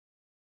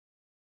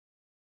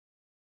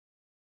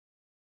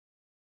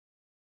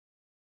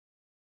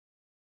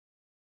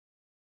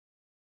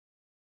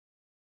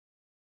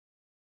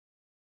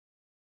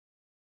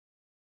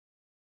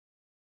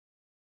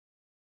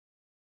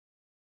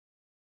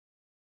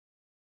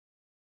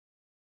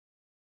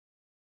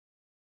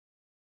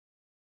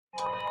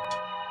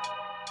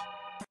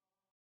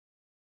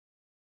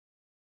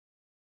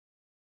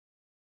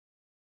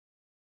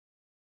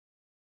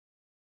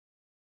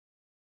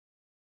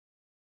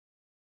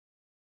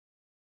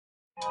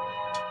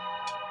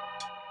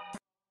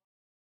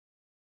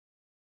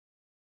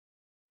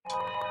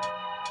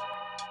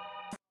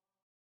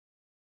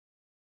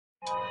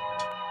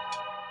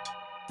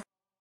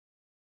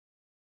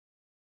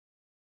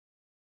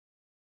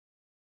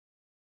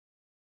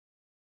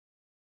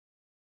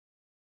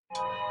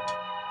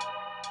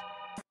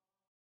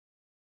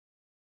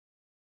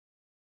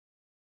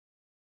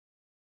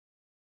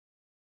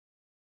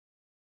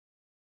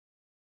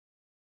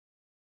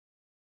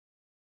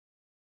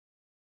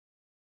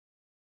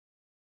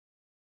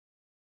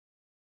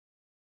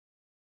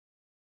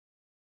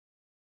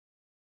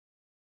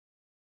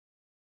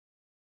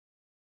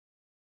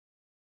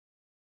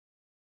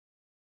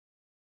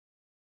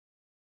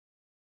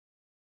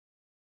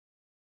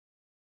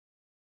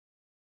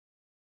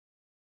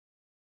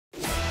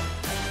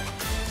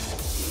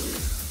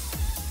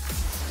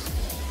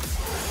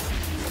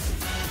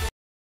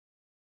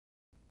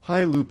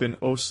Hi Lupin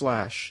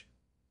 /.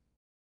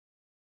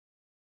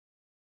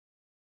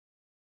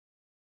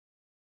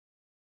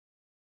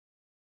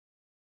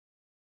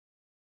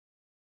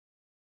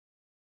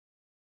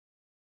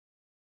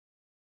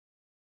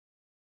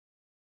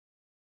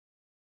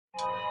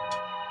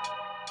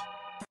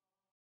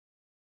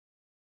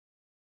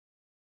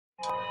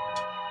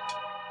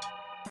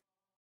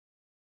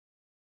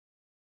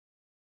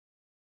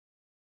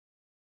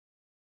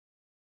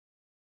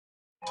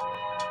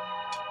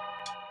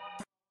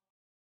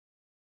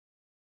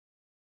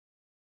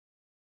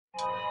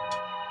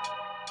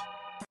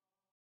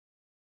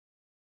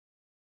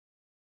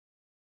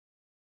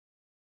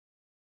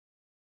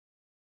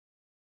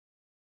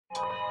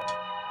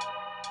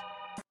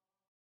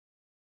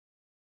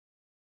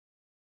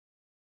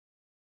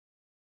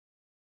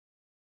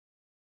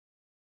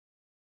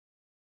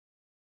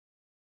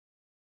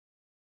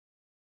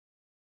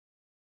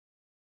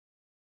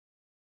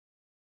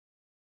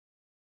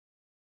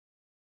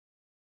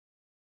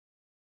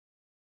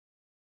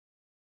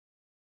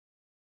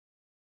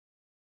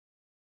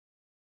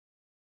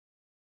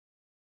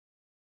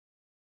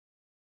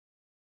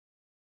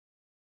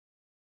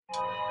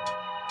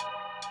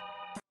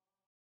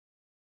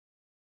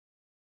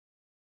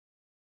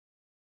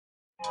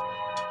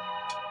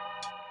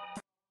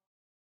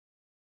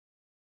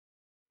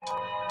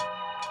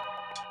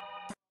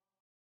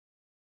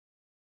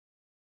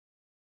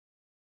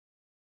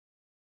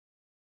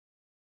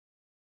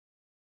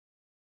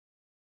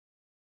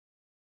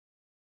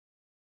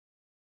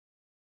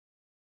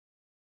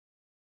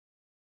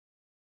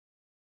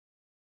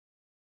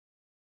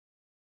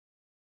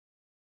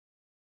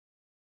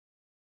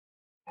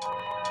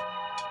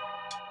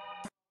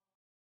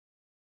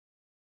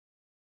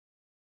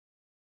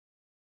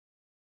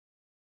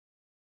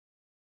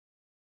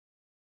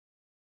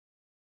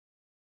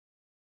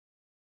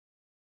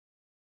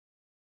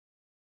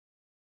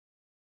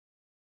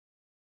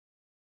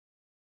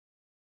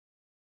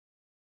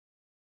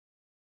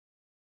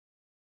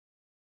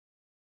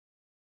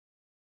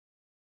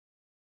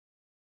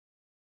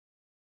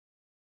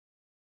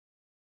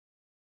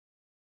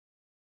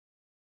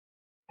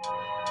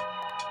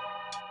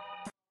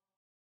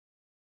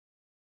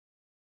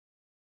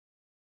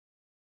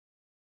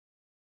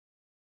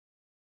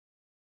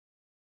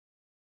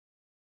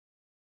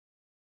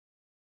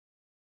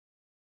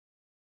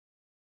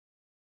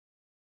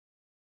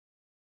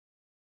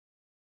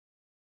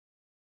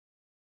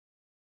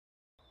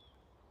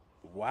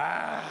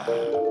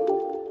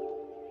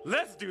 Wow.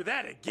 Let's do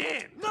that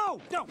again.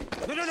 No.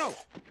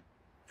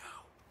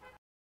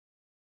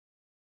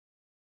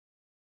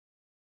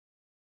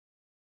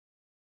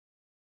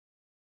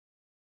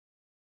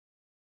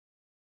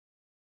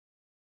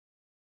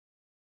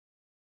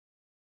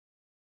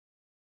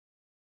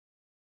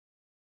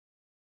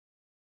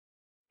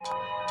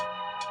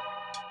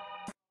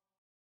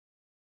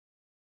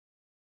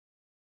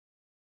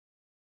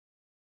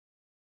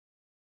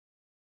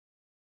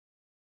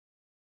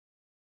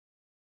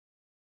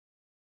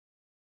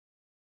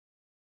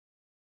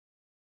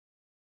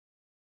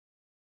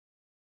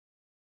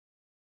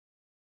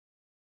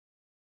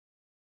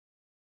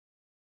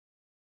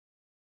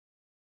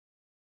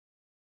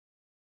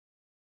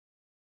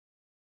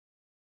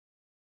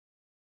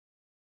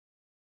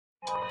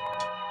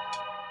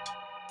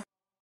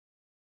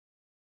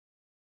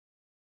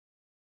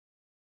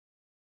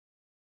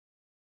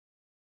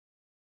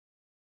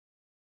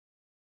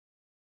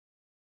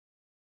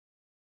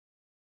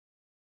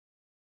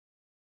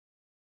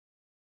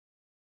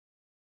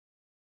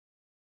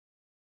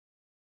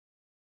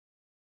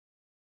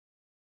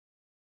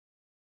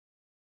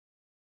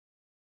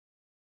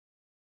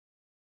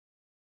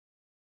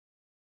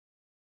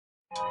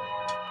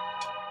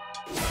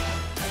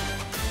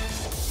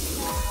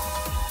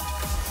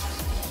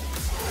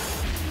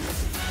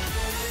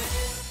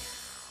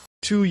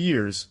 "2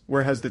 years,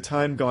 where has the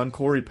time gone,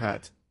 Kaori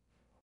Pat?"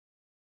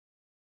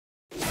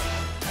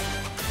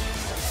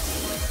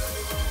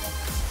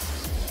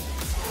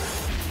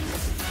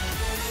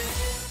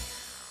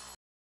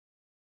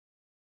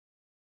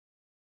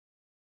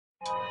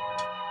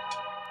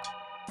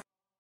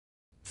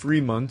 3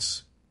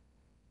 months.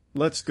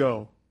 Let's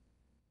go.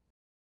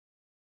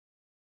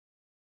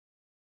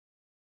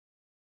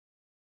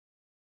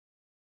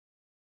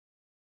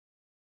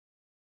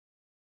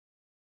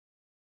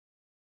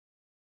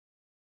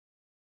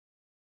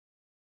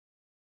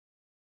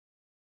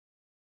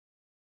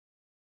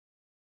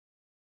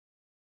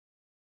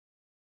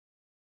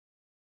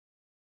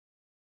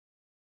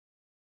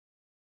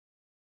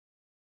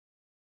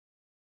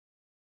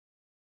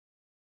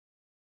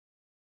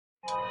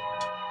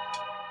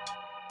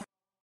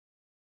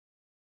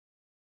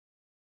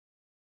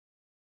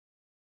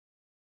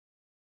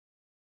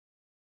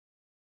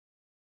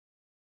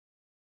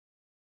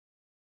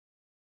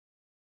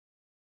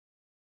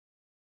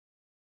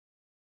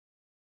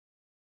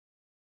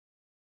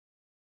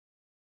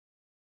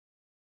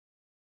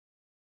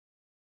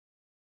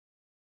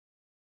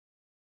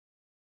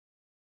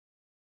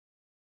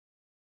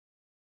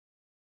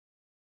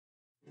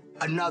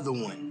 Another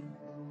one.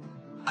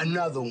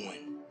 Another one.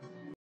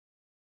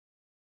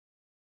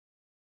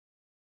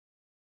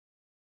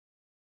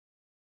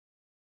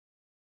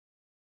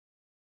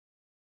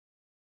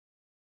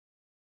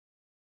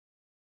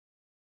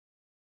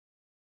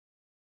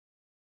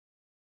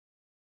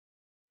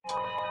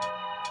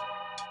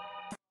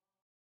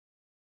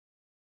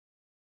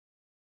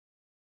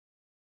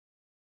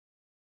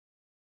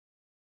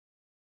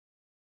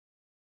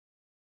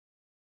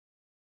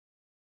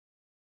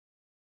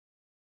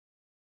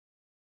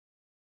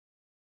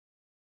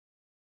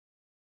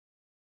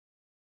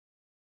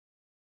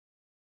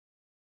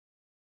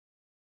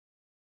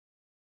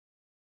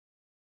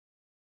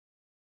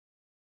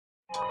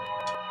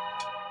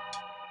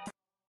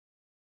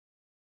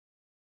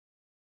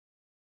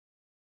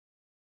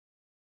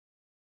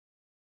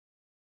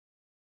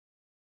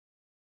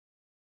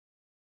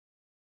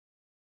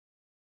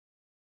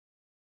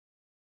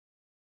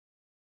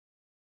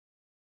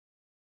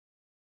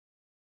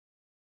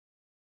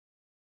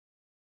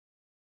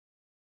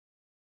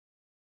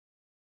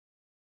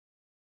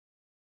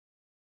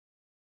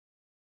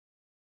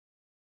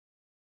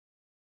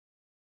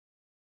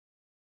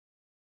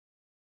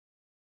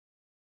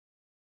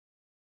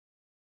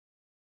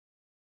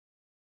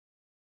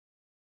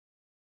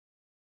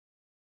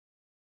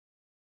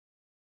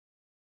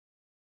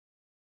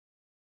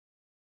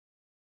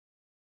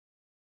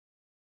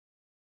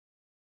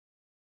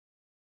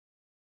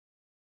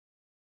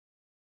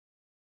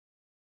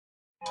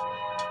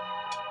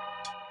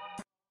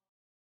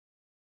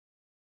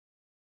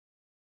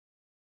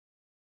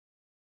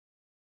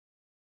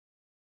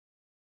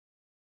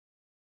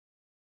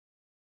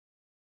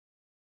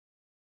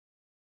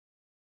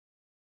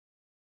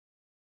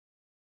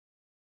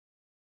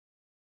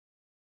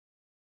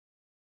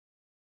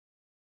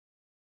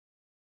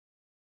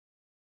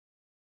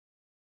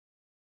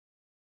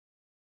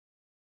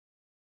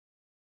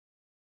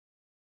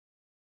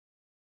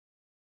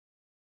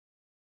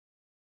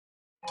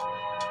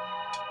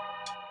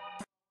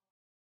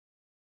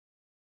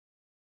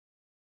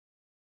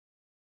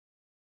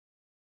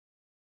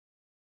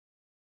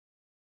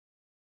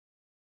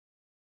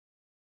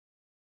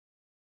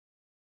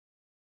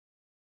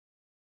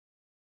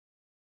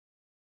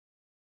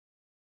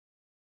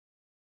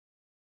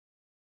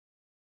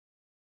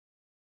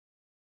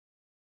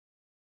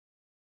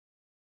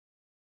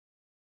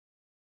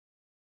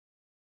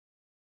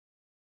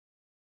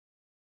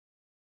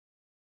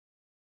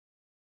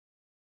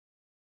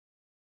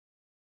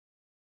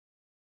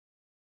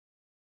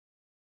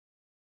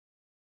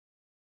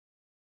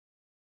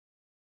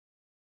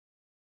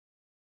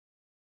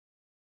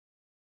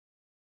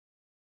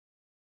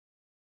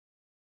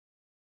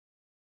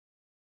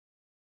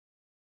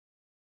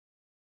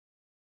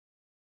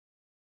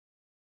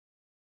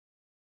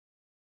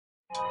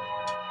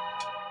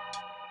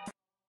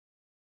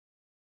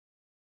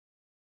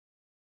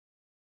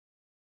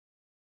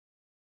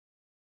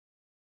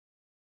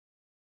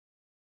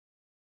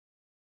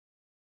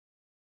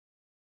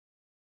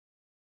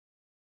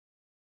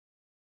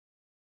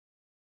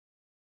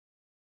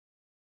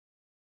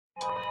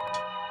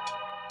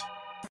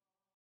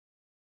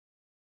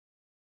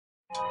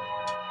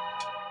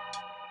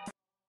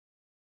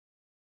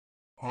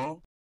 Huh?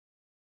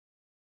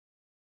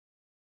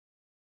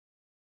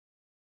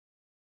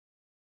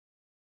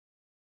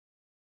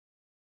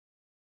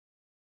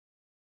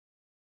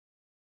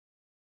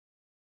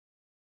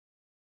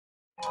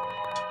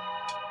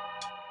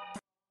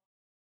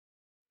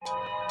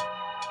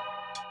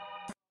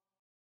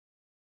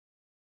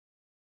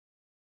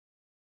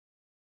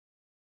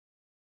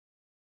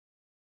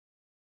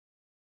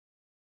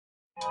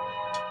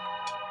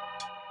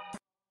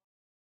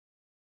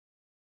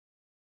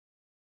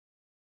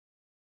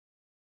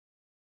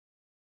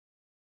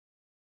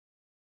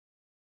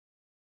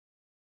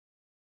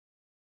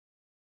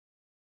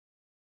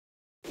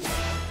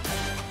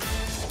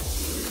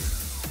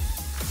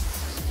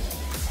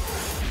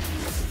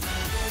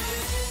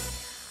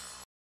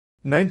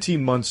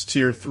 "19 months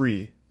Tier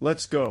 3.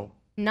 Let's go."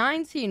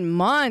 19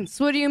 months?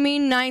 What do you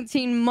mean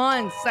 19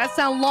 months? That's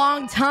a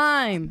long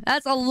time.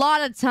 That's a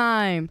lot of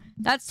time.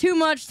 That's too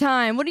much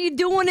time. What are you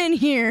doing in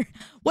here?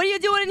 What are you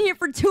doing in here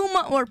for 2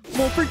 months? Or,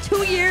 well, for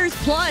 2 years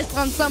plus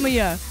on some of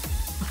you.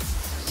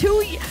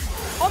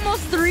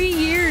 Almost 3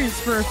 years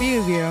for a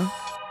few of you.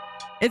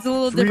 It's a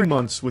little 3 different.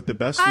 months with the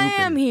best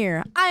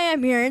Lupine. I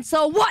am here. And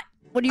so what?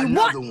 What do you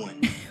want? Another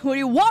one. What do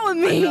you want with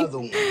me? Another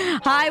one.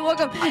 Hi,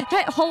 welcome. Hey,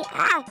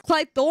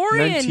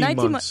 Clythorian.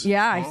 19 months.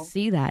 Yeah, I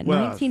see that.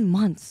 Wow. 19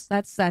 months.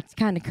 That's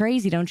kind of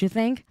crazy, don't you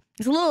think?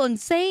 It's a little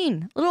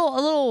insane. A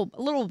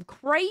little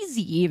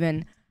crazy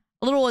even.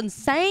 A little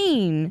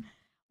insane.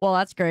 Well,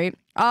 that's great.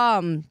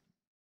 Yeah,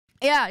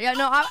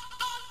 no,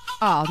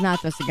 oh,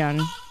 not this again.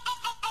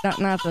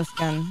 Not this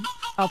again.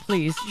 Oh,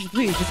 please,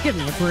 just give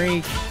me a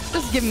break.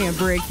 Just give me a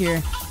break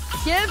here.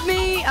 Give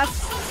me a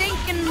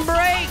stinking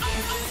break.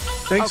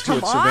 Thanks to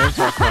it,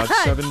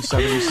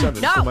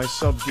 Savantocrod777 for my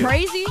sub gift.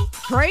 Crazy.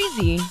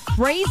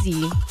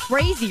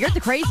 You're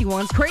the crazy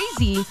ones.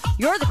 Crazy.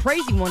 You're the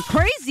crazy ones.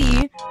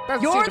 Crazy.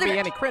 Doesn't You're seem to be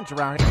any cringe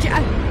around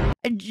here.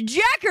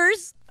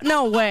 Jackers?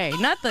 No way.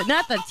 Not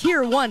the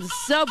tier 1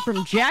 sub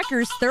from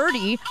Jackers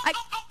 30.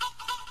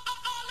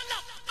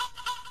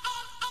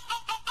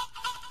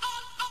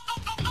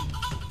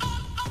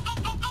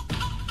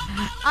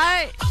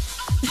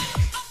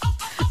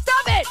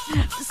 Stop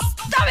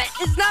it!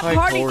 It's not Hi,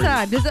 party Kaori.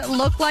 time. Does it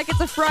look like it's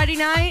a Friday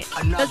night?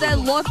 Does it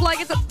look like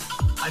it's a...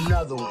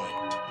 Another one.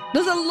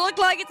 Does it look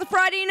like it's a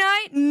Friday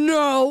night?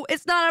 No,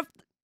 it's not a...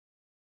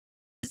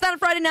 It's not a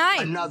Friday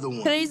night. Another one.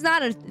 Today's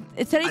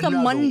a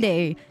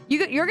Monday.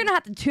 You're gonna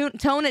have to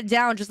tone it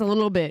down just a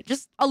little bit.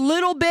 Just a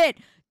little bit.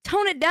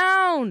 Tone it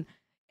down.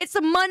 It's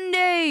a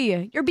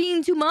Monday. You're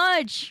being too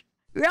much.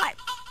 Right.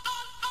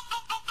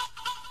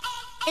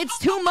 It's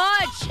too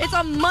much. It's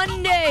a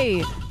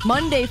Monday.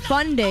 Monday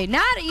fun day.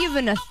 Not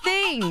even a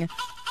thing.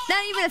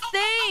 Not even a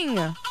thing.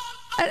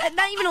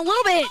 Not even a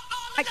little bit.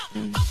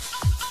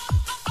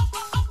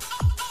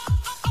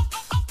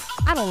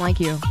 I don't like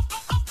you.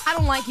 I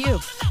don't like you.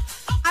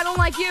 I don't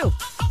like you.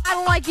 I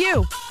don't like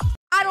you.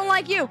 I don't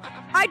like you.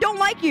 I don't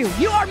like you.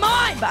 You are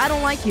mine, but I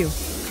don't like you.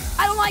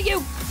 I don't like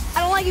you.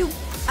 I don't like you.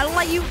 I don't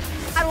like you.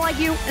 I don't like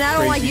you. And I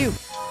don't like you.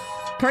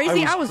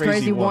 Crazy? I was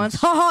crazy once.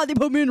 Haha, they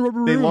put me in a rubber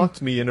room. They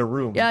locked me in a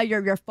room. Yeah,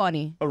 you're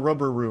funny. A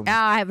rubber room.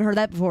 Yeah, I haven't heard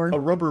that before. A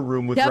rubber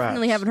room with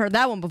Definitely rats. haven't heard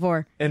that one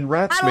before. And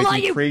rats make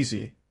me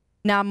crazy.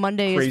 Now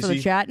Monday is for the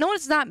Crazy. chat. No,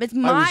 it's not. It's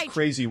my... I was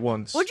crazy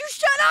once. Would you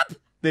shut up?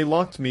 They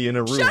locked me in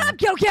a room. Shut up,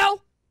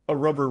 Kyoko! A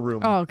rubber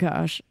room. Oh,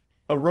 gosh.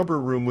 A rubber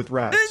room with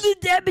rats.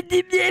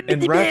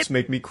 And rats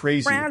make me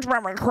crazy. Rats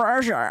make me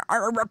crazy.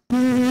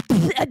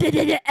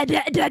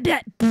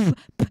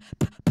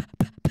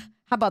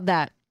 How about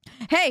that?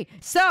 Hey,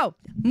 so,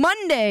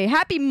 Monday.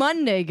 Happy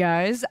Monday,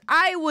 guys.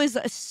 I was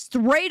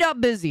straight up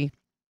busy.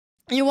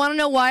 You want to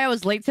know why I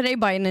was late today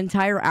by an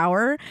entire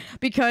hour?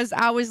 Because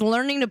I was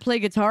learning to play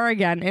guitar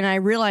again, and I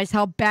realized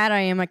how bad I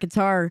am at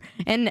guitar.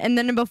 And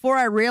then before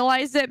I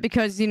realized it,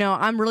 because, you know,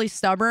 I'm really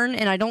stubborn,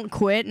 and I don't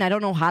quit, and I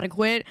don't know how to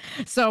quit.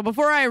 So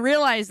before I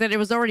realized that it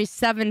was already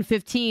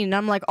 7:15, and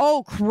I'm like,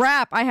 oh,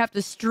 crap, I have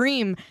to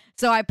stream.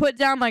 So I put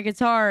down my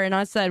guitar and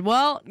I said,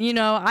 well, you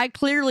know, I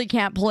clearly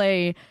can't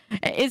play.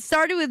 It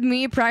started with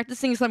me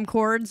practicing some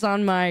chords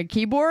on my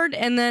keyboard.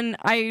 And then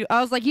I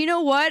was like, you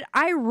know what?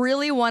 I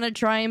really want to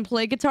try and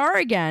play guitar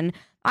again.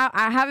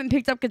 I haven't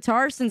picked up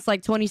guitar since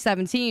like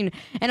 2017.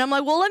 And I'm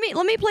like, well, let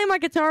me play my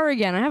guitar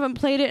again. I haven't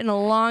played it in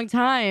a long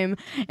time.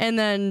 And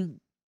then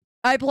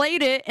I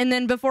played it, and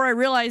then before I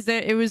realized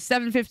it was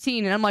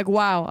 7:15, and I'm like,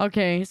 wow,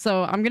 okay,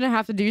 so I'm gonna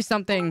have to do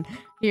something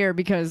here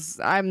because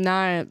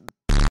I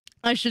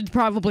should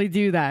probably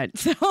do that.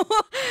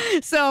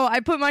 So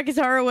I put my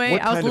guitar away.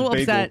 I was a little What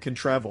kind of bagel upset. can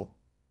travel?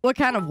 What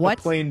kind of what?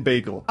 A plain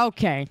bagel.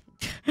 Okay.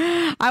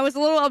 I was a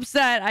little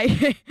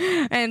upset.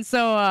 And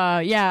so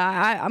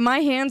my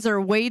hands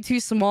are way too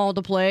small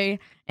to play,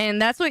 and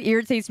that's what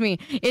irritates me.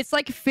 It's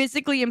like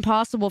physically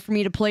impossible for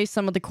me to play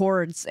some of the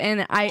chords.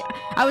 And I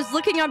was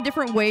looking up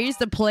different ways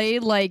to play,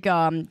 like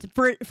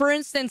for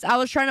instance, I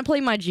was trying to play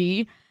my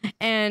G,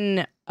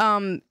 and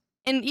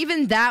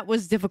even that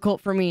was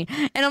difficult for me.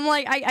 And I'm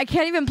like, I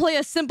can't even play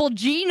a simple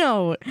G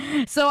note.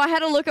 So I had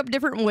to look up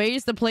different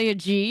ways to play a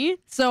G.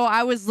 So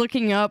I was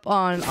looking up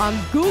on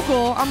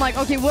Google. I'm like,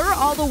 okay, what are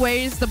all the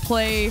ways to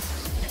play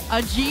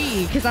a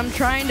G? Because I'm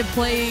trying to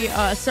play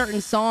a certain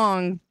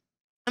song.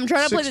 I'm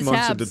trying to play the 6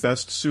 months tabs. of the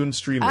best soon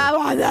streamer.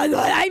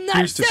 I'm not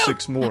Here's to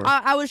 6 more.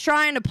 I was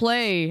trying to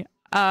play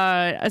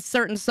a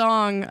certain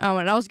song,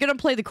 and I was gonna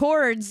play the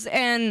chords,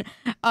 and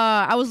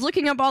I was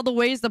looking up all the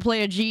ways to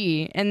play a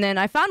G, and then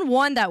I found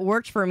one that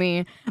worked for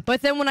me.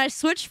 But then when I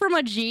switched from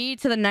a G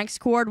to the next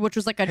chord, which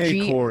was like a Hey,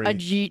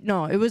 Kaori.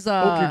 No, it was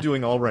a. Hope you're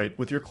doing all right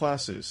with your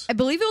classes. I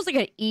believe it was like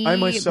an E minor. I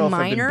myself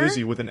have been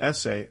busy with an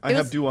essay I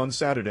have due on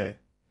Saturday.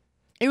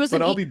 It was,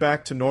 but I'll be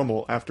back to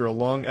normal after a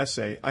long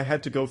essay I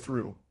had to go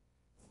through.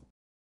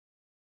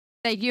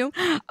 Thank you.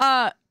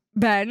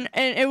 Ben,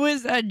 and it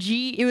was a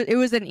G. It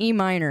was an E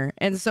minor,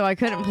 and so I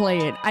couldn't play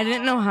it. I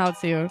didn't know how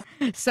to,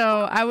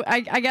 so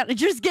I got to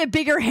just get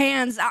bigger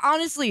hands.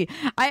 Honestly,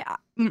 I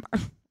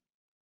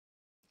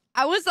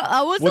was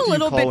What a do you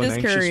little call bit an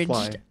anxious discouraged.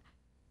 fly?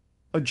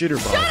 A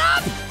jitterbug. Shut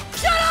up!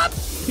 Shut up!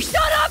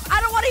 Shut up!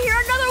 I don't want to hear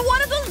another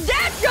one of those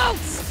dad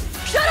jokes.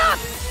 Shut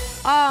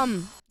up!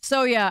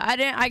 So yeah,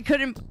 I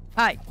couldn't.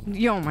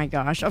 Oh my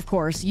gosh! Of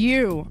course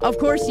you. Of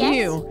course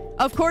you.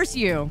 Of course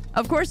you.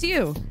 Of course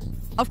you.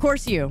 Of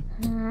course you.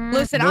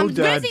 Listen, No I'm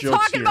dad busy jokes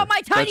talking here. about my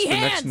tiny That's for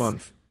hands. next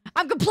month.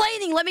 I'm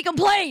complaining. Let me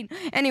complain.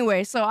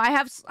 Anyway, so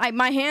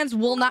my hands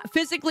will not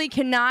physically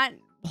cannot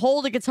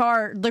hold a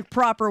guitar the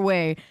proper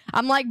way.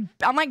 I'm like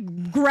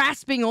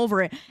grasping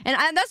over it,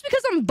 and that's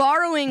because I'm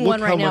borrowing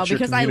one right now because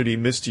because your community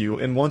missed you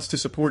and wants to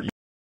support you.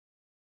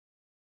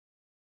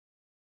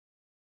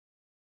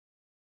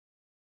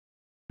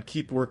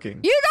 Keep working.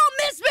 You don't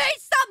miss me.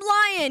 Stop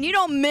lying. You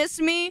don't miss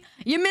me.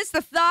 You miss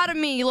the thought of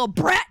me, you little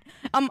brat.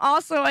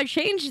 Also, I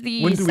changed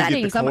the When do we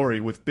settings. get the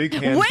Kaori with big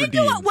hands When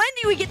redeemed?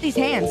 do we get these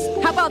hands?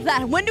 How about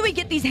that? When do we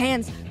get these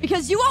hands?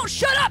 Because you won't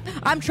shut up.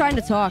 I'm trying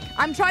to talk.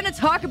 I'm trying to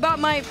talk about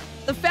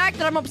the fact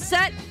that I'm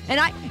upset. And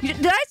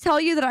did I tell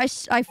you that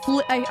did I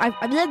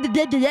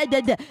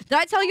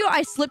tell you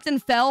I slipped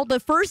and fell the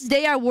first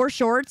day I wore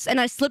shorts, and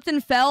I slipped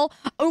and fell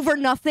over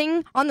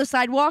nothing on the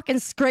sidewalk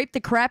and scraped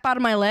the crap out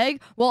of my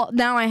leg? Well,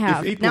 now I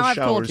have. If April Now I've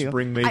told showers you.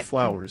 bring May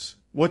flowers,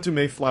 what do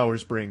May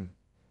flowers bring?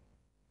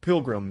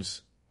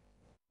 Pilgrims.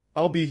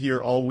 I'll be here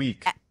all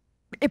week.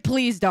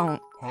 Please don't.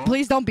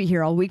 Please don't be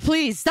here all week.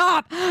 Please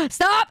stop.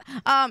 Stop.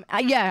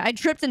 Yeah, I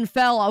tripped and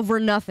fell over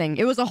nothing.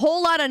 It was a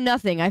whole lot of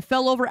nothing. I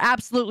fell over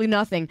absolutely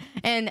nothing.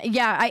 And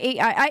yeah,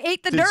 I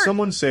ate the Did dirt.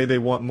 someone say they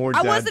want more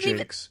I dad wasn't even-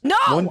 jakes? No!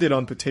 One did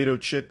on Potato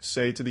Chit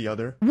say to the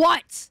other.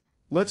 What?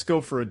 Let's go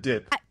for a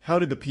dip. How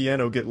did the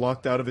piano get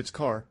locked out of its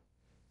car?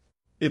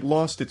 It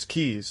lost its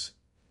keys.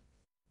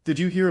 Did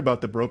you hear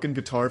about the broken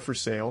guitar for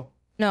sale?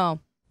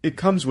 No. It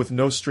comes with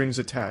no strings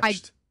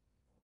attached.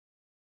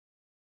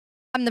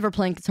 I'm never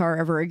playing guitar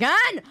ever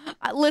again.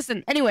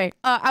 Listen, anyway,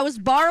 I was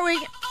borrowing...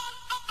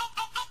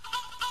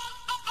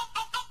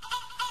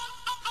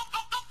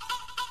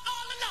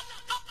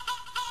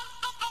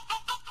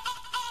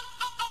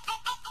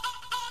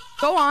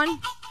 Go on.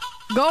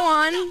 Go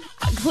on.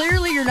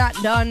 Clearly you're not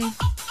done.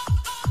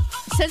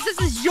 Since this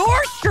is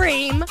your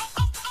stream, go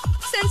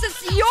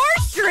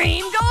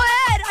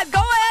ahead.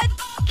 Go ahead.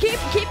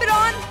 Keep it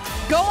on.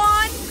 Go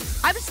on.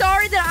 I'm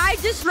sorry that I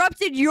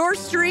disrupted your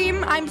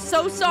stream. I'm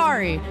so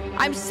sorry.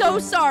 I'm so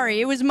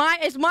sorry. It's my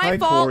Hi,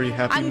 fault. Kaori.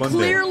 Happy I'm Monday.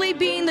 clearly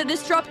being the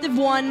disruptive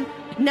one,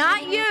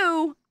 not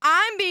you.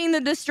 I'm being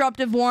the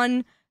disruptive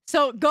one.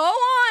 So go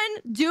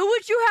on, do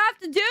what you have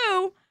to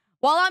do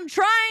while I'm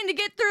trying to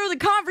get through the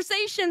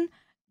conversation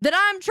that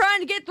I'm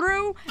trying to get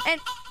through. And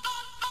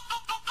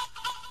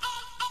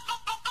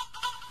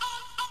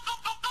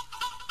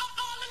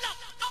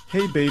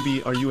Hey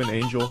baby, are you an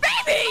angel?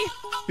 baby,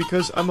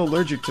 Because I'm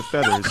allergic to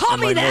feathers call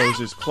and me my that. nose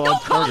is Don't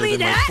clogged call harder me than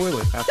that. my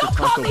toilet after don't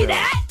Taco call me Bell.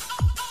 that.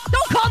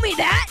 Don't call me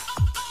that.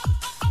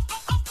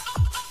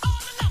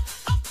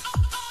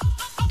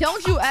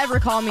 Don't you ever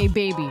call me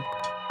baby.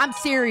 I'm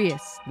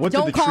serious. What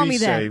Don't did the call tree me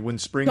say that. when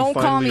spring Don't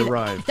call finally me that.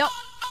 arrived? Don't.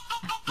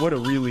 What a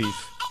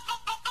relief.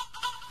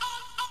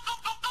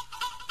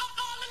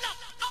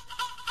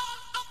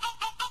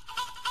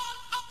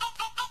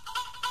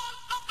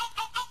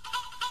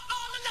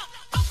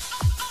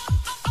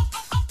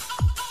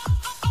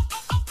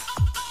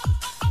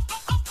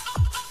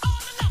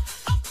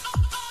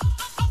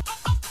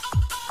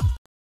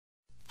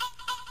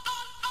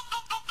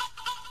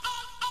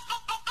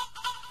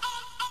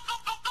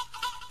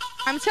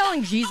 I'm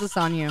telling Jesus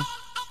on you.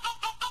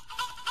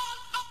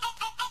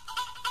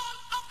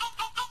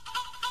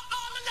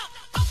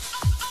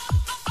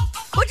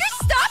 Would you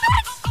stop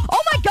it?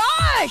 Oh my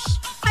gosh!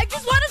 I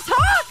just want to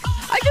talk!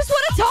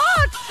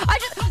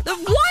 The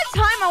one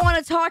time I want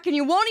to talk and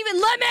you won't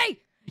even let me!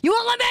 You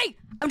won't let me!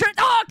 I'm trying to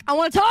talk! I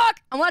want to talk!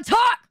 Let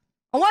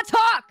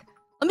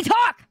me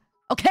talk!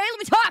 Okay, let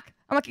me talk!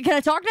 Can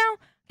I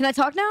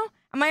talk now?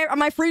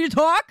 Am I free to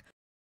talk?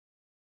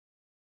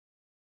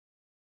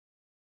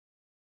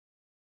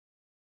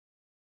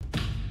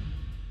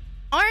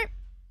 All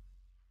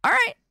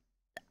right.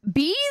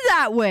 Be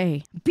that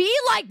way. Be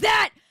like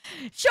that.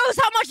 Shows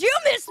how much you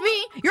miss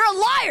me. You're a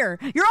liar.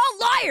 You're all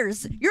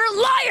liars. You're a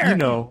liar. You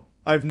know,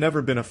 I've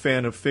never been a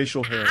fan of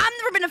facial hair. I've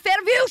never been a fan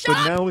of you. Shut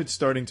But up. now it's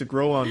starting to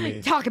grow on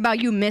me. Talk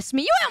about you miss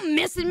me. You ain't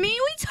missing me.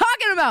 What are you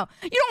talking about?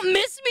 You don't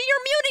miss me. You're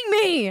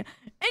muting me.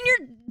 And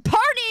you're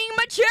partying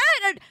my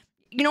chat.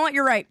 You know what?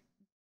 You're right.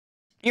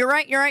 You're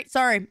right.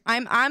 Sorry.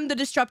 I'm the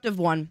disruptive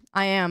one.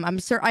 I am.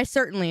 I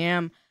certainly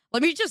am.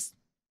 Let me just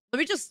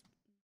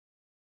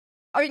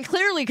I mean,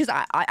 clearly, because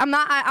I'm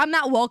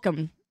not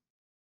welcome.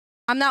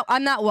 I'm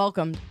not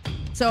welcomed.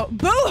 So,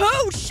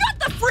 boo-hoo! Shut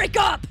the freak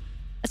up!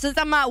 Since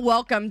I'm not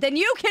welcome, then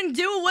you can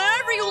do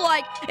whatever you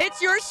like.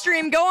 It's your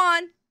stream. Go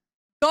on.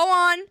 Go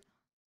on.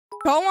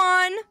 Go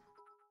on.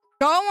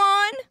 Go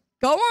on.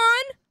 Go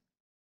on.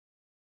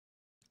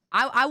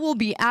 I will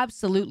be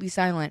absolutely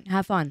silent.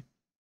 Have fun.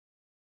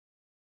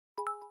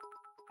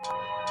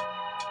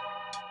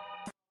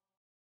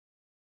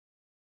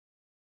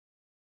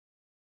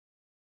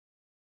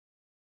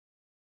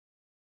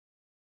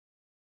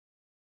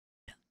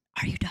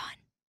 Are you done?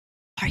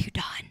 Are you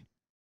done?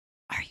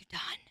 Are you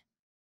done?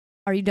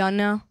 Are you done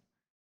now?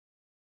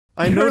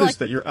 I noticed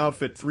that your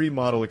outfit 3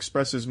 model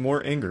expresses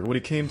more anger when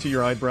it came to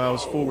your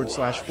eyebrows / / / / / / /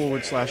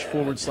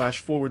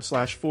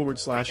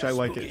 / I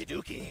like it.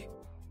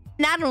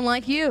 And I don't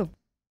like you.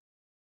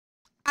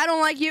 I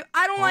don't like you.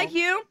 I don't like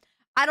you.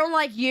 I don't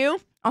like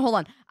you. Oh, hold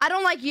on. I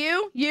don't like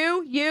you.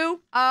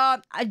 You.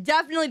 I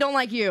definitely don't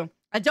like you.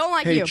 I don't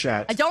like you. Hey,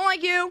 chat. I don't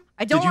like you.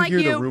 I don't like you.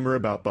 Did you hear the rumor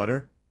about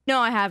butter? No,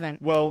 I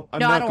haven't. Well, I'm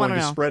No, I not don't going to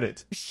wanna know. spread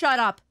it. Shut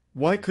up.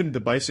 Why couldn't the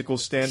bicycle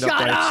stand up Shut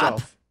by up!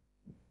 itself?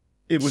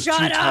 It was too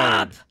Shut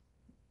tired. up!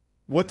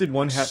 What did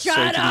one hat say to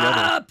Shut the other?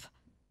 up!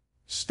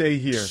 Stay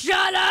here.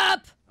 Shut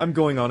up! I'm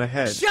going on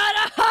ahead. Shut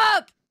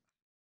up!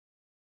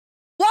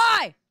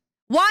 Why?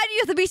 Why do you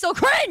have to be so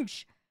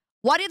cringe?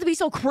 Why do you have to be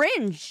so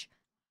cringe?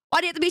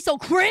 Why do you have to be so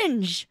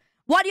cringe?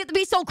 Why do you have to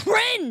be so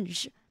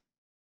cringe?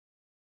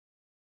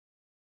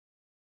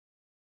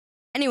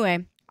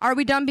 Anyway, are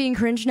we done being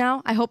cringe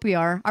now? I hope we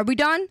are. Are we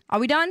done? Are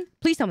we done?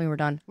 Please tell me we're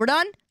done. We're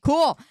done?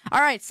 Cool.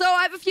 All right, so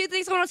I have a few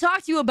things I want to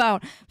talk to you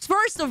about.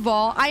 First of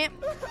all, I am...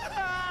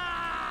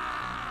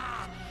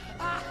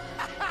 Are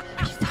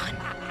you done?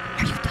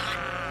 Are you done?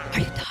 Are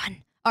you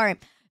done? All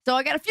right, so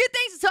I got a few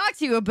things to talk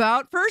to you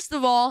about. First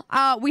of all,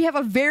 we have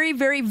a very,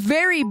 very,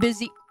 very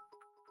busy...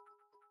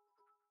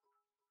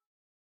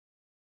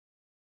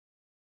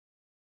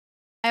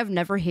 I have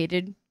never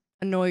hated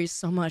a noise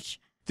so much.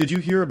 Did you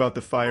hear about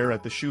the fire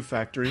at the shoe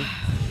factory?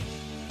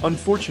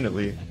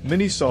 Unfortunately,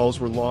 many souls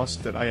were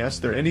lost that I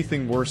asked there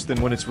anything worse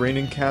than when it's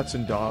raining cats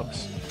and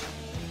dogs.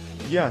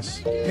 Yes,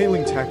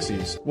 hailing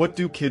taxis. What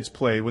do kids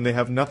play when they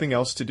have nothing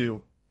else to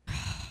do?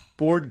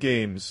 Board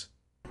games.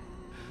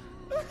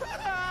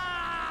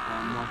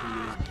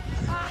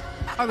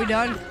 Are we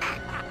done?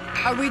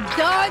 Are we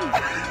done?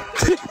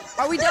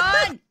 Are we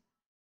done?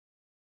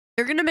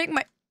 You're gonna make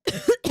my...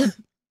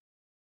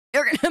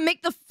 You're gonna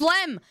make the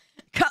phlegm...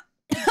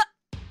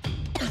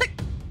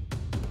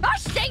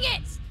 Gosh dang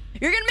it!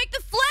 You're gonna make the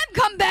phlegm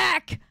come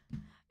back!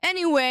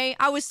 Anyway,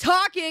 I was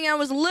talking and I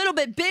was a little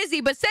bit busy,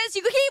 but since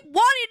you keep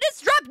wanting to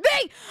disrupt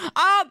me,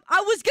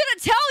 I was gonna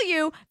tell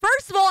you,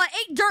 first of all, I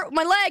ate dirt with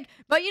my leg,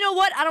 but you know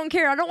what? I don't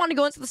care. I don't want to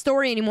go into the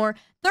story anymore.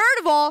 Third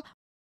of all,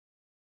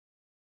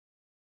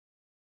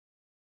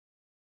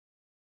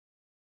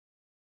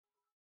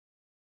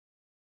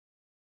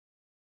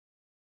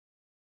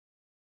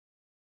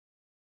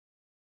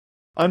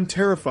 I'm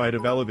terrified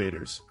of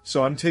elevators,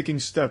 so I'm taking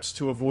steps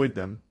to avoid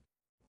them.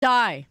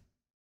 die.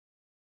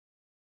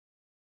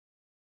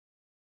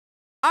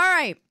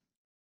 Alright.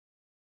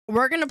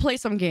 We're gonna play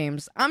some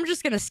games. I'm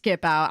just gonna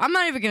skip out. I'm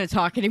not even gonna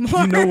talk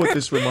anymore. You know what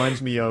this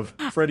reminds me of?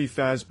 Freddy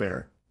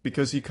Fazbear.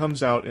 Because he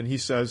comes out and he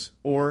says,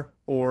 or,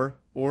 and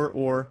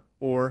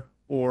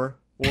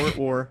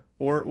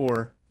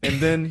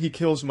then he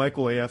kills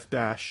Michael A.F.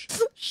 Dash.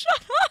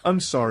 Shut up! I'm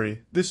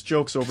sorry. This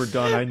joke's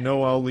overdone. I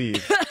know I'll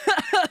leave.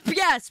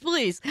 Yes,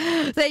 please.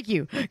 Thank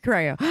you,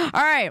 Cryo.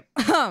 Alright.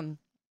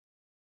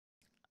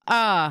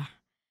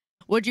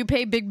 Would you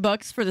pay big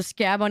bucks for the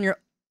scab on your...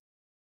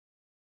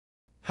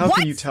 How What?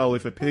 can you tell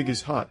if a pig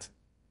is hot?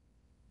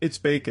 It's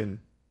bacon.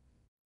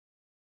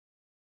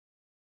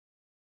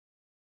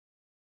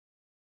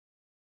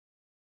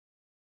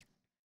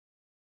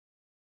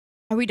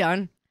 Are we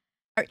done?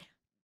 Are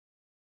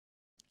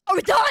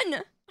we done?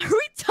 Are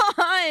we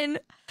done?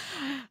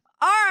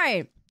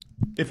 Alright.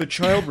 If a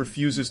child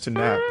refuses to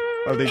nap,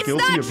 are they It's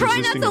guilty not of trying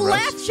resisting not to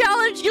arrest? laugh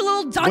challenge, you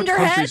little What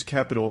dunderhead. country's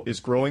capital is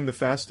growing the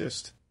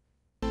fastest?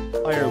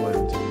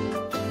 Ireland.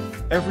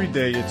 Every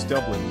day it's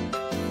Dublin.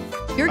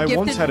 You're I gifted.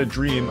 once had a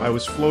dream I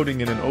was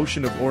floating in an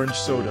ocean of orange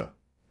soda.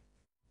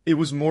 It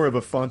was more of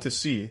a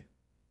fantasy.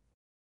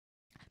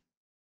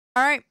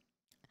 Alright.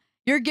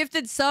 Your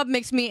gifted sub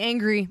makes me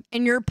angry,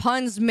 and your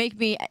puns make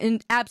me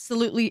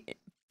absolutely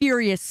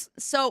furious.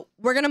 So,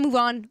 we're gonna move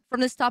on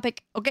from this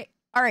topic. Okay,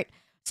 alright.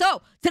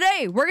 So,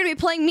 today, we're gonna be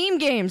playing meme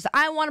games.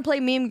 I want to play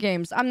meme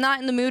games. I'm not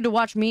in the mood to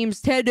watch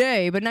memes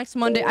today, but next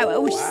Monday...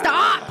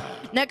 stop!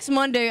 Next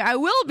Monday, I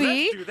will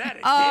be. Let's do that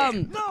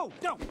again. No.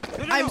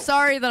 I'm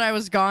sorry that I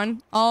was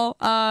gone all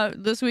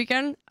this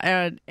weekend.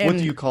 And What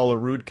do you call a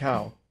rude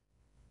cow?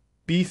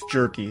 Beef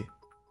jerky.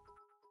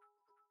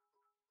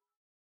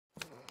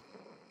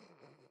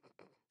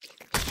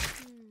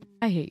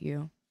 I hate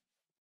you.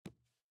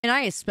 And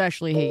I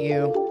especially hate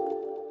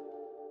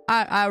you.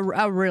 I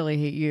really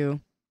hate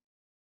you.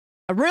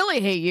 I really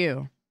hate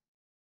you.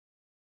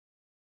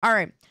 All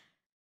right.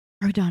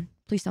 Are we done?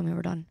 Please tell me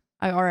we're done.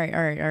 All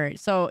right.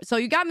 So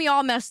you got me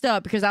all messed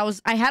up because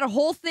I had a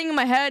whole thing in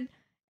my head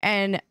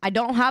and I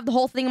don't have the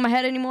whole thing in my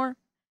head anymore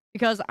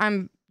because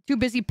I'm too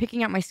busy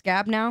picking out my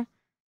scab now.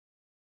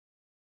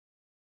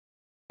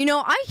 You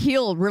know, I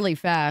heal really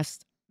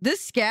fast. This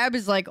scab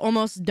is like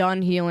almost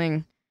done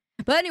healing.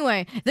 But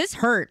anyway, this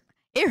hurt.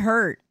 It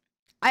hurt.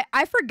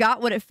 I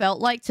forgot what it felt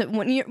like to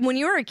when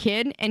you were a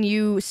kid and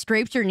you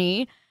scraped your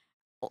knee.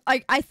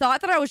 I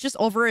thought that I was just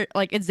over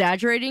like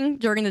exaggerating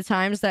during the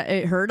times that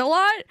it hurt a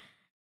lot.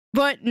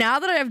 But now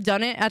that I've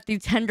done it at the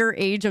tender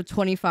age of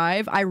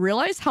 25, I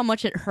realize how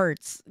much it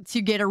hurts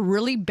to get a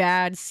really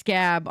bad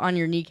scab on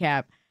your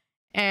kneecap.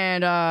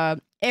 And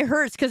it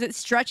hurts because it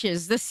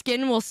stretches. The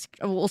skin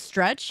will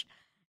stretch.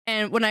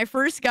 And when I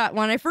first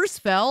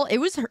fell, it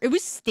was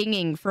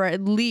stinging for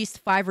at least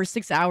 5 or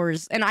 6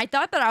 hours. And I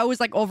thought that I was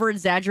like over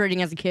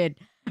exaggerating as a kid.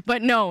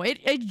 But no,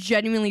 it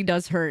genuinely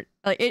does hurt.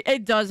 Like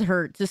it does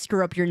hurt to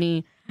screw up your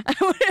knee.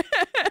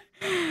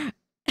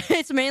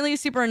 It's mainly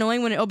super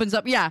annoying when it opens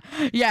up. Yeah,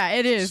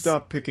 it is.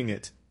 Stop picking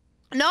it.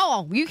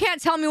 No, you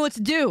can't tell me what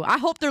to do. I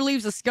hope there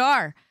leaves a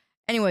scar.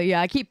 Anyway,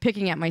 yeah, I keep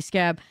picking at my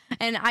scab.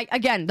 And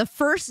again, the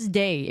first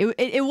day,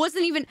 it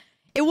wasn't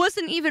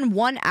even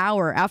 1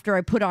 hour after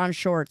I put on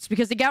shorts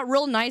because it got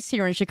real nice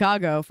here in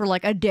Chicago for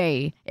like a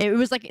day. It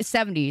was like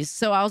 70s.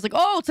 So I was like,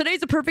 oh,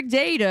 today's a perfect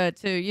day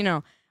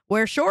to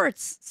wear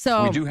shorts.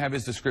 So we do have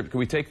his description. Can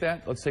we take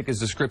that? Let's take his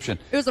description.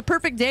 It was a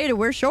perfect day to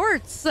wear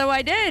shorts. So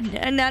I did.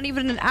 And not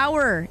even an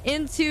hour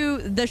into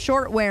the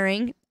short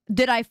wearing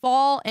did I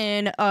fall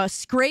and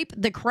scrape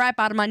the crap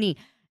out of my knee.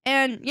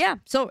 And yeah,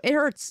 so it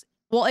hurts.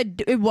 Well,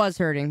 it was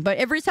hurting, but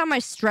every time I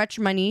stretch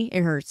my knee,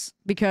 it hurts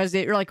because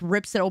it like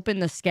rips it open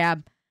the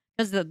scab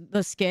because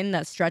the skin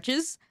that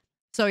stretches.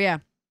 So yeah,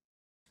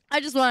 I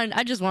just wanted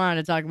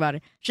to talk about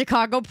it.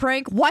 Chicago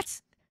prank.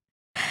 What?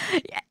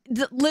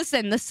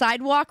 Listen, the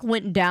sidewalk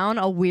went down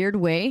a weird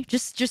way,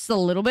 just a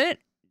little bit.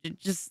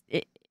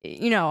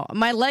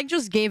 My leg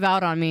just gave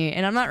out on me,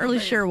 and I'm not really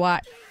sure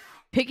why.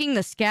 Picking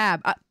the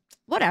scab,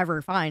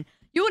 whatever, fine.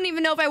 You wouldn't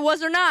even know if I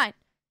was or not.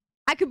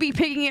 I could be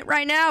picking it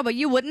right now, but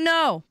you wouldn't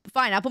know.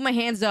 Fine, I'll put my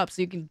hands up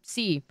so you can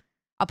see.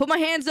 I'll put my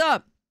hands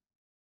up.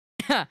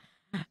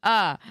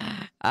 All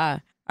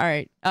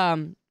right.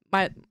 I'm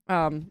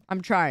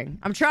trying.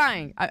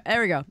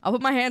 There we go. I'll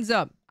put my hands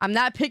up. I'm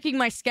not picking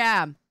my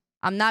scab.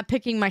 I'm not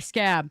doing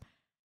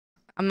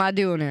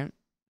it.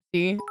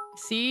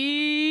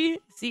 See?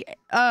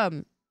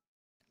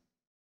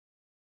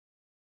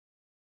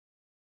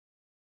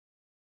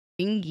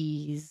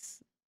 Fingies.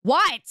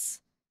 What?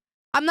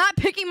 I'm not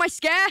picking my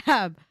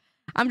scab.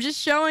 I'm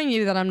just showing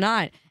you that I'm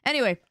not.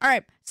 Anyway, all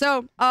right.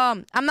 So,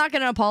 I'm not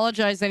going to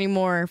apologize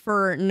anymore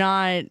for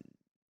not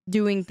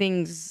doing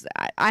things.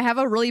 I have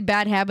a really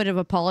bad habit of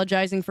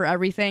apologizing for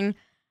everything.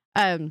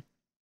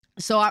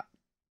 So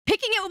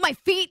picking it with my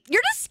feet,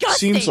 you're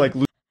disgusting. Seems like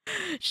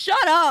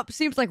Shut up.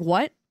 Seems like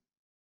what?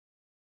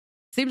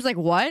 Seems like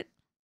what?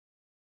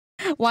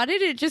 Why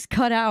did it just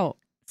cut out?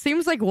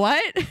 Seems like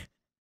what?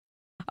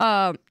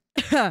 Yeah,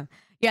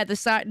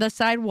 the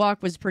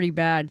sidewalk was pretty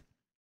bad.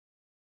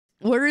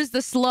 Where is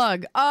the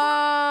slug?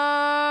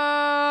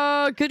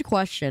 Good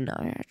question.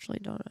 I actually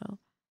don't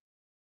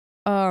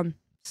know.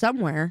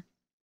 Somewhere.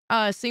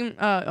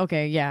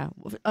 Okay, yeah.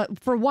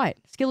 For what?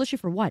 Skill issue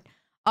for what?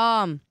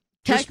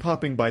 Just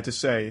popping by to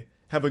say,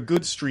 have a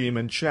good stream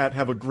and chat.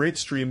 Have a great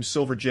stream,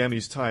 Silver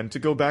Jammies. Time to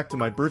go back to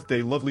my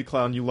birthday, lovely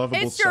clown, you lovable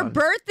son. It's your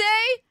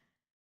birthday?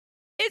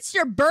 It's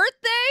your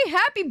birthday?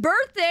 Happy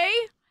birthday!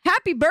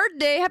 Happy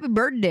birthday! Happy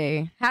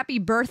birthday! Happy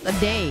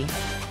birthday!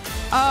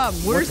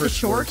 Where's the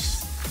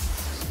shorts?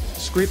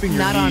 Scraping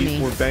your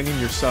knee or banging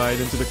your side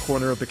into the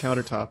corner of the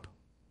countertop.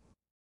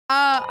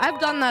 I've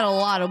done that a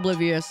lot,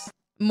 Oblivious.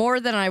 More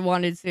than I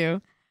wanted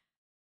to.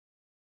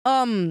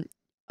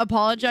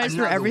 Apologize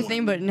for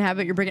everything, but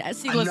inhabit your brain.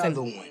 See,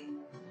 listen.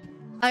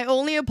 I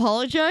only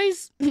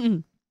apologize.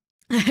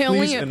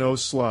 Please and oh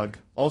slug.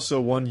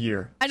 Also 1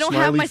 year. I don't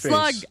have my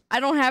slug.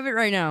 I don't have it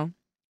right now.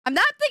 I'm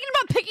not thinking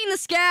about picking the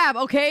scab,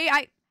 okay?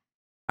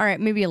 All right,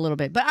 maybe a little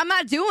bit, but I'm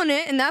not doing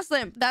it, and that's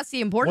the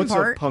important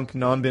part. What's up, punk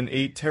nonbin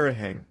 8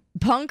 terahang?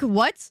 Punk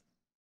what?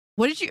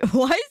 What did you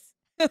what?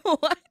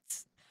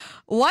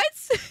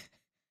 What?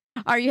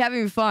 Are you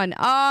having fun?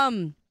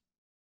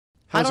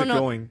 How's it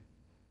going?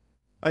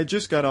 I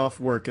just got off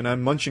work and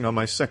I'm munching on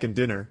my second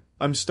dinner.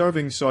 I'm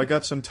starving, so I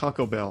got some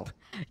Taco Bell.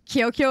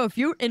 Kyokyo, if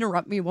you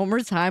interrupt me one more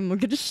time, I'm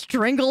gonna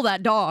strangle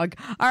that dog.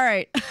 All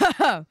right.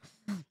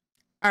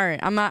 All right,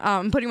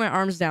 I'm putting my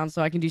arms down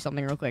so I can do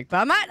something real quick.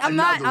 But I'm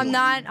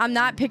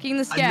not picking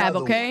the scab,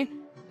 okay?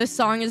 This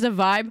song is a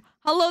vibe.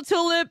 Hello,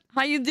 Tulip.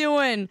 How you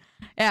doing?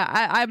 Yeah,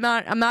 I'm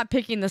not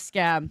picking the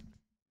scab.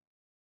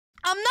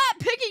 I'm not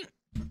picking.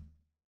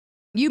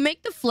 You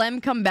make the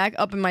phlegm come back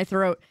up in my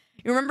throat.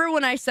 You remember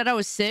when I said I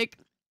was sick?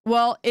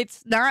 Well,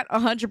 it's not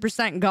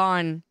 100%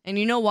 gone. And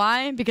you know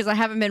why? Because I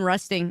haven't been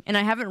resting. And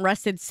I haven't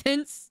rested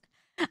since.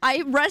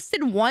 I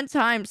rested one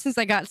time since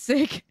I got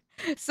sick.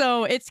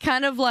 So it's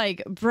kind of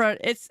like, bro,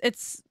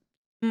 it's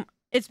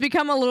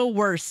become a little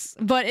worse.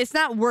 But it's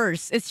not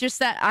worse. It's just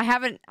that I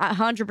haven't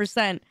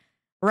 100%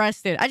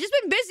 rested. I just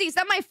been busy. It's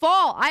not my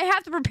fault. I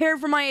have to prepare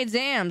for my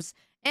exams.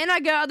 And I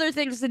got other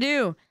things to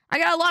do. I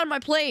got a lot on my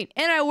plate.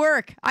 And I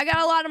work. I got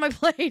a lot on my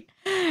plate.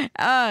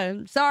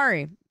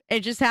 Sorry.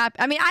 It just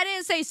happened. I mean, I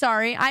didn't say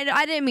sorry.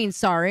 I didn't mean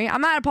sorry.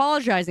 I'm not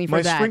apologizing for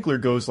My that. sprinkler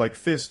goes like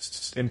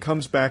fists and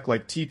comes back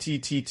like t t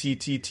t t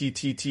t t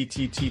t t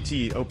t t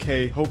t.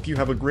 Okay, hope you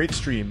have a great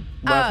stream.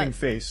 Laughing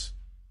face.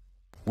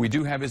 We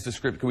do have his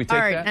description. Can we take All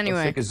right, that? anyway.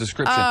 Let's take his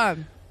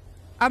description.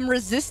 I'm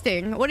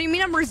resisting. What do you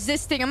mean I'm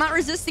resisting? I'm not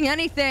resisting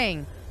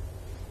anything.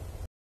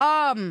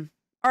 All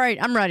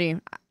right, I'm ready.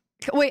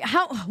 Wait, when can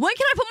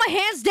I put my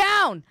hands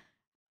down?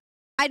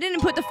 I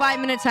didn't put the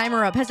 5-minute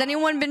timer up. Has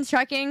anyone been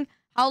checking?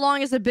 How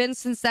long has it been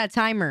since that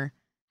timer?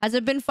 Has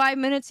it been 5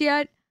 minutes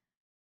yet?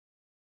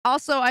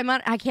 Also,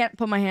 I can't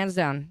put my hands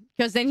down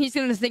because then he's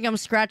gonna think I'm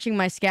scratching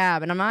my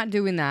scab, and I'm not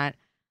doing that.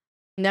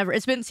 Never.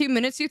 It's been 2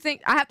 minutes. You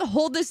think I have to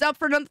hold this up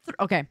for another?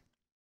 Okay.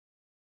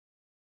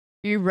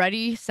 You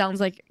ready? Sounds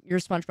like you're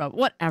SpongeBob.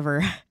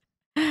 Whatever.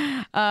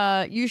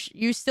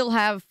 You still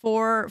have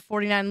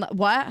 449.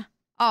 What?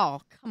 Oh,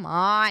 come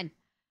on.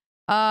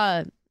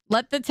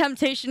 Let the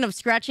temptation of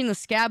scratching the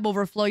scab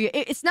overflow you.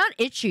 It's not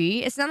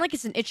itchy. It's not like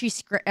it's an itchy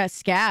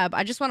scab.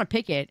 I just want to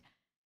pick it.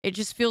 It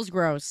just feels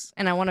gross,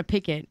 and I want to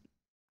pick it.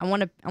 I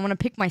want to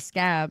pick my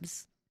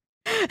scabs.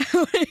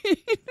 I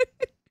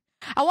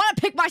want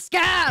to pick my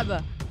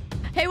scab.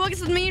 Hey, welcome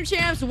to the meme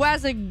champs.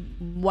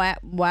 Wazingiz.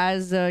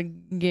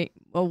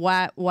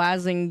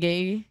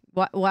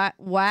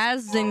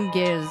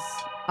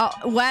 Oh,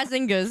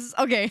 Wazingas.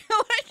 Okay.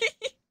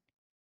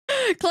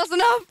 Close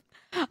enough.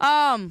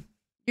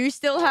 You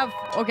still have...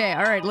 Okay,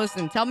 all right,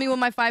 listen. Tell me when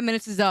my 5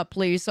 minutes is up,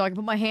 please, so I can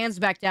put my hands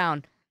back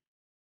down.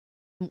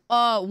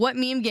 What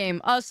meme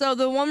game? So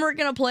the one we're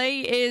gonna play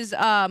is,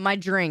 My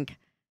Drink.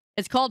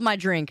 It's called My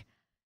Drink.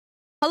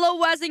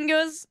 Hello,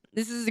 Wazingas.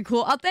 This is a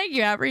cool... Oh, thank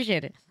you. I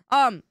appreciate it.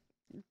 I'm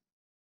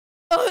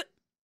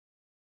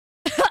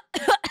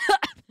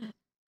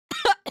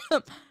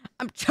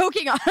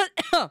choking on...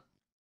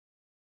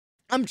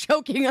 I'm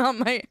choking on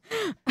my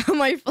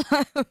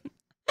phlegm.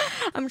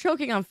 I'm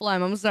choking on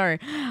phlegm. I'm sorry.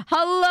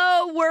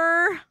 Hello,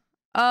 we're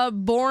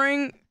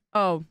boring.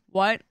 Oh,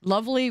 what?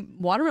 Lovely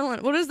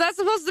watermelon. What is that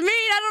supposed to mean?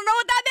 I don't know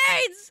what that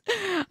means.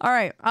 All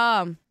right.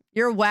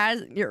 You're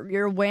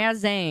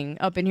wazzang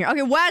up in here.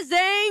 Okay,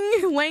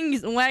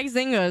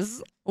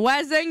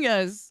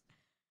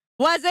 wazingas.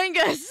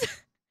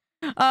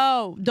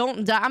 Oh,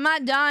 don't die. I'm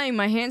not dying.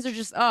 My hands are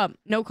just up.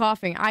 No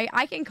coughing.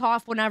 I can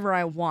cough whenever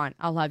I want.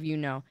 I'll have you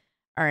know.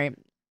 All right.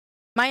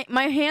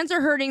 My hands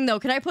are hurting though.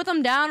 Can I put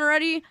them down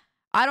already?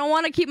 I don't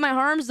want to keep my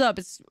arms up.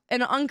 It's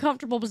an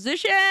uncomfortable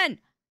position.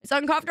 It's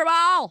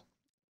uncomfortable.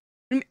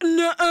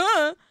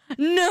 Nuh-uh.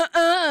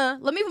 Nuh-uh.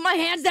 Let me put my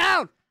hands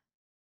down.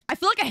 I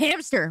feel like a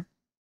hamster.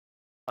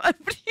 I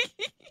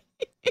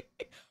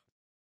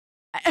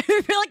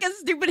feel like a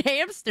stupid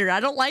hamster. I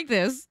don't like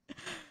this.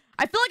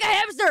 I feel like a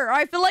hamster. Or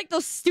I feel like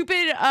those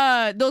stupid,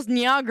 those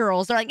Nya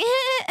girls. They're like,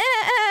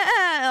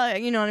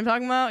 you know what I'm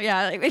talking about?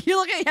 Yeah. Like, you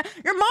look at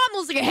your mom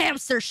looks like a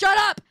hamster. Shut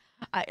up.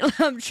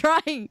 I'm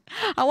trying.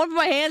 I want to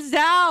put my hands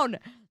down.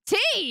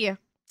 T.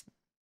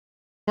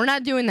 We're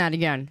not doing that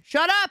again.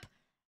 Shut up.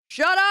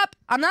 Shut up.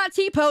 I'm not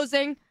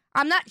T-posing.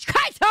 I'm not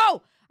Kaito.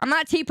 I'm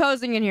not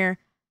T-posing in here.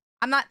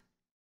 I'm not.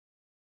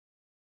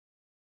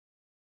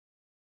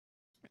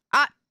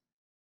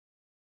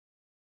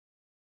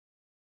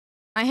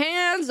 My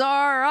hands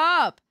are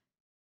up.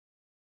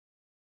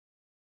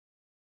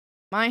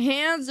 My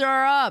hands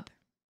are up.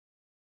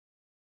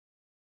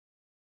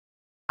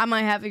 Am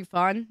I having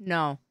fun?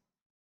 No.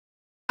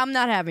 I'm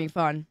not having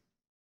fun.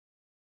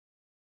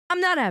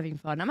 I'm not having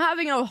fun. I'm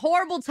having a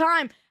horrible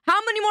time.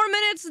 How many more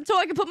minutes until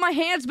I can put my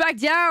hands back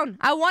down?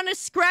 I want to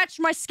scratch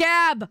my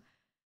scab.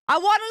 I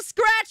want to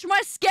scratch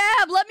my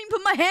scab. Let me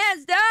put my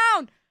hands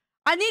down.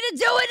 I need to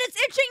do it. It's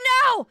itching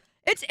now.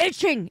 It's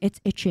itching.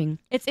 It's itching.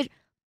 It's itching.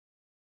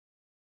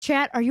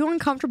 Chat, are you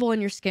uncomfortable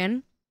in your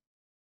skin?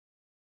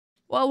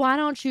 Well, why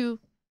don't you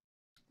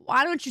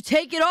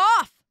take it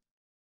off?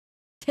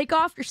 Take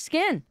off your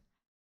skin.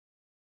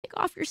 Take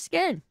off your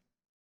skin.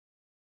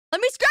 Let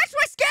me scratch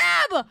my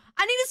scab!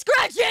 I need to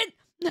scratch it!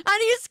 I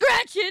need to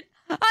scratch it!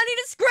 I need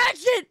to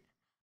scratch it!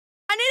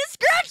 I need to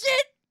scratch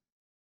it!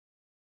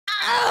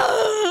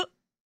 Ugh!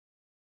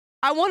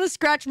 I want to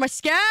scratch my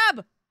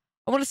scab!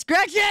 I want to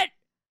scratch it!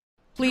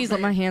 Please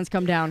let my hands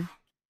come down.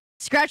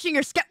 Scratching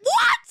your scab.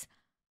 What?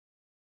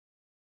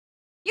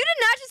 You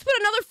did not just put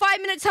another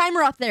 5-minute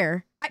timer up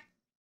there.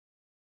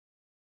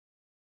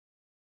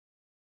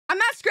 I'm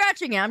not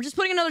scratching it. I'm just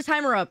putting another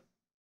timer up.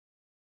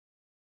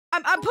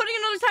 I'm putting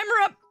another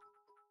timer up.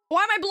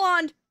 Why am I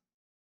blonde?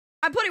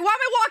 Why am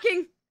I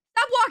walking?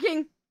 Stop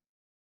walking.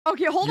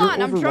 Okay, hold on.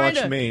 Your I'm trying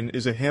Overwatch to... main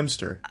is a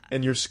hamster,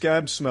 and your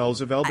scab smells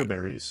of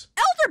elderberries.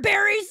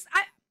 Elderberries?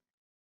 I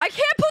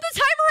can't put the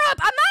timer up.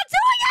 I'm not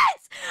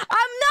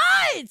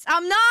doing it.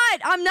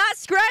 I'm not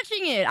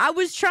scratching it. I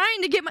was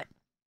trying to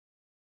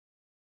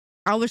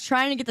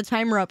get the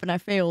timer up and I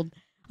failed.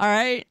 All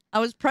right? I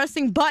was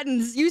pressing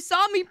buttons. You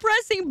saw me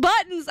pressing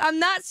buttons. I'm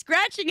not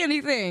scratching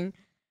anything.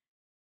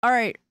 All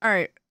right.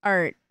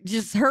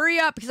 Just hurry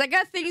up because I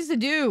got things to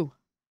do.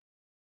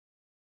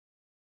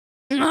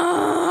 Go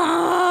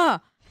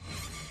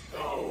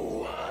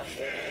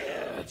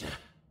ahead.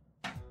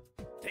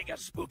 Take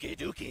Spooky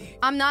dookie.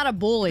 I'm not a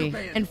bully.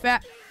 In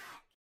fact,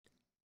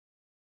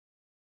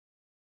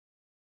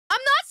 I'm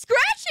not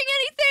scratching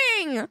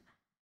anything.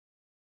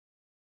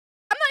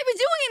 I'm not even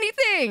doing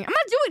anything. I'm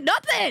not doing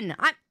nothing.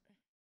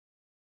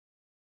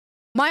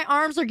 My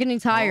arms are getting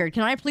tired.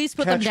 Can I please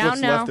put them Catch down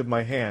what's now? left of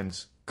my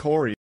hands,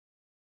 Kaori.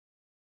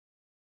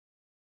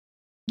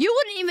 You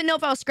wouldn't even know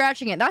if I was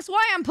scratching it. That's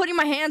why I'm putting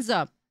my hands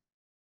up.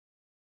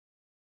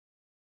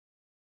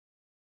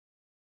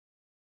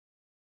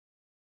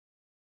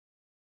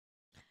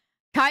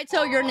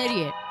 Kaito, you're an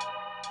idiot.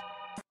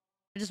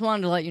 I just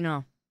wanted to let you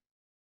know.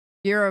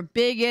 You're a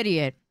big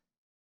idiot.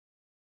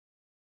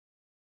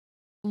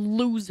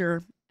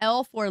 Loser.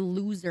 L for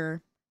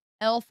loser.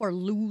 L for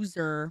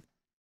loser.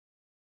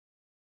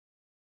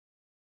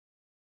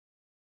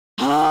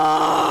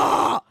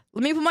 Ah!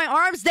 Let me put my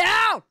arms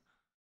down.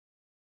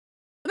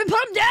 Let me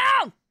put them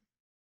down.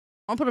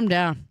 I'll put them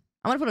down.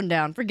 I'm gonna put them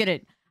down. Forget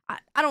it.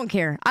 I don't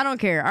care. I don't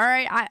care. All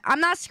right. I'm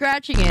not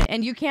scratching it,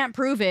 and you can't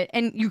prove it,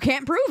 and you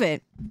can't prove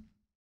it.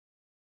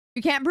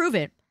 You can't prove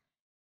it.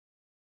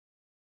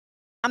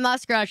 I'm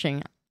not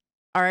scratching.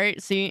 All right.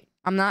 See,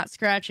 I'm not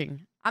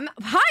scratching. I'm not,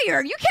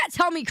 higher. You can't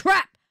tell me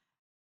crap.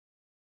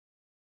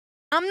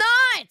 I'm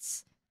not.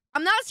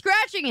 I'm not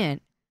scratching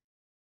it.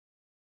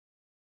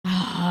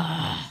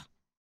 How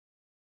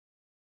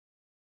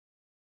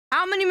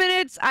many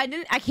minutes? I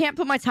can't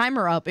put my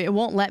timer up. It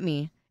won't let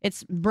me.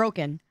 It's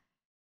broken.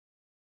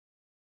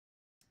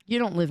 You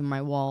don't live in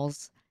my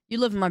walls. You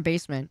live in my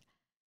basement.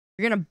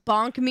 You're gonna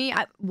bonk me?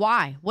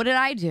 Why? What did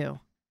I do?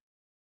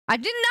 I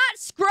did not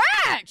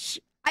scratch!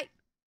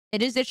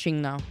 It is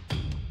itching, though.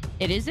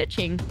 It is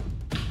itching.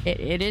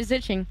 It is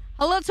itching.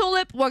 Hello,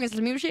 Tulip. Welcome to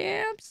the Meme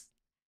Champs.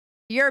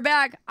 You're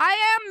back. I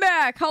am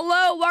back.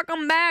 Hello,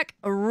 welcome back.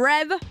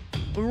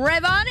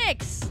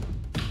 Revonix.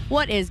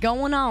 What is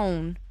going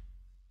on?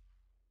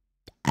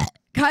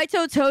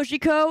 Kaito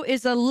Toshiko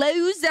is a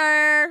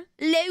loser.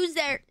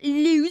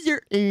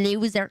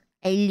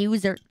 A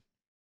loser.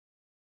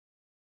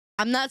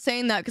 I'm not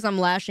saying that because I'm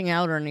lashing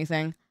out or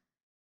anything.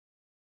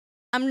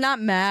 I'm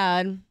not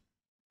mad.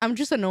 I'm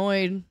just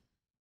annoyed.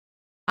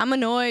 I'm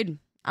annoyed.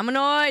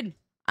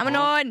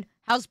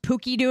 How's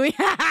Pookie doing?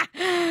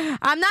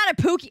 I'm not a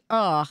Pookie.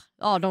 Oh,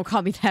 don't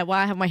call me that.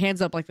 Why I have my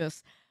hands up like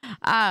this?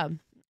 I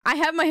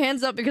have my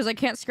hands up because I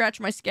can't scratch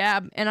my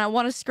scab, and I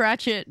want to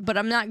scratch it, but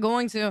I'm not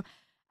going to.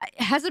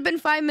 Has it been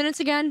 5 minutes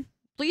again?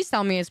 Please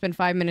tell me it's been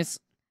 5 minutes.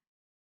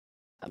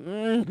 Let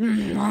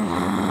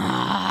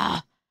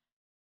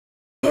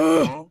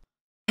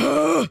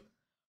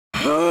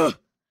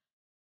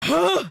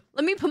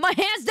me put my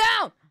hands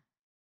down.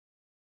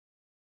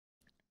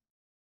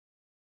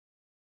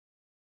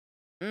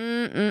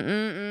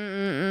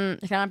 Can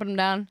I put them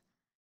down?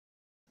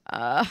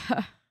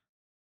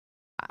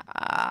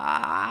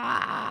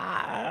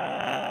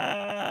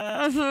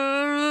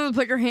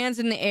 Put your hands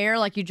in the air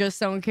like you just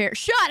don't care.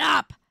 Shut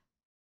up!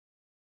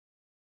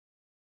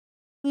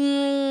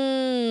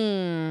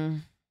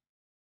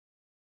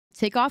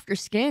 Take off your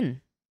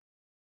skin.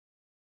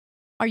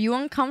 Are you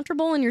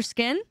uncomfortable in your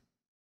skin?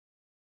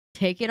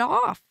 Take it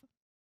off.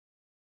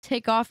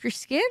 Take off your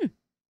skin.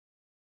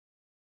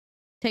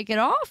 Take it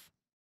off.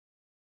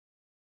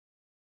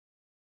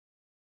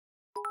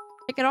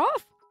 Take it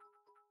off.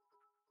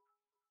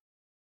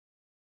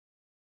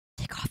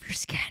 Take off your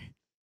skin.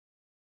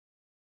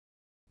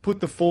 Put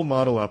the full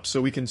model up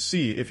so we can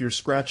see if you're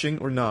scratching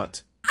or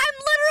not. I'm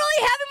literally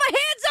having my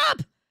hands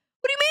up!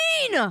 What do you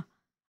mean?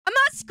 I'm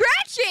not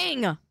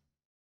scratching!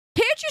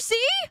 Can't you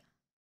see?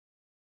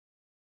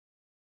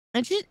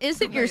 And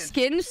isn't your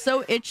skin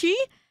so itchy?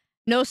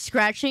 No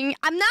scratching.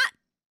 I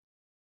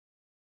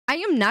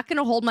am not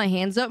gonna hold my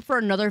hands up for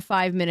another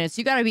 5 minutes.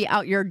 You gotta be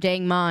out your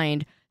dang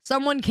mind.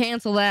 Someone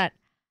cancel that.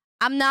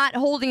 I'm not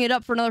holding it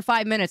up for another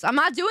 5 minutes. I'm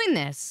not doing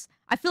this.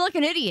 I feel like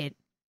an idiot.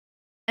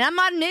 And I'm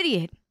not an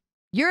idiot.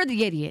 You're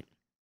the idiot.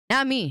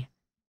 Not me.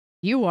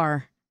 You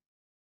are.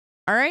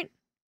 Alright?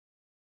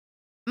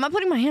 I'm not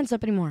putting my hands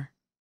up anymore.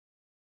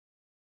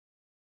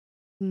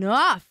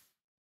 Enough.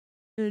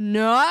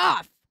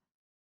 Enough.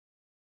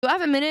 Do I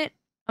have a minute?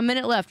 A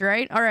minute left,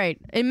 right? Alright.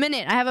 A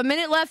minute. I have a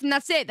minute left and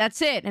that's it. That's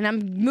it. And I'm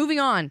moving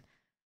on.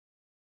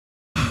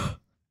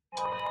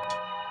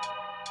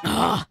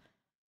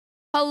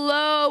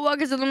 Hello,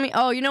 welcome to me.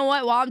 Oh, you know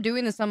what? While I'm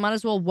doing this, I might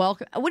as well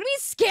welcome. What do you mean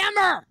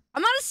scammer?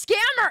 I'm not a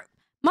scammer.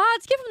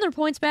 Mods, give them their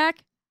points back.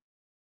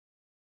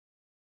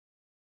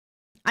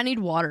 I need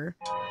water.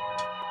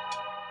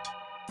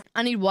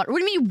 I need water. What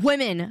do you mean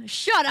women?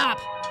 Shut up.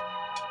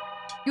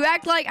 You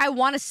act like I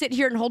want to sit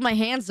here and hold my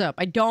hands up.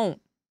 I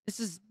don't. This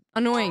is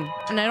annoying,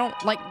 and I don't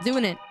like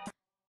doing it.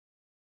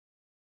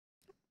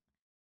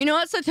 You know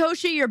what,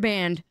 Satoshi? You're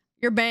banned.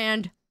 You're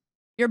banned.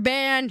 You're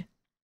banned.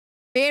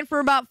 Banned for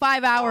about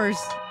 5 hours.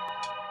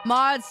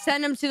 Mods,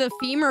 send him to the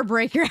femur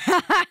breaker.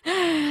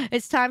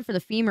 It's time for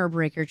the femur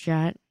breaker,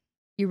 chat.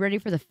 You ready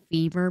for the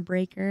femur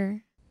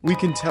breaker? We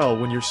can tell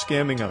when you're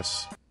scamming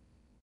us.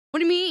 What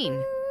do you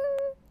mean?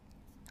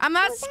 I'm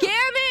not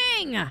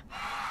scamming!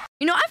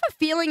 You know, I have a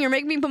feeling you're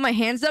making me put my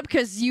hands up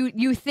because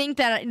you think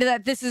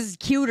that this is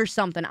cute or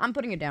something. I'm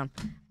putting it down.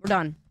 We're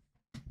done.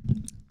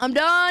 I'm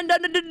done.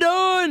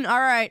 Done. All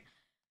right.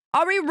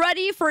 Are we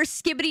ready for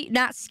Skibbity?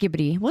 Not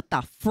Skibbity. What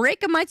the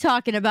frick am I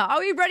talking about? Are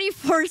we ready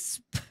for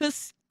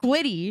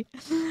Squiddy?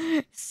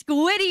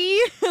 Squiddy.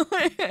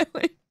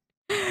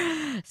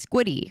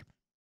 Squiddy.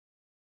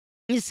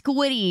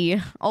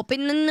 Squiddy.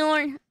 Open the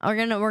door.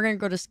 We're gonna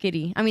go to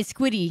Skitty. I mean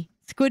Squiddy.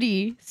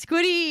 Squiddy.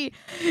 Squiddy.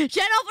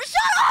 Shut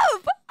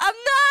up!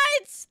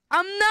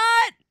 I'm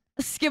not.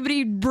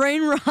 Skibbity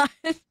brain rot.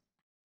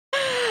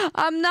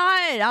 I'm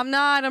not.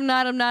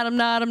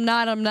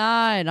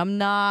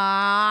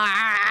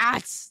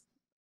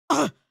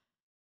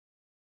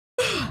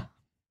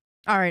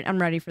 All right, I'm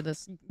ready for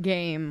this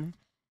game.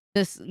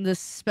 This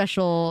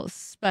special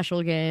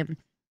game.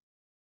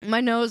 My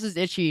nose is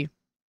itchy.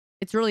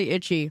 It's really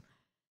itchy.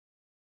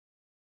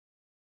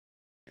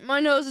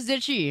 My nose is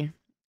itchy.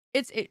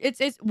 It's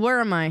where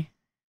am I?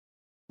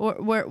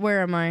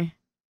 Where am I?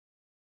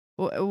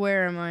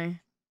 Where am I?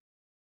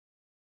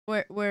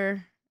 Where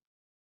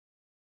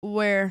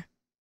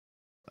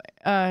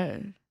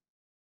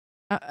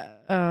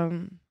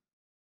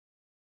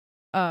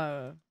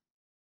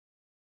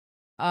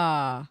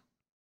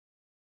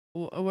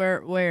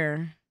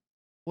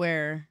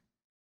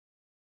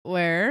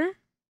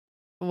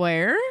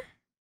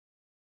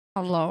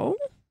hello?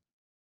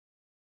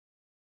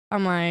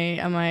 Am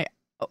I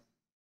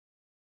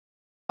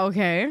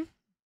okay?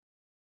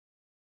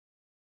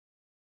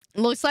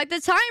 Looks like the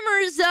timer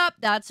is up.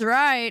 That's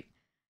right.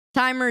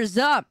 Timer's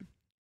up.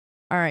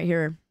 All right,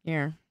 here.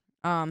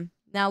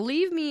 Now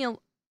leave me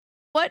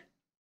what?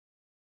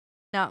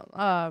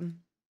 Now,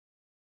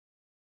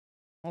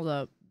 hold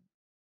up.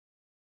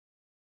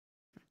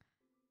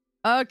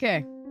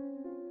 Okay.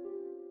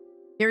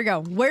 Here we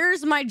go.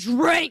 Where's my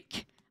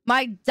drink?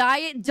 My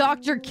Diet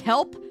Dr.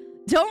 Kelp?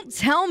 Don't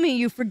tell me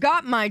you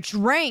forgot my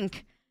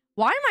drink.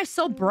 Why am I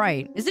so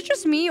bright? Is it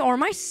just me or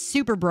am I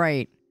super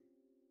bright?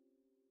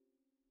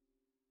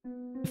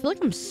 I feel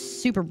like I'm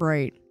super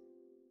bright.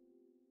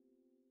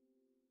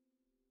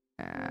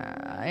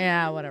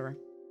 Yeah, whatever.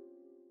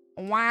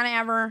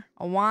 Whatever.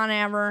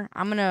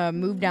 I'm gonna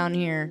move down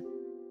here.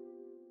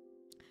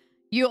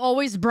 You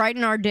always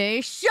brighten our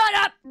day. Shut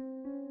up!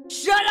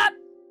 Shut up!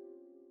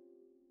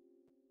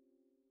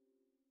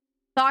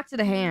 Talk to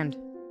the hand.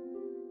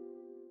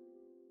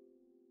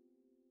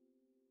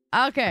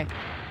 Okay.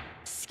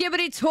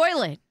 Skibbity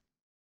toilet.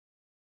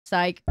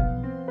 Psych.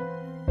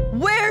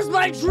 Where's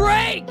my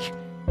drink?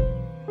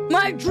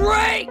 My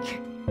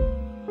drink!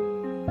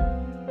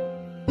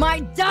 My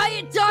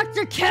Diet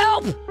Dr.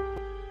 Kelp!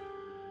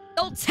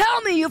 Don't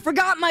tell me you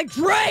forgot my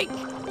drink!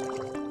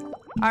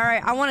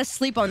 Alright, I want to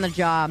sleep on the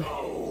job.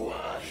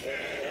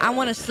 I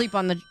want to sleep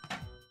on the...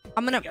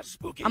 I'm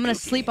gonna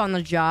sleep on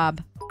the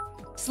job.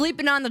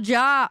 Sleeping on the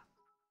job.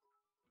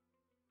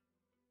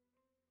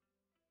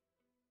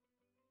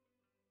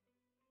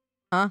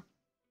 Huh?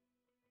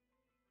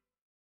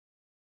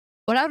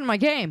 What happened to my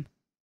game?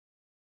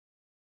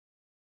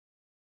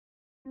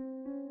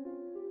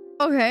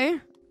 Okay.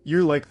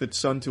 You're like the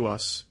sun to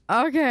us.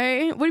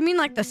 Okay. What do you mean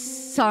like the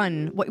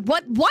sun? Wait,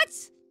 what? What?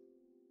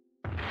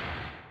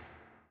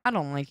 I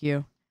don't like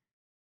you.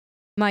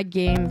 My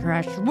game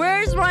crashed.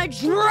 Where's my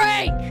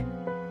drink?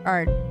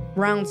 Alright,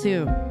 round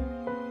 2.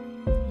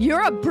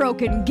 You're a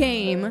broken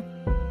game.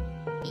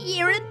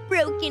 You're a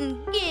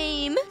broken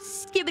game.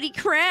 Skibbity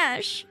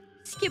crash.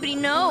 Skibbity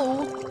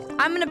no.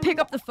 I'm gonna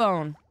pick up the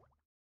phone.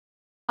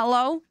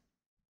 Hello?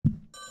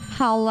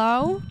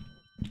 Hello?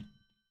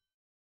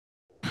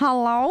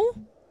 Hello?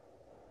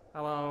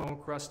 Hello,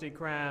 Krusty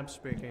Krab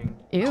speaking.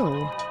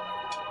 Ew.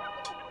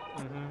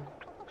 Mm-hmm.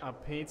 A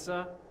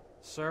pizza?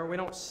 Sir, we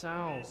don't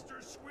sell. Mr.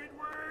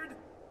 Squidward?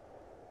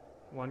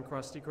 One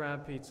Krusty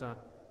Krab pizza.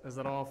 Is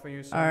that all for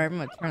you, sir? Alright, I'm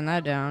gonna turn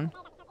that down.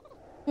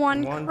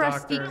 One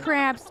Krusty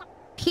Krab's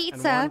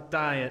pizza. And one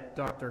Diet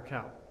Dr.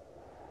 Kelp.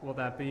 Will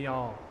that be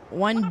all?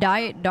 One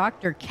Diet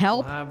Dr.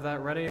 Kelp. I'll have that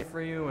ready for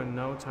you in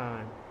no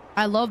time.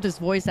 I love this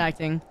voice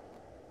acting.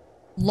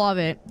 Love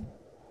it.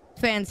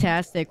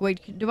 Fantastic.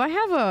 Wait, do I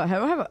have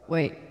a...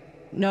 Wait.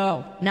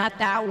 No, not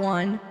that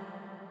one.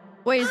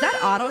 Wait, is that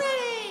auto...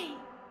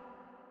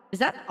 Is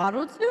that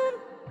auto-tune?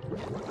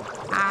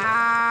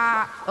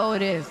 Ah! Oh,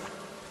 it is.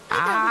 I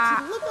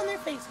gotta see the look on their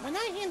face when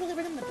I hand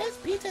delivered them the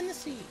best pizza in the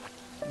sea.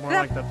 More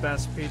like the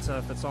best pizza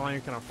if it's all you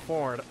can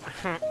afford.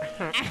 I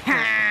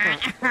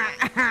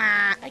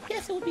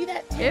guess it would be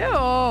that too.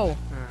 Ew!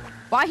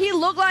 Why he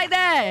look like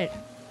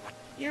that?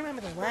 You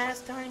remember the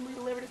last time we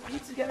delivered a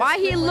pizza together? Why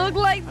he look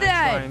like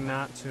that? Try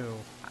not to.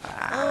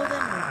 Oh,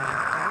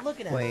 then look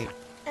at us. Wait.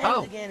 And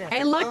Oh, again,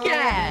 hey, look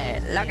at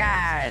it! Look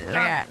at it! Look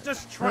at it!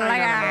 Just try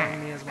not to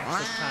annoy me as much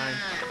this time.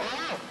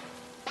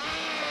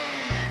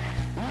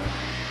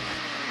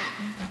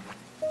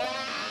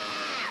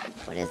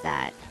 What is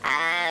that?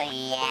 Oh,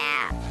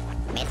 yeah.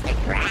 Mr.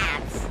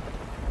 Krabs.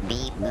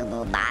 Beep, boo,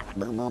 boo, bop,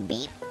 boo, boo,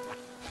 beep.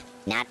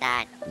 Not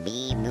that.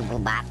 Beep, boo, boo,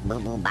 bop, boo,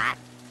 boo, bop.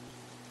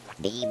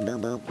 Beep, boo,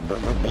 boo, boo,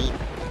 boo, beep.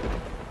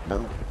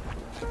 Boop.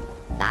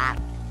 bop,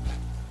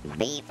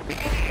 beep,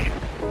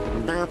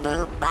 boo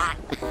boo bop.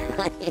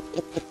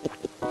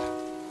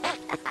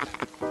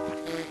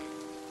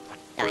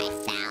 Do I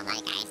sound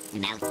like I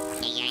smoked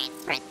cigarettes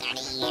for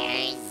 30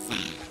 years?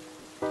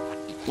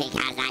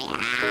 Because I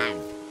have.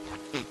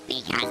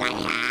 Because I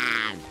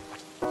have.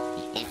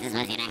 This is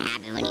what's gonna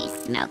happen when you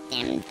smoke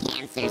them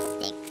cancer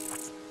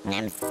sticks.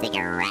 Them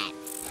cigarettes.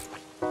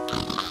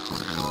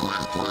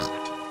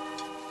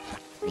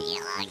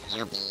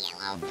 You little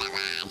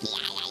fella.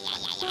 Yeah.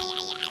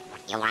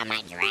 You want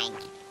my drink?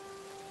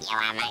 You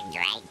want my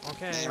drink?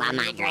 Okay, You want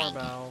my ring the drink?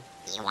 doorbell.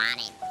 You want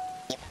it?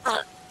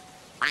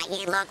 Why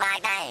he look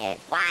like that?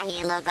 Why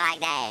he look like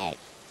that?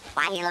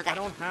 Why he look I like...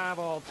 don't have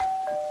all...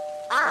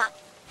 I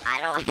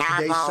don't have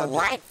Today's all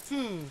subject.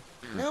 what?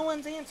 No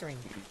one's answering.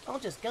 I'll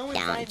just go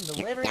inside and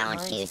deliver it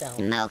Don't you myself.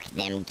 smoke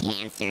them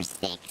cancer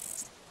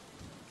sticks.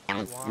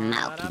 Don't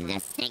smoke the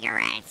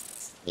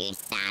cigarettes. You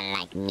sound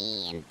like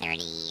me in 30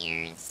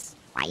 years.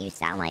 Why you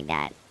sound like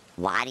that?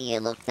 Why do you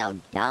look so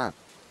dumb?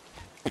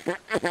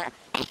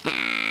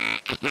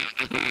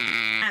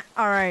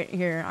 All right,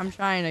 here. I'm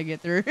trying to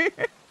get through.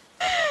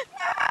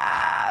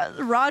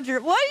 Roger.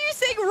 What are you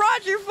saying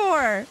Roger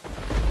for?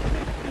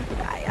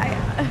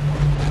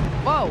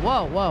 Whoa.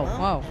 Well,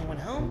 anyone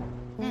home?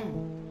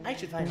 I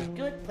should find a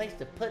good place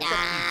to put the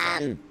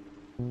pizza.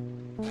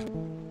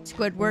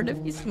 Squidward, if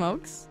he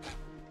smokes,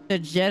 the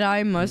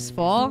Jedi must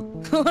fall.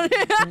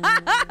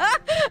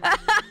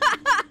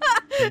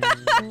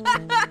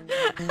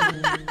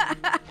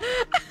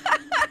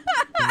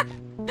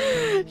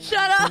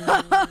 Shut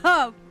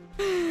up!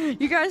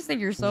 You guys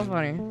think you're so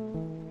funny.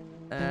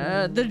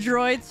 The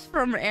droids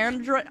from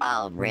Android.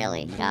 Oh,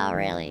 really? Oh,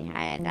 really? Is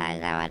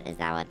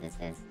that what this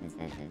is? This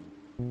is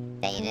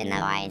Fade in the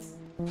ice.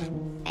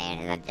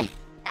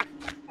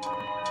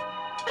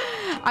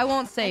 I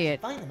won't say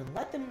it. Find them and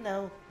let them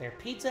know their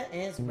pizza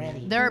is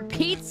ready. Their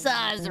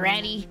pizza's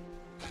ready.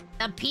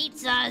 The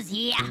pizza's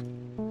here.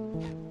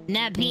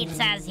 The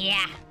pizza's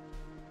here.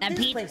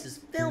 This place is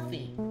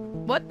filthy.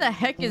 What the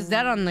heck is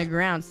that on the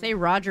ground? Say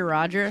Roger.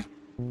 Roger.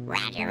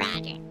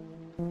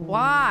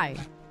 Why?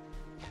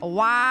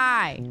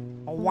 Why?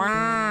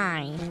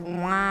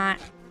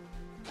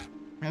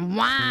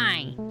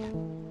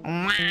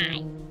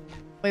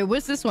 Wait,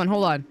 what's this one?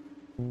 Hold on.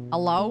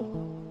 Hello?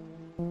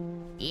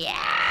 Yeah.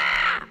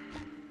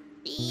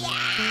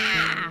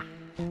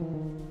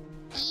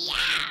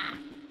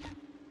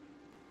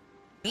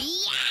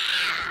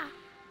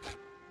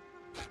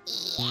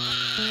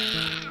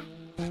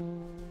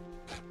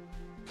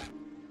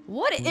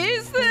 What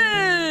is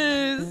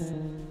this?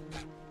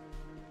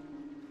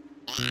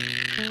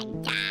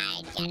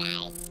 Die,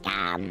 Jedi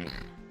scum.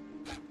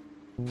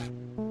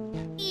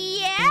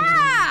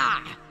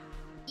 Yeah!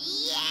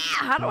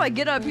 How do I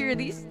get up here?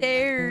 These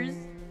stairs.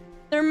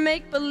 They're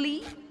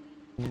make-believe.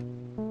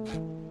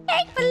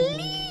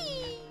 Make-believe.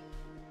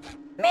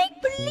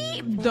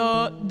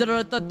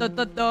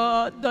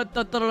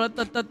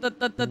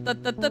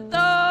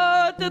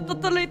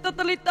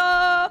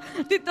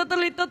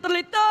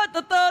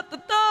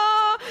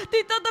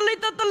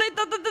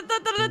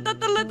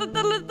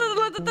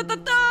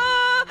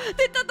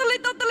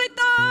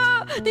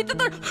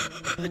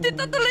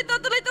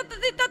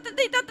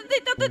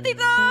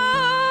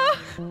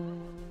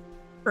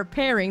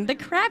 Preparing the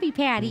Krabby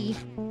Patty.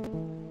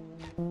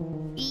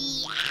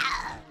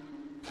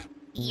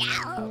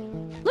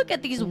 Look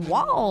at these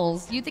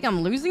walls. You think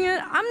I'm losing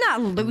it? I'm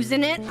not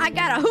losing it. I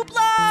got a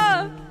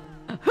hoopla!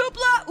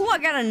 Hoopla! Ooh, I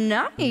got a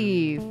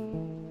knife.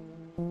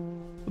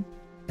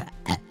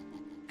 I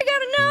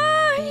got a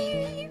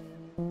knife.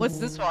 What's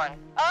this one?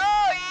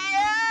 Oh,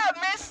 yeah!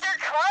 Mr.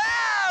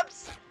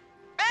 Krabs!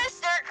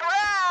 Mr.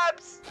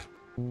 Krabs!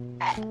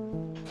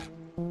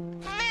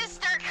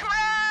 Mr.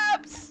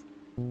 Krabs!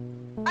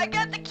 I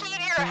got the key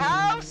to your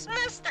house,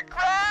 Mr.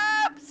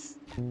 Krabs!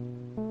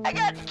 I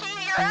got the key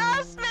to your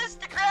house,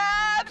 Mr.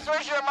 Krabs!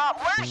 Where's your mom?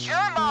 Where's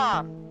your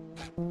mom?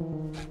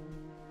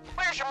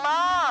 Where's your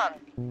mom?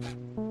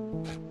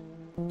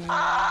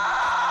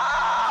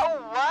 Oh,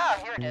 wow,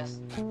 here it is.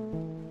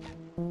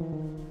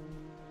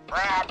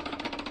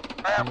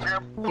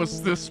 What's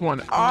this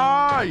one?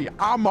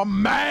 I'm a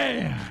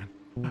man.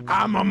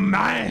 I'm a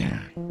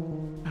man.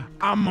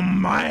 I'm a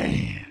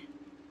man.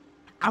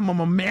 I'm a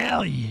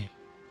mammalian.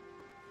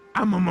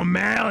 I'm a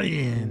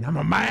mammalian. I'm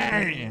a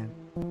man.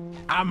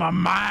 I'm a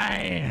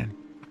man.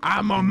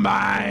 I'm a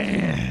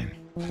man.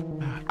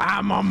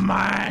 I'm a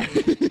man.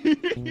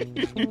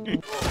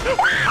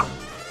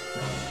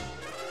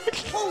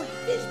 Holy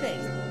fish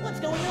face! What's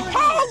going on?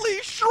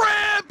 Holy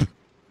shrimp!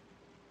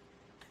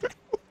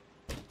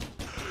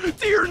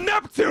 Dear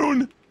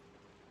Neptune!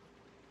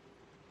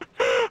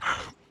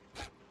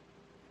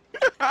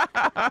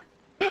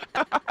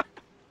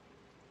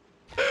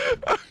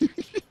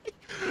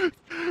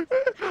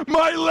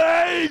 My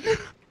leg!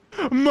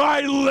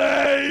 My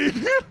leg!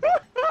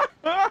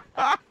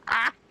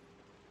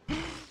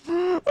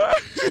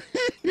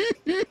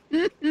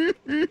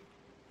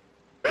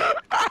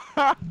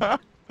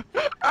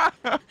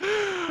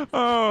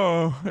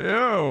 Oh,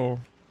 ew.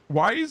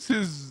 Why is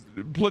his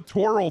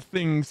clitoral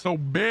thing so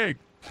big.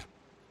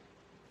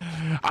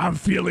 I'm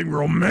feeling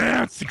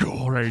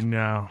romantical right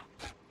now.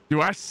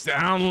 Do I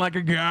sound like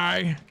a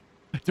guy?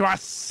 Do I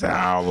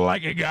sound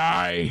like a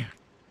guy?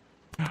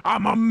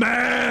 I'm a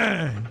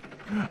man.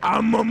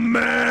 I'm a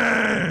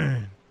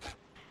man.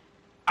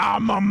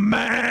 I'm a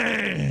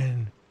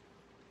man.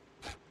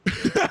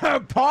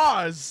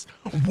 Pause.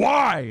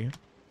 Why?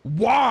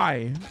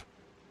 Why?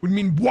 What do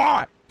you mean,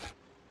 why?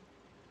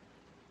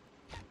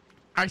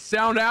 I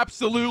sound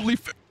absolutely...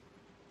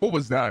 What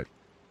was that?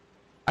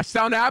 I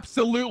sound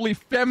absolutely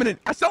feminine.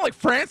 I sound like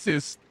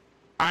Francis.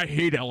 I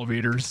hate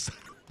elevators.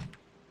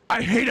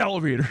 I hate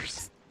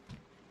elevators.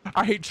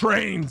 I hate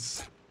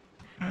trains.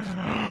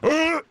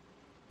 I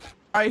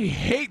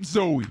hate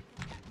Zoe.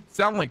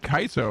 Sound like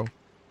Kaito.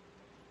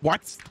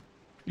 What?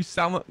 You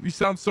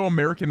sound so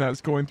American that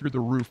it's going through the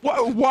roof.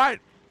 What? What?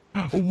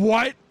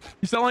 What?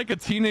 You sound like a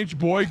teenage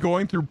boy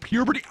going through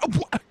puberty.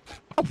 What?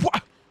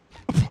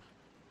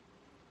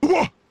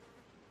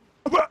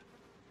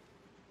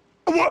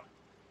 What?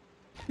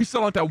 You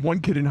sound like that one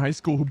kid in high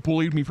school who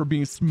bullied me for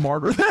being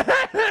smarter than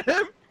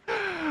him.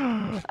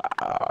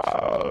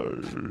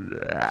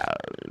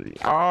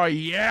 Oh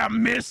yeah,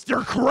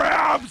 Mr.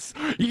 Krabs.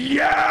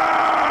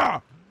 Yeah.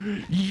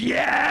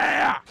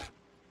 Yeah.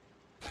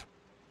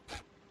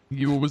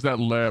 What was that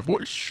laugh?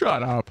 What?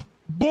 Shut up.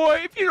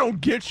 Boy, if you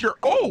don't get your...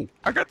 Oh,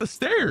 I got the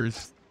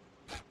stairs.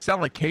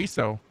 Sound like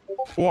queso.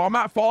 Well, I'm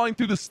not falling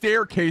through the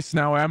staircase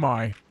now, am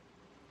I?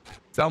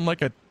 Sound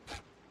like a...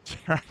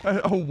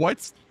 Oh,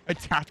 what's a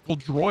tactical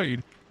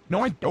droid?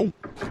 No, I don't.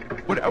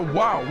 What?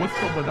 Wow, what's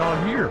going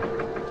on here?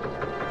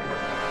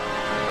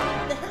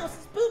 The house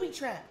is booby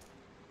trapped.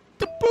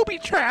 The booby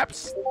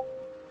traps.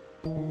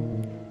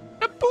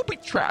 The booby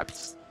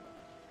traps.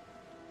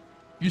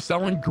 You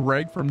sound like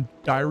Greg from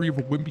Diary of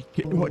a Wimpy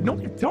Kid. What? No,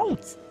 you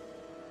don't.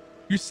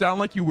 You sound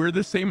like you wear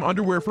the same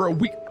underwear for a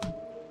week.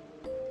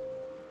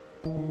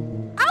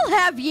 I'll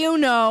have you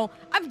know,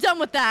 I'm done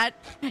with that.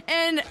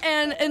 And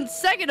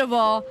second of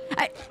all,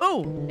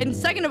 and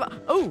second of all,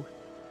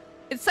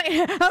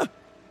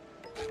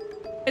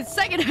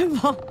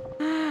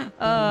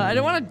 I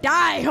don't want to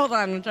die. Hold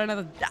on, I'm trying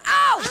to.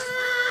 Ow!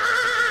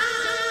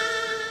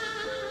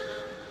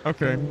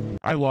 Okay,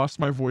 I lost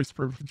my voice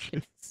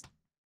privileges.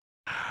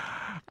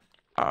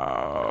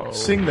 Oh.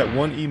 Sing that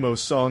one emo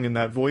song in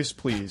that voice,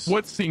 please.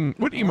 What emo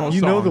song?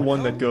 You know the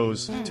one that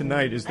goes,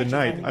 "Tonight is the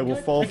night I will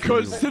fall for you."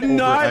 Because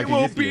tonight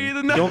will be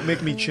the night. Don't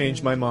make me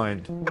change my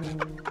mind.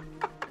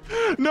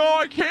 No,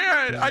 I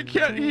can't. I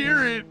can't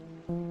hear it.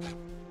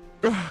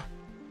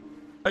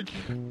 I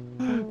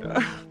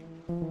can't.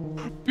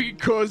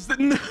 Because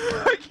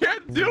I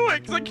can't do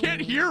it. Because I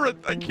can't hear it.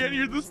 I can't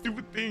hear the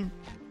stupid thing.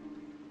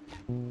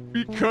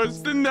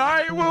 Because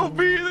tonight will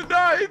be the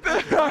night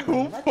that I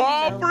will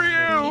fall for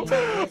you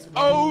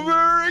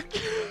over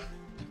again.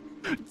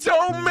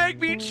 Don't make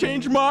me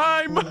change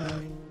my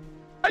mind.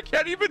 I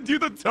can't even do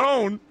the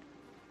tone.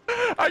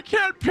 I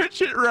can't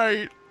pitch it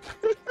right.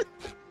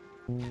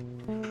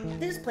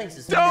 This place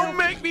is... Don't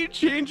make me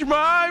change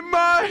my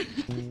mind.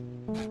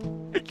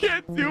 I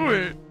can't do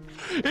it.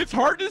 It's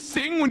hard to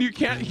sing when you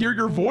can't hear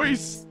your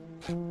voice.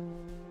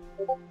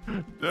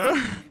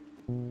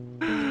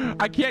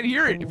 I can't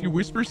hear it. If you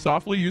whisper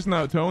softly using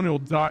that tone, you'll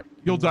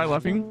die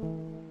laughing.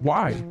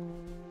 Why?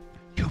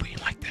 You mean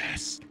like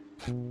this?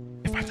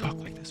 If I talk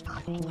like this for a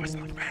while, do I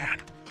sound like a man?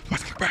 Do I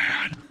sound like a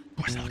man?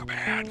 Do I sound like a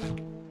man?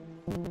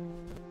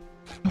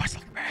 Do I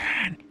sound like a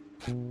man?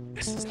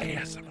 This is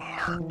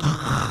ASMR.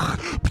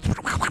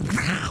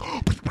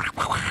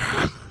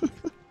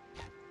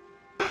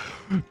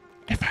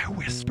 If I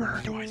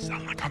whisper, do I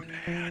sound like a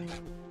man?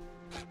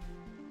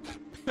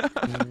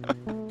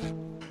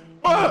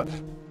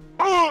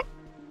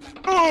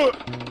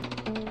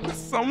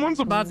 Someone's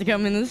about to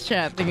come in this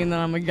chat thinking that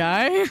I'm a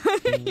guy.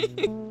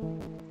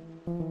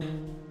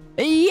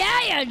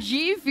 Yeah,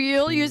 G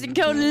Fuel using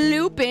code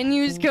Lupine.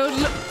 Use code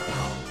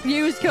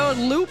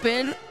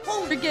Lupine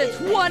to get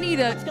 20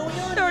 to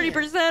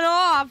 30%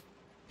 off.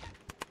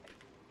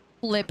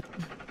 Flip.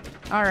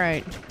 All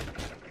right.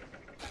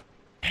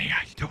 Hey,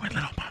 how you doing,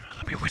 little mama?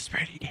 Let me whisper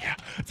in your ear.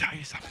 Tell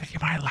you something you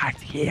might like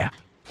to hear.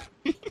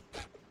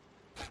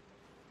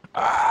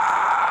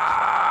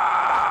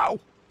 Ow!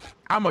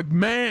 I'm a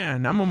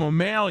man. I'm a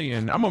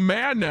mammalian. I'm a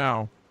man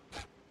now.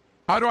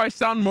 How do I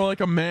sound more like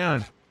a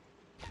man?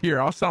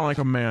 Here, I'll sound like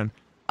a man.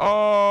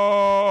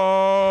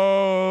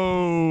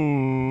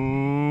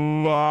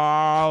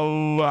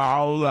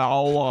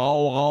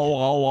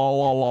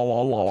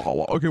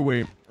 Okay,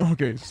 wait.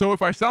 Okay, so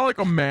if I sound like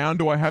a man,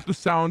 do I have to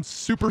sound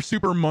super,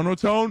 super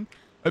monotone?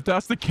 If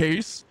that's the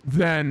case,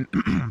 then...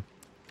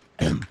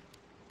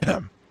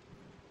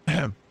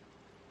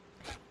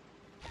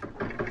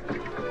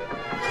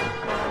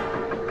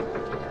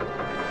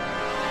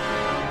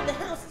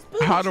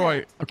 How do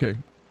I... Okay.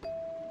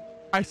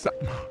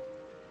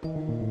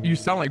 You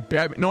sound like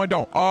Batman. No, I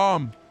don't. How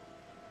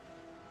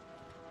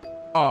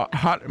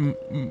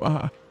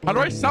do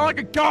I sound like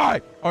a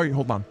guy? Oh, wait,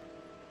 hold on.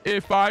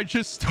 If I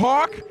just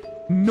talk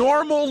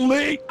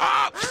normally...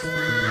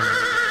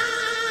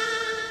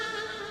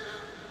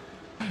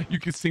 You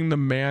could sing the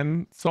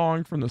man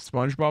song from the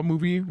SpongeBob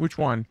movie. Which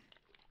one?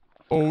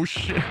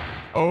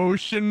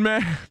 Ocean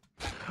Man.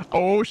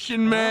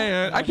 Ocean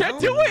Man. I can't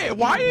do it.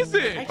 Why is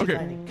it?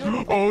 Okay.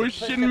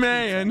 Ocean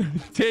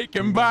Man, take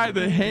him by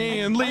the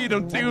hand, lead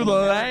him to the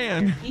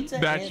land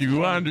that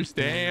you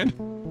understand.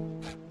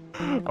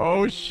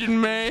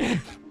 Ocean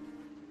Man.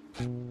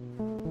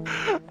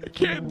 I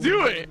can't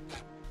do it.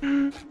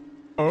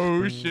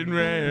 Ocean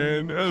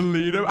Man,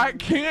 lead him. I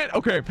can't.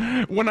 Okay.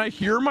 When I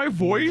hear my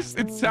voice,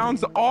 it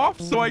sounds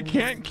off, so I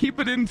can't keep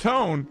it in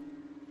tone.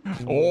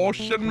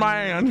 Ocean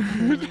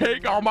Man,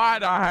 take him by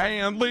the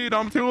hand, lead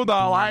him to the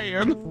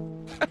land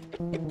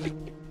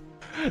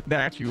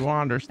that you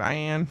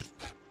understand.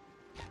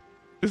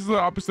 This is the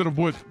opposite of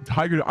what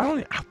Tiger.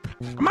 I'm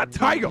not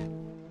Tiger.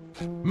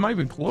 I'm not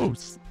even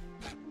close.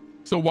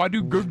 So why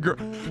do good girl?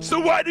 So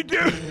why do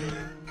good?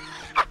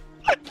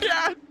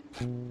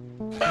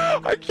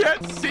 I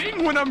can't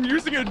sing when I'm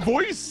using a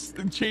voice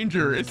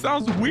changer. It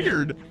sounds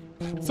weird.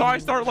 So I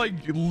start like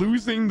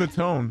losing the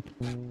tone.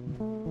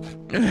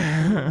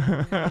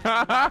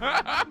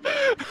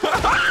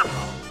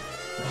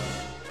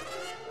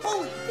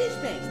 Holy fish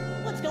face!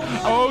 What's going on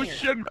Oh here?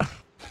 shit!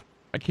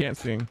 I can't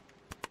sing.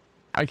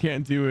 I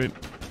can't do it.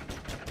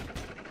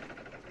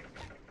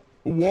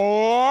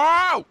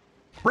 Whoa!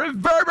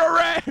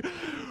 Reverberate!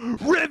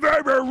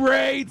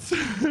 Reverberates!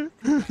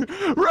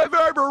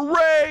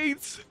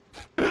 Reverberates!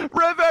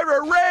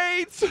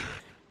 Reverberates!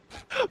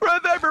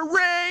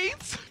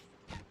 Reverberates!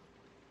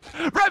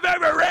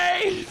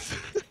 Reverberates!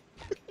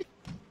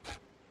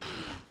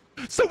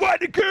 So what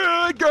the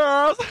good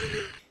girls?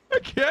 I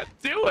can't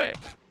do it.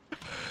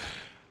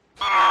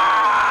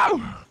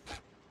 Oh!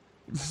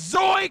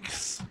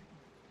 Zoinks!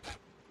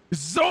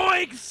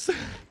 Zoinks!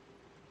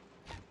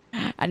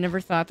 I never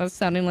thought that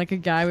sounding like a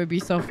guy would be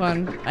so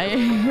fun.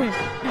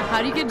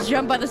 How do you get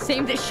jumped by the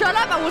same thing? Shut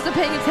up! I wasn't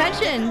paying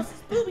attention.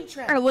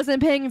 I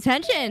wasn't paying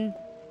attention.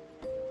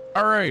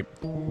 All right,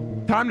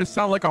 time to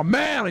sound like a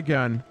man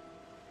again.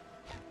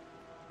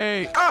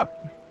 A,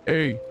 up.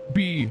 A,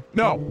 B.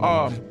 No.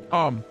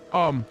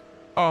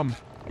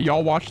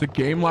 Y'all watched the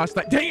game last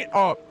night? Dang it!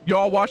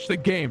 Y'all watched the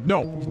game?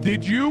 No.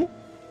 Did you?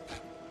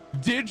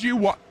 Did you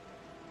what?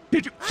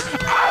 Did you?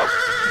 Oh!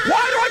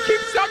 Why do I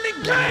keep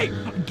sounding gay?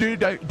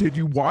 Did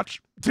you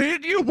watch?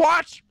 Did you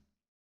watch?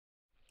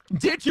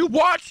 Did you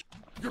watch?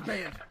 You're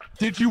banned.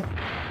 Did you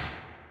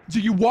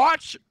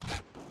watch?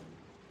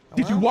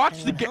 Did you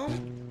watch the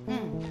game?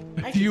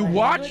 Do you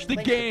watch the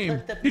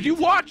game? Did you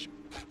watch?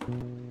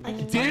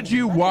 Did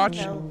you watch?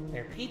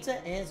 Their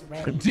pizza is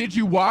ready. Did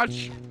you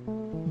watch?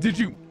 Did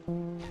you?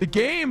 The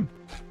game?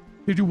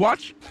 Did you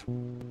watch?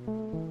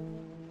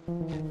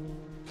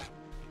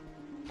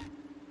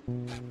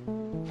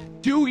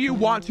 Do you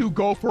want to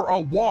go for a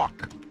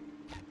walk?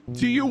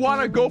 Do you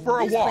want to go for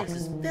a walk?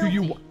 Do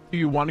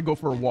you want to go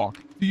for a walk?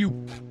 Do you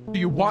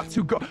want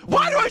to go?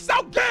 Why do I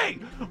sound gay?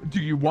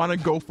 Do you want to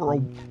go for a?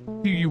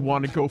 Do you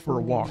want to go for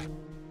a walk?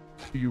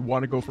 Do you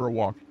want to go for a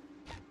walk?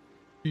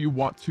 Do you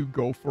want to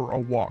go for a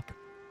walk?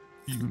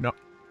 Do you not?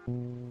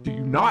 Do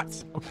you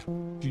not? Okay.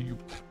 Do you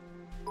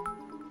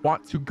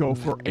want to go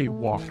for a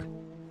walk?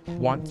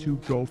 Want to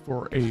go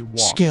for a walk?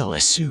 Skill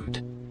is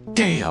suit.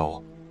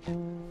 Dale.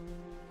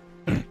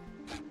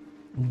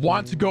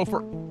 Want to go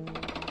for a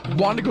walk.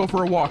 Want to go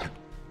for a walk.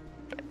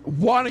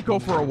 Want to go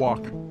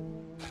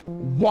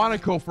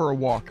for a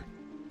walk.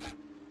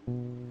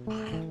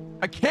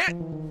 I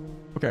can't.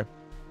 Okay.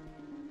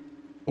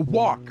 A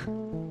walk.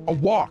 A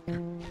walk.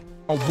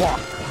 A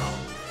walk.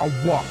 A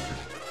walk.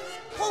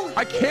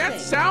 I can't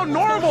sound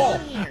normal.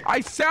 I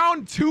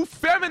sound too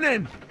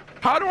feminine.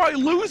 How do I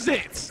lose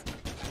it?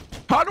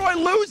 How do I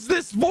lose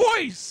this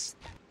voice?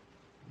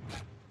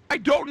 I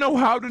don't know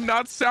how to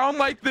not sound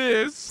like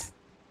this.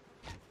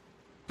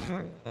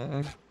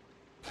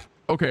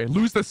 Okay,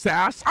 lose the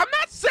sass. I'm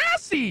not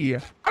sassy.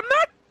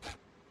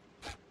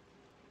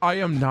 I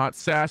am not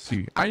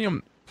sassy. I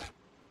am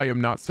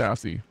not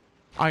sassy.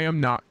 I am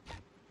not.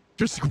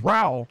 Just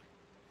growl.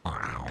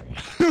 I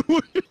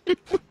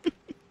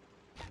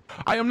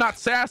am not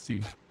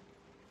sassy.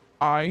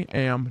 I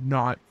am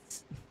not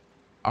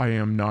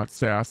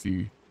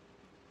sassy.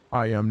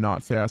 I am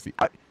not sassy.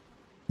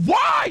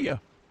 Why?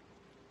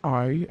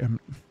 Even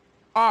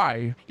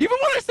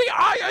when I say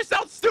I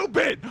sound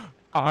stupid.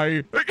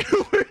 Wait.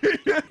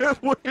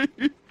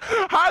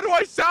 How do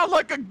I sound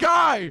like a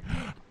guy?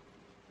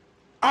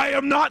 I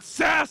am not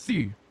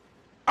sassy.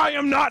 I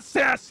am not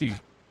sassy.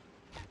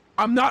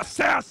 I'm not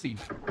sassy.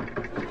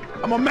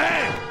 I'm a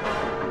man.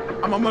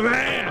 I'm a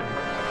man.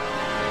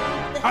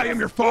 I am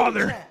your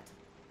father.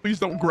 Please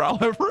don't growl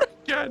ever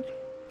again.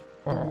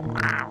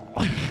 Wow.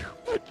 I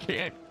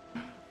can't.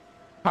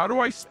 How do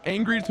I?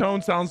 Angry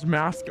tone sounds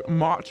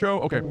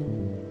macho. Okay.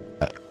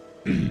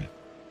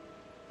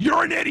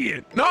 You're an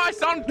idiot. No, I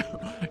sound.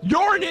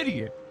 You're an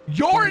idiot.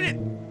 You're an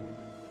idiot.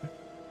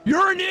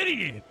 You're an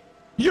idiot.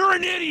 You're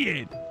an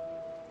idiot.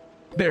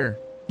 There.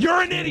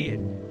 You're an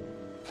idiot.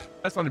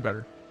 That sounded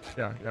better.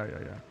 Yeah.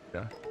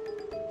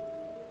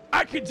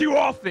 I can do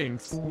all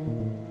things.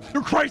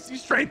 Through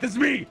Christ's strength is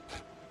me.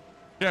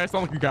 Yeah, I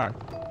sound like a guy.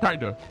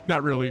 Kinda.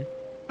 Not really.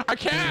 I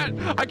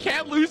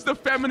can't lose the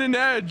feminine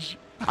edge.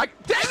 Dang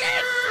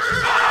it!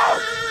 Oh!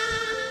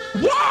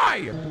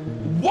 Why?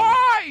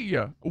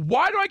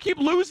 Why do I keep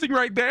losing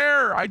right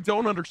there? I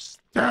don't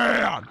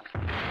understand.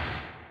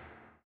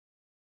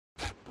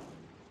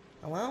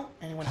 Hello?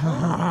 Anyone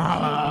home?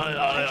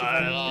 I should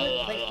find a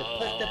good place to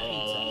put the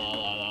pizza.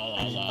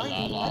 I should find a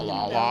pizza is ready.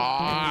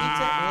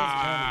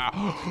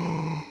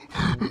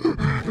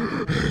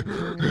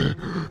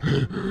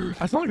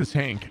 I sound like this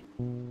Hank.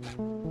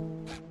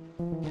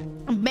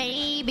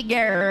 Baby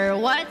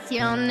girl, what's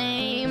your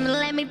name?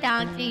 Let me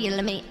talk to you,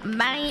 let me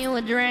buy you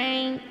a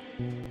drink.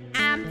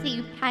 I'm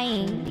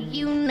T-Pain,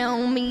 you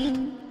know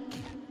me.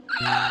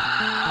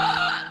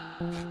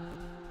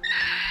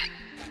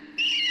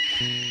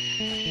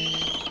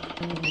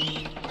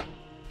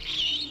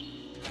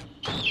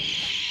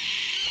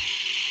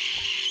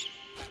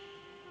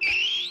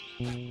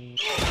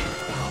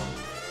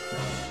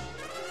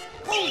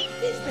 Holy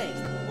fish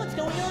face! What's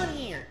going on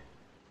here?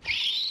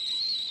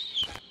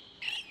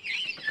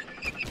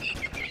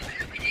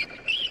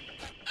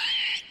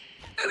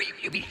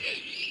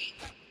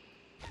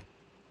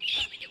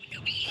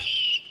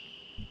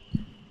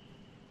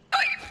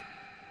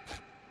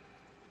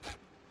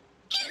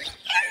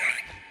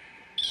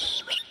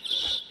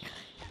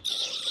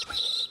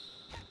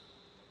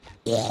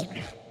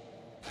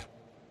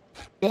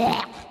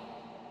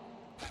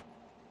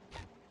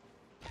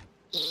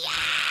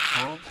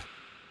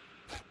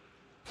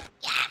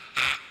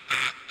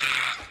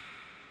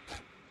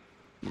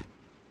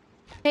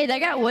 Hey, that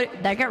got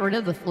rid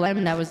of the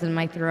phlegm that was in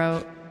my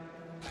throat.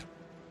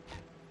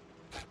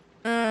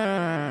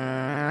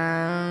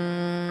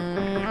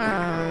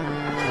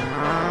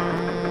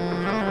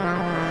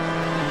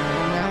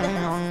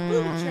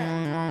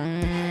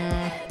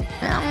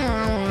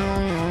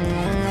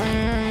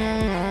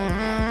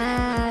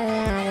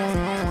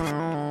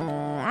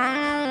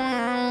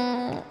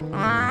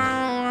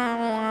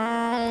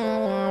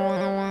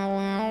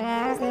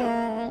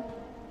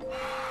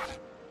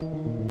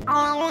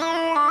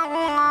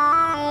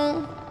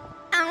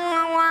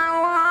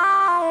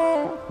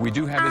 We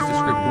do have his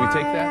description. Can we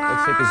take that?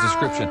 Let's take his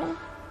description.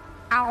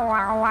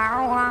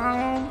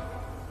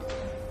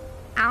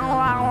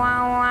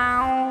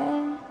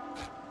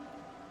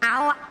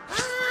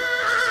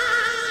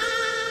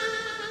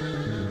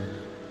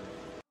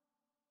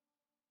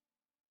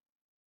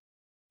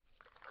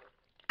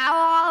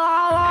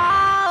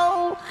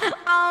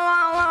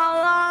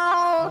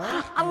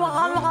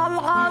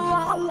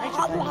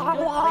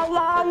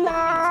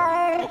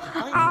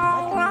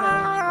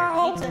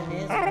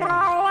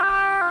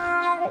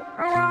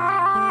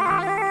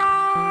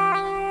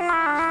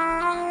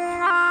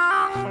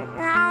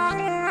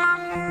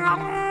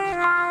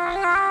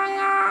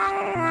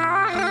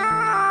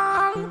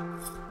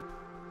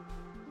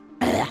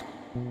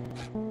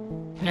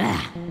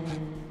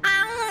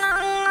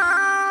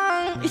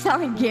 You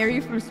sound like Gary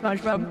from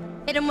SpongeBob.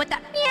 Hit him with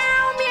that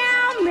meow,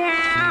 meow,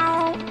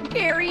 meow.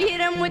 Gary hit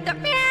him with the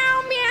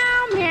meow,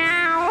 meow,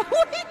 meow.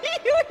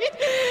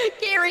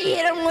 Gary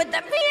hit him with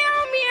the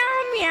meow,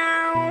 meow,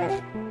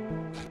 meow.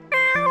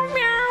 Meow,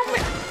 meow,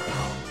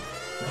 meow.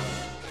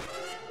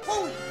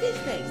 Holy fish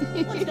face!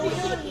 What's going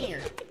on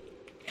here?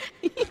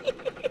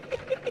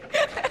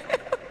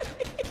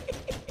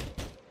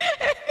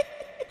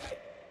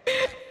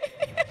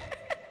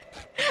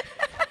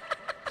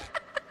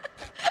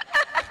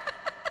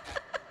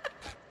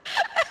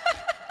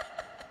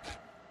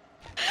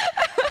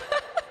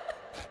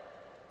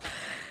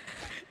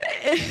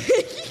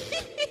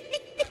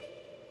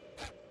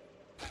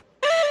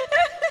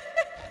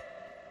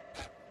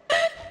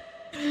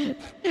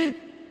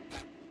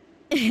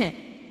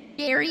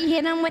 Gary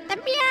hit him with the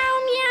meow,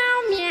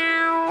 meow,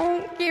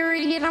 meow.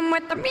 Gary hit him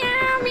with the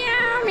meow,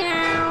 meow,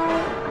 meow.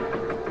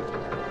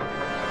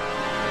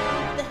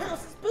 The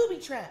house is booby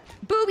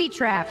trapped. Booby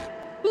trap,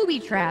 booby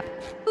trap,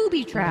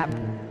 booby trap,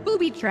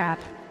 booby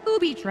trap,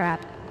 booby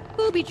trap,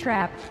 booby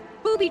trap,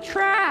 booby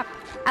trap.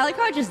 I like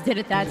how I just did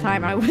it that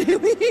time.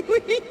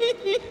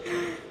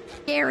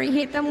 Gary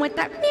hit them with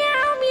that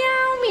meow,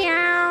 meow,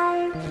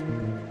 meow.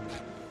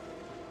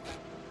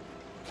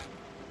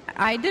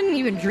 I didn't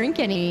even drink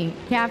any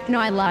caffeine. No,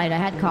 I lied. I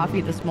had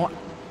coffee this morning.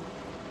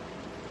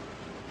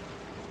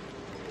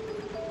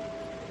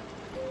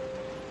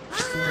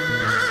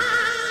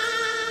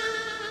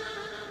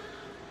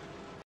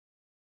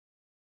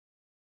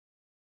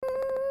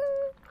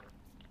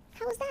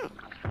 How was that?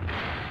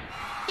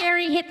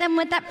 Gary hit them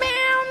with that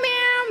meow,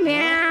 meow,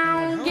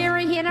 meow.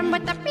 Gary hit him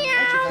with the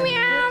meow,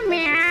 meow,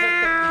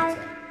 meow.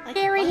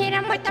 Gary hit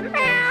him with the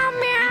meow,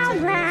 meow,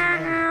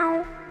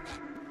 meow.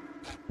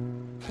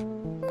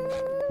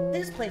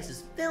 This place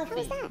is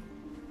filthy.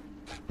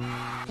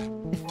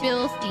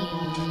 Filthy.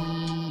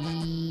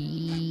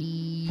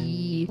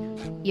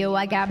 Yo,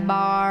 I got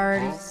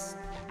bars.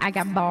 I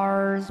got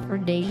bars for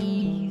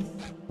days.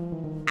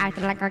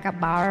 Acting like I got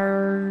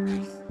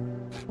bars.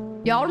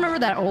 Y'all remember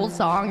that old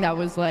song that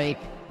was like,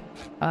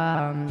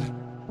 how'd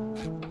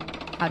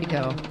it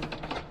go?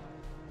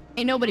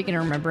 Ain't nobody gonna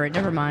remember it.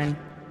 Never mind.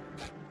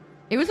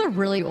 It was a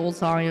really old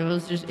song. It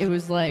was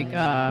like, it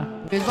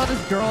was about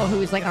this girl who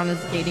was like on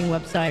this dating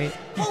website.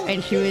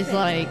 And she was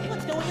like,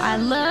 I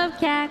love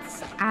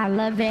cats. I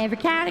love every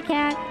kind of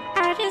cat.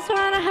 I just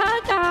want to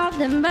hug all of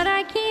them, but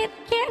I can't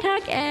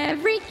hug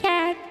every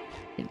cat.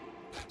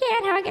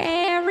 Can't hug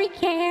every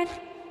cat.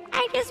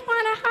 I just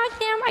want to hug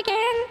them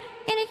again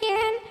and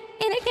again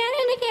and again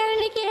and again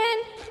and again.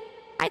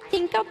 I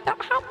think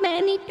about how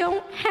many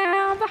don't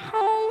have a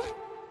home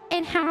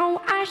and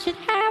how I should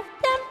have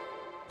them.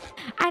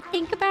 I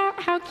think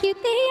about how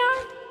cute they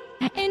are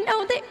and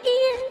oh, the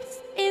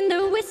ears and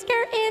the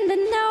whisker and the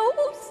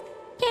nose.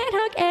 Can't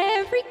hug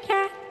every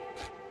cat.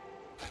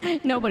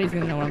 Nobody's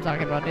gonna know what I'm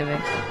talking about, do they?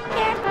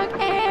 Can't hug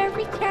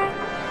every cat.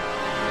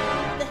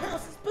 The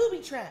house is booby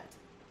trapped.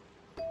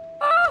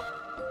 Oh!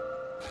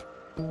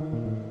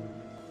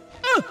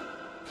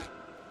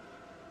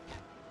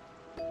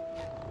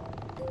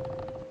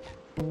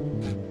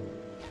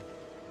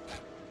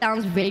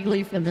 Sounds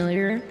vaguely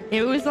familiar.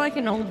 It was like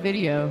an old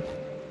video.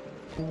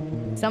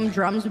 Some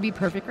drums would be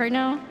perfect right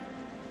now.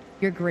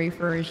 Your gray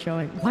fur is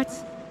showing. What?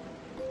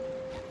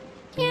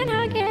 Can't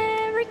hug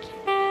every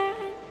cat.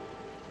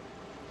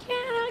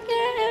 Can't hug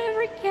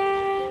every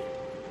cat.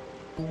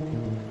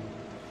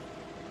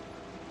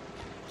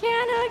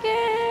 Can't hug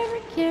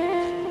every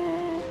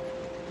cat.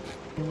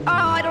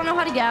 Oh, I don't know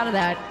how to get out of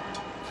that.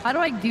 How do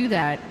I do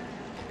that?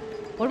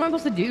 What am I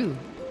supposed to do?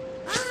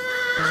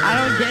 I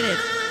don't get it.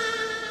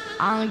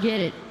 I don't get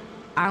it.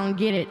 I don't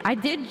get it. I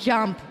did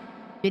jump.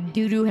 Did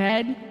doo-doo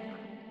head?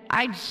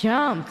 I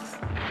jumped.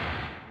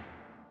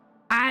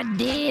 I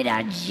did.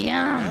 I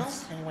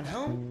jumped. Well, anyone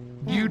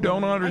home? You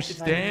don't I should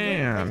find a good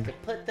understand. place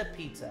to put the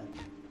pizza.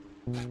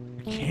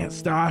 Can't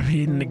stop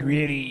hitting the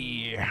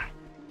gritty.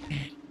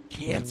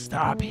 Can't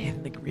stop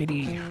hitting the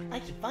gritty. I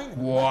should find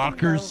them.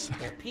 Walkers. Let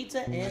them know their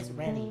pizza is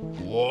ready.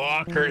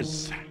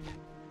 Walkers.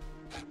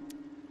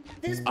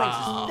 This place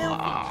is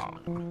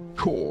filthy.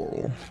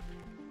 Coral.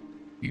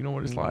 You know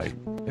what it's like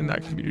in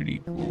that community,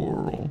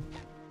 Coral.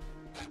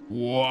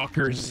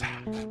 Walkers.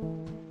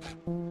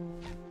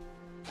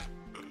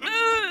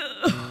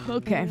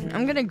 Okay,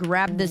 I'm gonna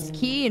grab this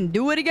key and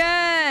do it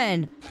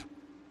again.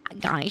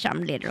 Guys,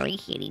 I'm literally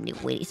hitting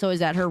it with it. So is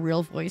that her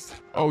real voice?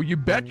 Oh, you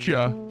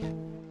betcha.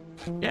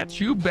 Yes,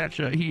 you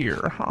betcha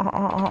here.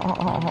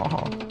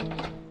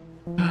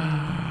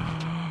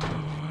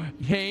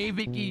 Hey,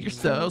 Vicky, you're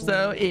so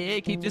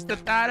icky. Just the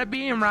thought of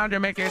being around you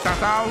makes it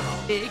so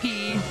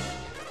icky.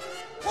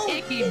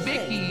 Icky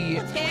Vicky.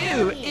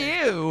 Ew,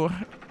 ew.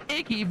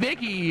 Icky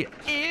Vicky.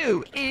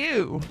 Ew,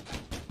 ew.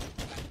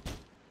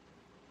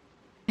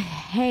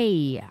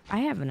 Hey, I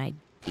have an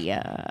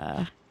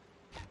idea.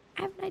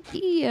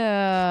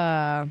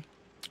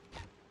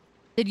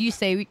 Did you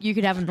say you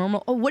could have a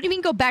normal? Oh, what do you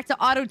mean go back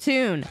to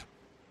auto-tune?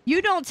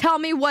 You don't tell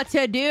me what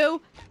to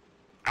do.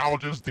 I'll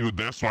just do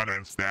this one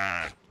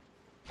instead.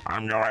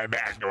 I'm going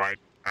back to it.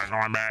 I'm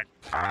going back.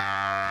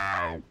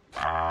 Ow.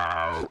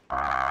 Ow.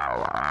 Ow.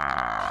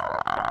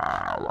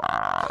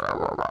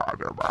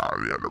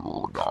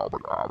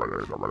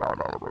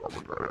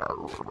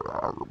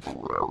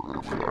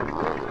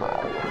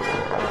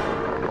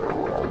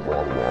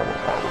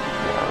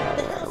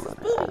 The house is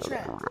booby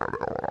trapped.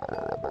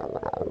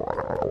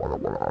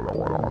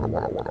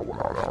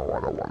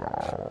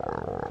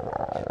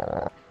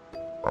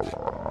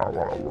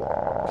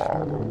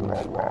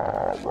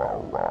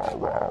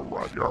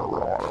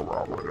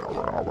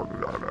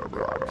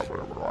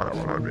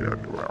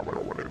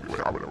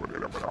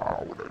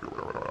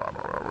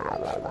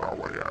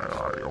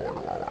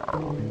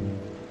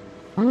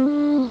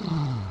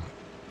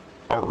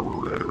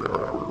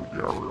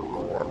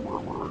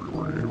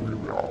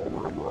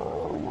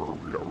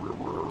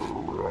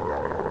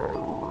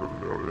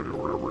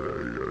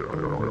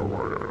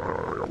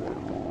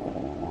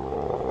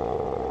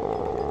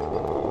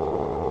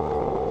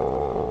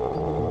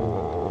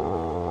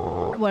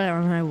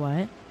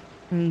 What?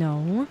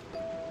 No.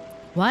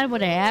 Why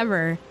would I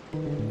ever?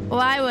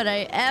 Why would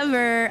I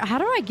ever? How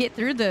do I get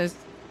through this?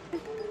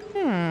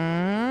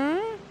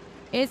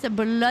 It's a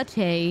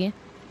blotte.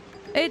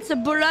 It's a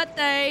blotte.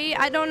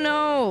 I don't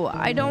know.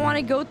 I don't want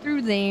to go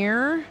through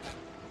there.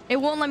 It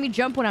won't let me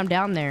jump when I'm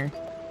down there.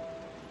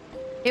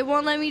 It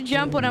won't let me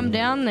jump when I'm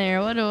down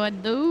there. What do I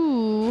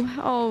do?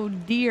 Oh,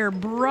 dear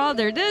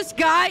brother. This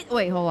guy...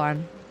 Wait, hold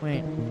on.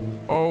 Wait.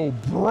 Oh,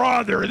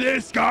 brother,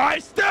 this guy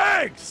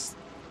stinks!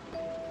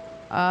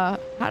 How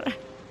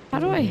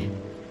do I...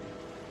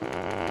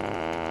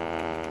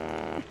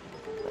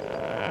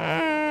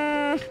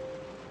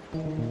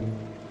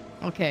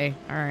 Okay,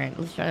 alright.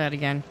 Let's try that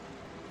again.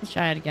 Let's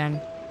try it again.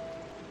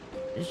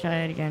 Let's try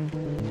it again.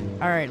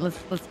 Alright, let's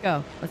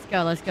go. Let's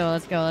go, let's go,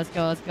 let's go, let's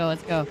go, let's go,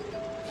 let's go.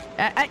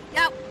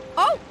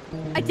 Oh!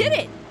 I did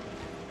it!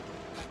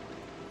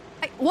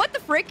 What the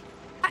frick?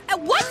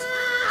 What?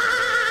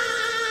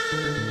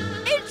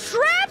 It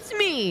traps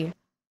me!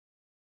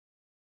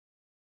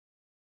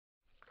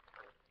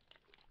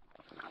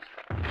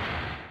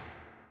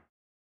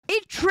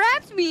 It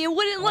trapped me and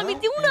wouldn't let me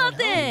do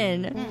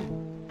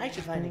nothing! I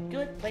should find a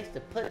good place to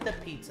put the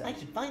pizza. I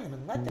should find them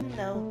and let them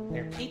know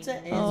their pizza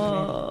is ready.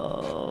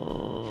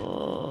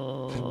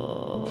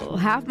 Oh,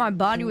 half my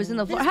body was in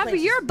the floor. This Half of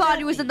place your is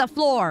body was in the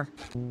floor.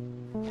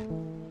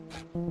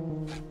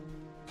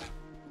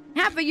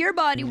 Half of your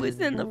body was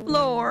in the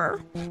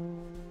floor.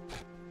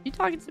 You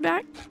talking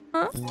smack?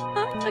 Huh?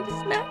 Huh? Talking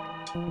smack?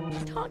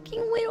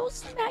 Talking little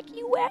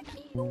smacky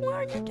wacky. You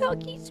are you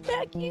talking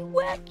smacky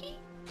wacky?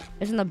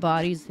 Isn't the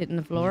bodies hitting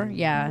the floor?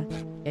 Yeah.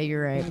 Yeah,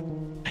 you're right.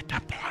 Let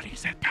the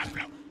bodies hit the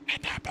floor.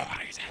 Let the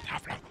bodies hit the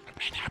floor.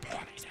 Let the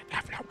bodies hit the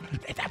floor.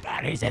 Let the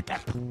bodies hit the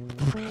floor.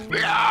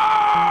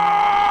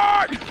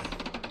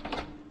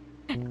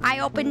 I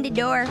opened the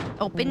door.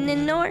 Open the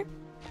door.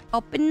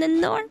 Open the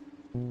door.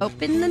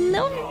 Open the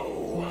door.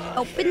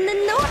 Open the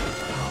door.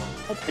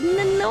 Open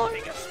the door.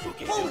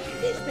 Holy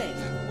fish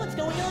face! What's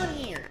going on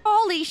here?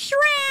 Holy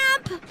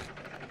shrimp!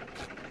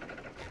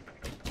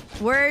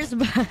 Where's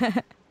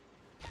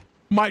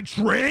My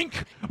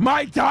drink?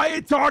 My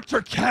Diet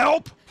Dr.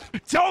 Kelp?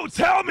 Don't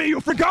tell me you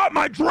forgot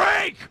my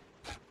drink!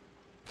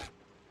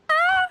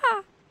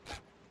 Ah!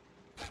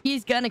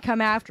 He's gonna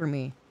come after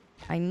me.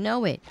 I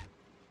know it.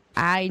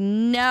 I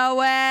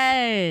know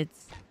it.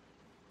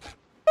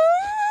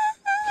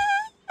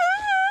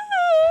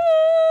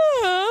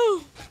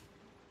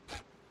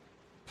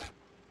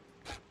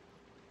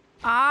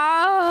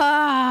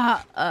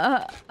 Ah!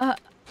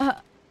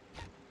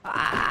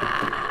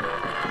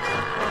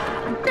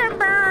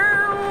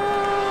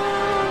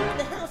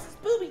 The house is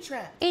booby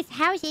trapped. This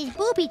house is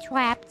booby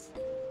trapped.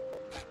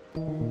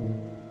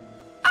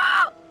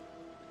 Oh!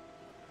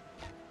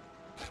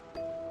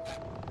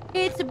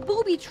 It's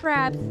booby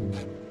traps.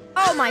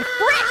 Oh my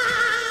frick!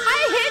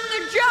 I hit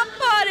the jump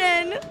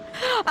button!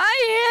 I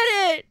hit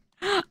it!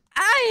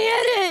 I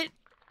hit it!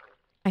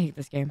 I hate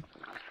this game.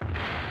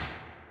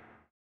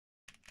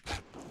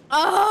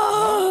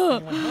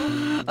 Oh!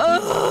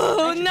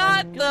 Oh,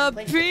 not the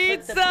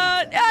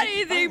pizza!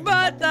 Anything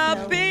but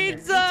the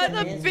pizza!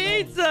 The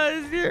pizza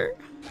is here!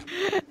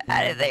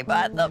 Anything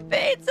but the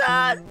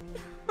pizza!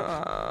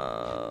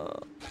 Oh.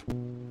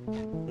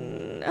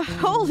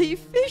 Holy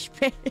fish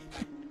paste!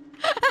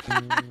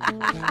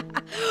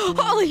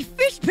 Holy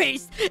fish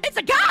paste! It's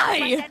a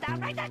guy! Write that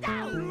down, write that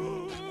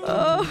down.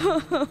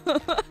 Oh.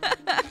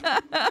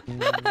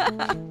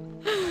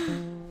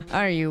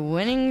 Are you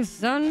winning,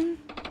 son?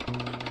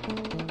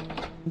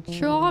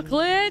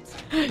 Chocolate!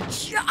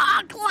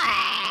 Chocolate!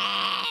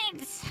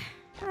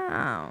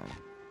 Oh.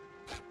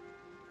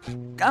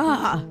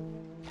 Ah.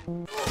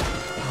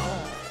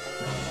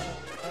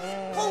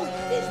 Holy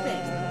fish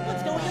face!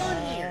 What's going on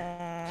here?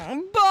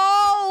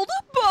 Bald!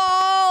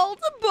 Bald!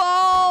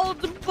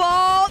 Bald!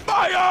 Bald!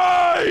 My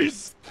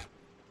eyes!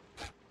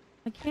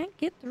 I can't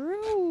get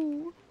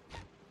through.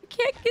 I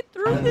can't get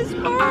through this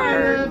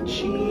part.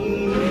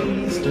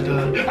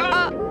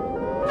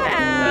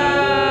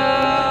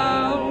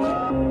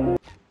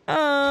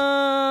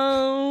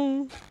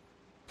 Oh.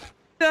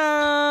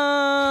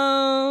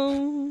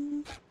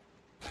 No.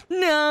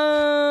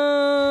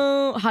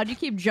 No. How do you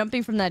keep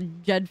jumping from that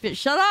jetfish?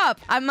 Shut up.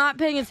 I'm not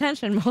paying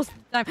attention most of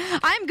the time.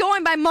 I'm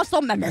going by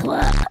muscle memory.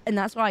 And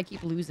that's why I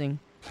keep losing.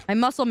 My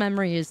muscle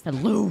memory is to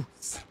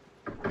lose.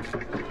 The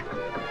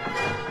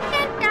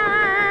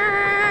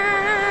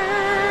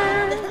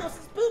house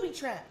is booby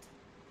trapped.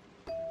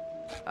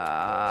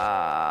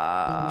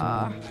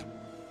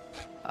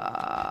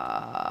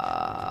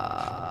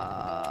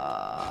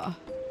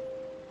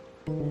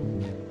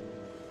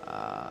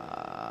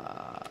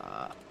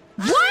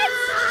 What?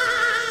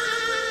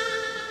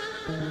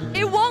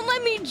 It won't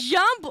let me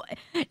jump.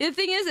 The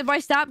thing is, if I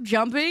stop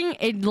jumping,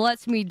 it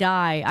lets me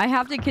die. I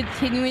have to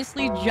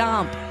continuously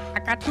jump. I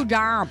got to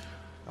jump.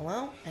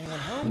 Hello? Anyone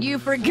home? You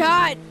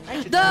forgot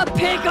the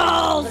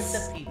pickles.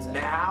 The pizza.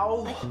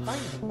 Now, I can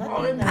find them.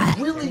 Let them know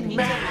really the pizza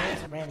mad.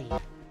 is ready.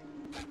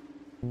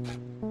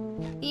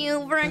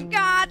 You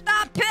forgot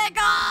the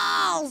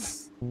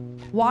pickles.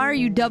 Why are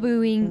you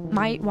Wing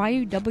my? Why are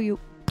you W?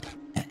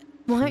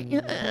 Why are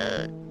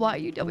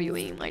you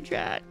Wing my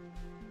chat?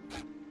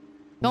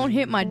 Don't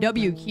hit my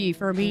W key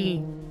for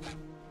me.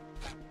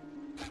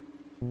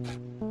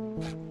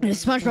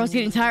 This SpongeBob's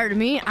getting tired of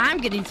me. I'm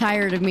getting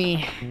tired of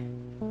me.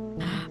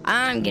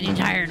 I'm getting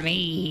tired of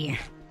me.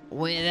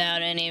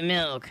 Without any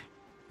milk.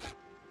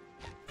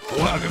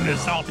 Welcome to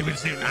Salty with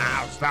Suit.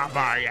 Now, stop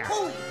by ya.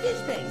 Holy fish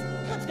face!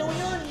 What's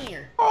going on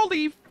here?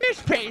 Holy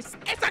fish paste!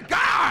 It's a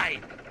guy!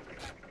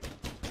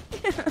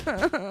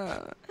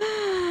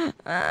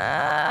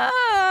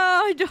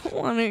 I don't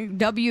want to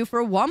W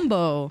for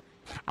Wumbo.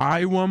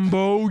 I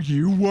Wumbo,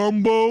 you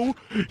Wumbo,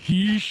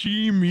 he,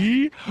 she,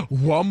 me,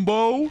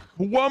 Wumbo,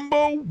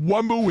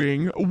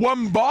 Wumboing,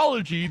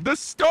 Wumbology, the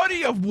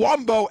study of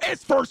Wumbo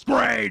is first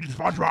grade,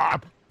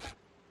 SpongeBob!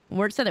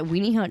 Word said at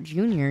Weenie Hut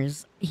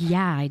Juniors.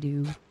 Yeah, I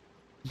do.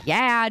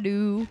 Yeah, I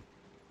do.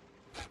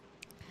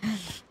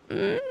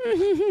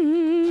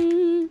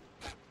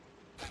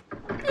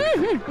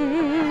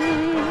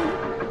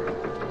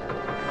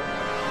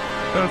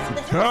 That's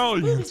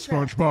Italian,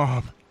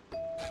 SpongeBob.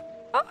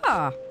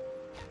 Ah.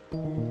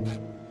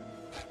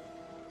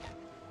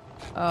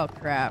 Oh,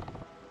 crap.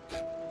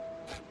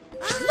 What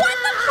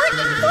the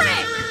freaking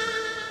frick?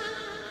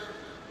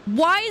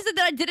 Why is it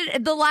that I did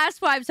it the last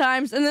 5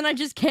 times and then I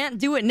just can't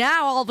do it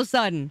now all of a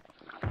sudden?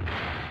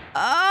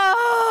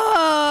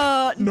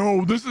 Oh!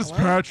 No, this is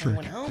Patrick.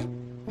 Anyone home?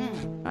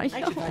 I I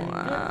should find a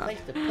good place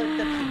to put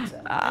the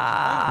pizza.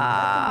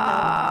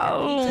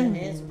 Oh.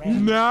 Pizza is ready.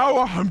 Now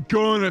I'm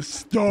gonna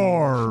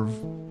starve.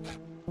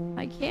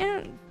 I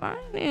can't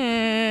find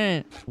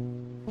it.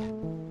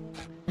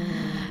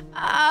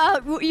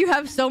 You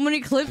have so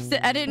many clips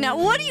to edit now.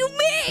 What do you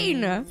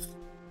mean?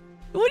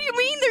 What do you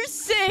mean there's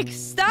 6?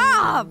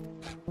 Stop!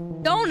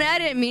 Don't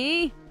edit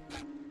me.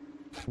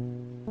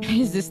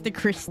 Is this the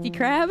Krusty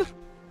Krab?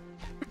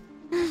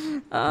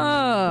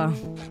 Oh.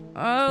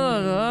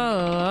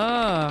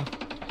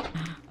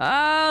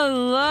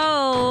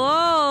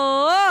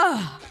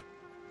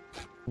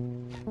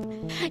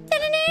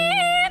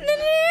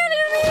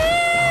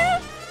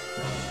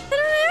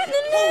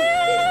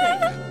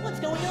 What's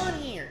going on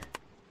here?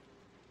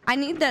 I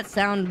need that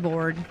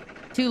soundboard.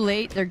 Too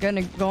late, they're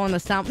gonna go on the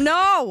sound.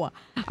 No!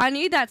 I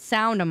need that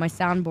sound on my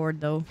soundboard,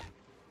 though.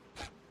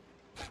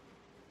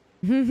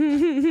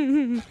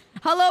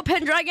 Hello,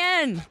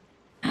 Pendragon!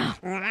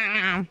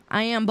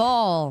 I am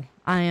Ball.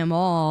 I am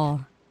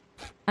all.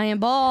 I am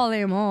Ball. I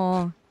am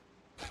all.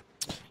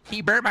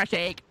 He burnt my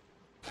shake.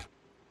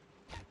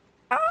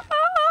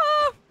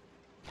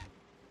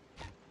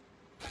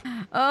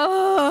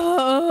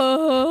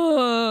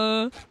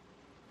 Oh.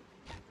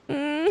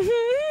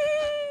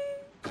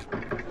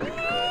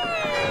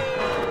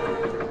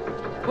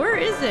 Where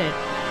is it?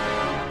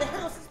 The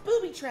house is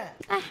booby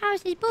trapped. The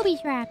house is booby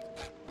trapped.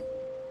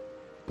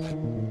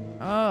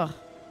 Oh.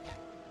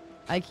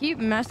 I keep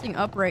messing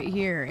up right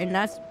here, and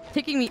that's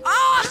ticking me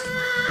off!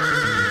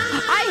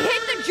 I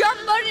hit the jump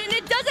button and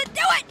it doesn't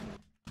do it!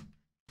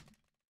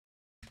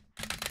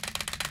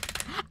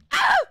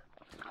 Ah!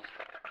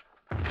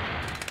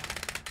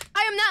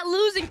 I am not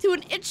losing to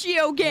an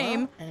Itch.io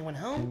game. Hello? Anyone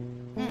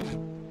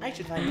home? I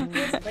should find a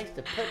good place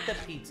to put the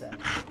pizza.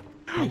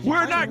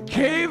 We're not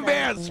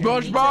caveman,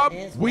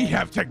 SpongeBob. We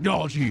have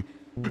technology.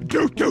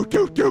 Do.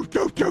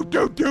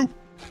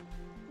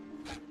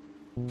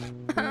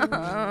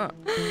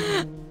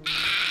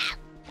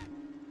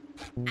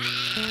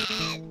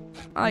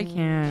 I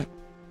can't.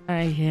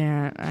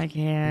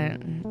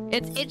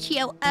 It's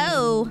Itch.io.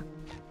 Oh.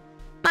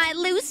 My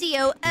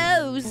Lucio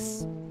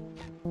O's.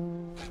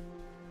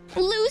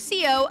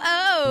 Lucio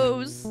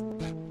O's.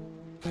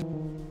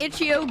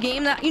 Itch.io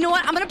game that... You know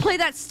what? I'm gonna play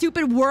that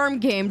stupid worm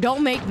game.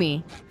 Don't make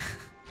me.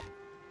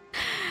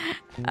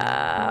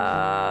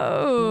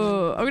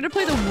 Oh. I'm gonna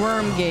play the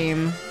worm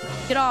game.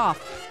 Get off.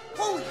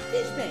 Holy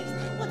fish face!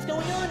 What's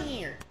going on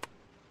here?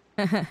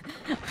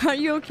 Are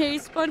you okay,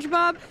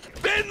 SpongeBob?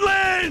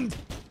 Finland!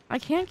 I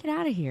can't get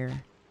out of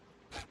here.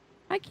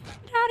 I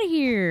can't get out of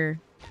here.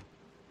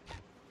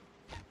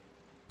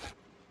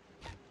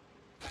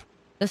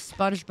 The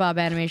SpongeBob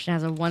animation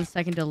has a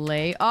 1-second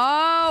delay.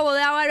 Oh, well,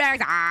 that one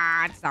makes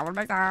sense. That one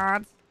makes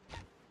sense.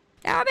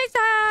 That one makes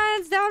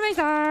sense. That one makes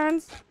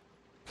sense.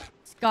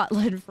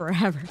 Scotland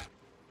forever.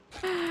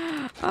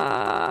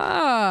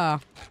 Ah.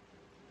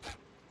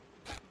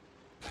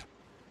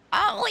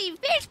 Holy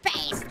fish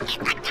face! It's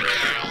a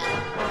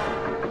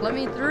guy! Let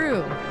me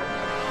through.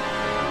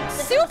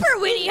 Super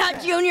Winnie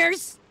Hut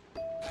Juniors.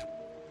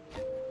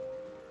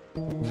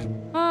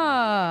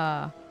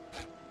 Ah.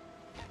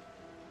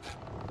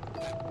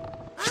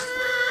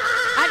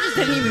 I just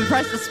didn't even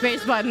press the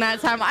space button that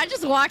time. I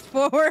just walked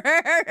forward.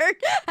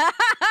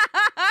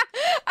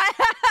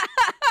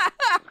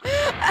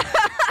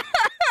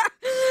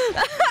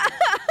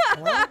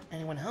 Hello?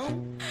 Anyone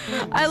home?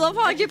 I love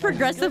how I get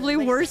progressively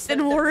worse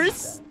and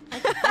worse.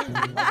 Let them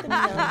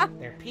know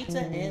their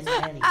pizza is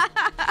ready.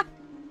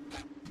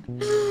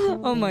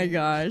 Oh my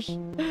gosh.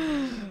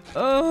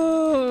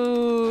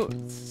 Oh,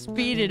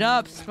 speed it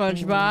up,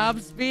 SpongeBob.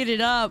 Speed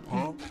it up.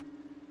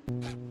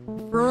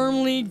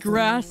 Firmly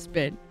grasp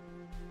it.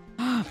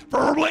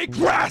 Firmly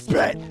grasp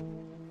it!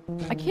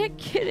 I can't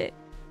get it.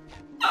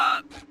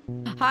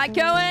 Hi,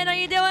 Cohen. How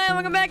you doing?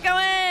 Welcome back,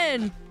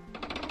 Cohen.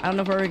 I don't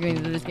know if we're ever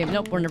getting through this game.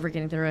 Nope, we're never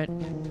getting through it.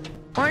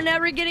 We're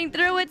never getting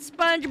through it,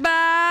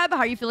 SpongeBob. How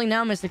are you feeling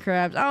now, Mr.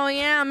 Krabs? Oh,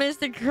 yeah,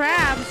 Mr.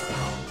 Krabs.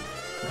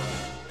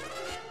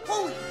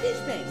 Holy fish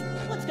face!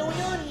 What's going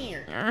on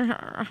here?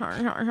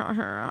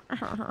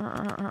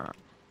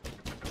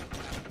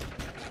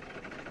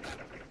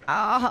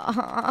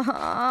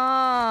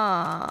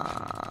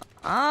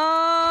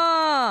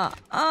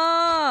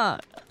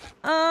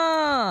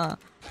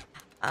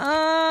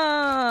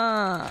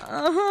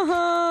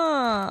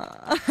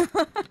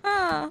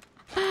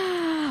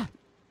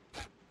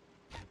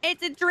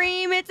 It's a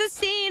dream, it's a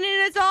scene,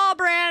 and it's all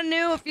brand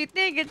new. If you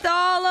think it's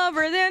all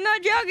over, then the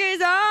joke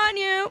is on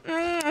you.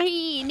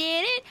 He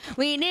did it,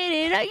 we did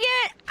it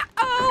again.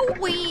 Oh,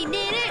 we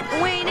did it,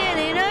 we did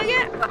it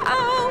again.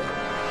 Oh,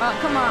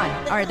 come on.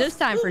 All right, this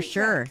time for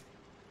sure.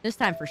 This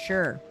time for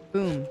sure.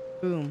 Boom,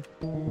 boom,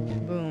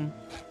 boom,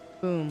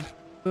 boom, boom,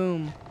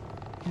 boom,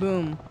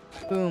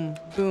 boom,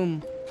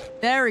 boom,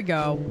 There we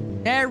go.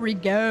 There we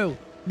go.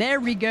 There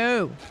we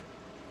go.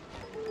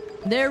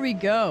 There we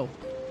go.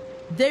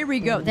 There we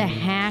go. The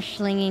hash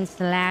slinging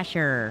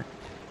slasher.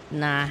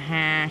 The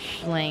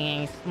hash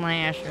slinging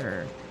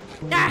slasher.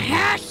 The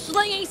hash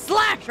slinging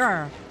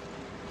slasher.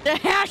 The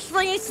hash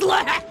slinging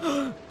slash.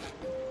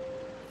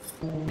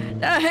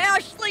 The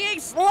hash slinging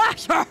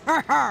slasher.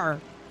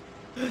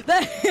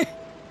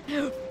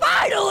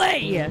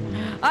 Finally!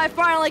 I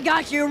finally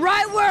got you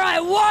right where I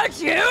want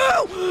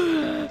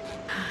you!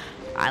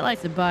 I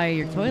like to buy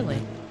your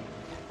toilet.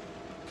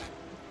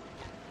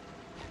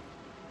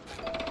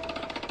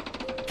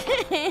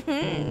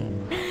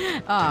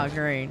 Oh,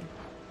 great.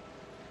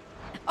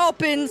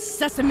 Open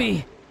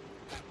sesame.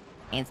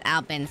 It's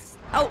open.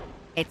 Oh,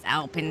 it's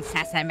open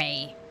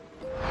sesame.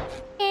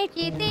 If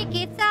you think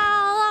it's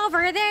all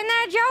over, then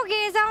the joke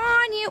is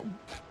on you.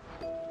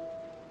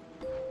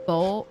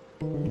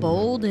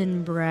 Bold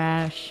and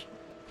brash.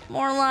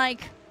 More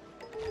like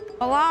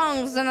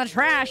belongs in the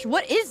trash.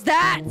 What is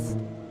that?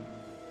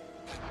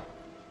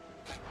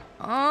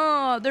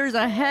 Oh, there's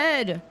a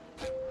head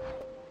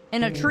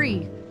in a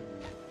tree.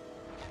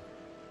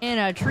 In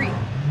a tree.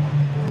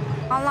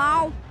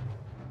 Hello?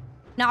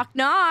 Knock,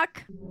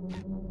 knock.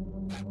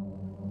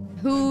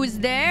 Who's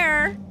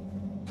there?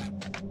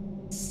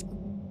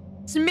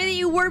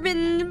 Smithy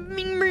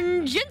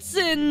Werben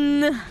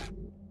Jensen.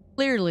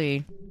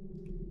 Clearly.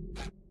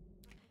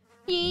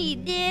 He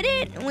did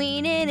it.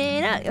 We did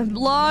it.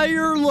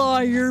 Liar,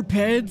 liar.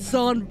 Pants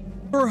on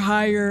for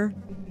hire.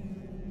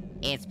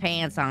 It's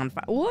pants on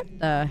fire. What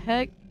the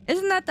heck?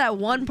 Isn't that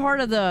one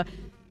part of the...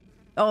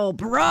 Oh,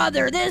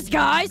 brother, this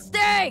guy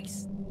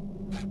stinks!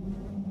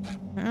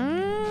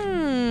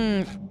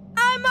 I'm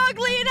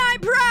ugly and I'm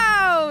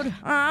proud!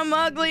 I'm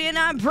ugly and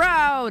I'm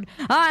proud!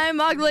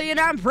 I'm ugly and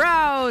I'm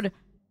proud!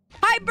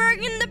 Hi,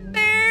 Bergen the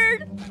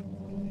Beard!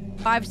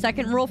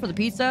 5-second rule for the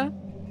pizza?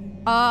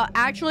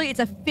 Actually,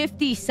 it's a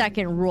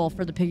 50-second rule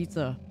for the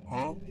pizza.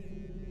 Huh?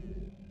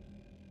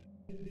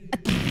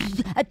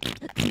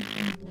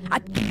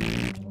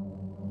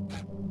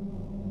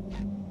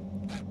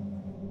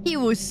 He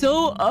was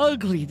so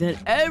ugly that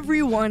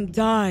everyone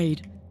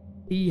died.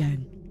 The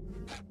end.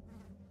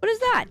 What is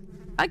that?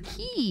 A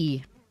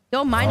key.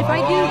 Don't mind if I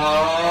do.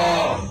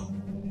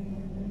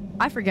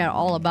 I forgot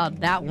all about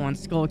that one,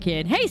 Skull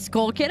Kid. Hey,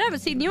 Skull Kid, I haven't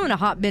seen you in a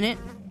hot minute.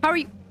 How are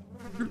you?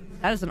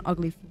 That is an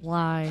ugly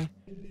fly.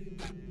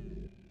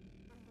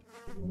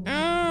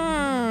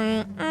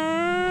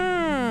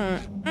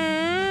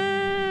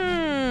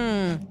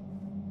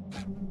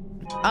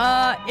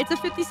 It's a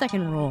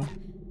 50-second rule.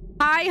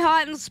 Hi,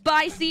 hot and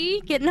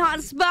spicy. Getting hot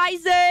and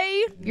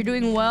spicy. You're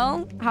doing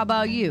well? How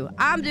about you?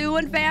 I'm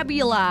doing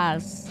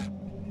fabulous.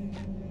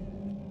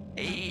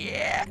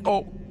 Yeah.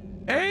 Oh,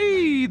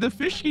 hey, the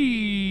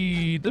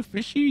fishy. The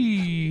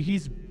fishy.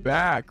 He's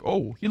back.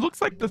 Oh, he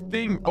looks like the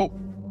thing. Oh.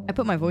 I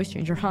put my voice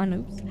changer on.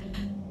 Oops.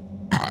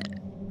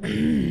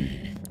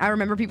 I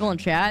remember people in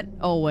chat.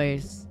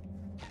 Always.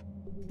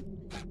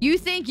 You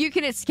think you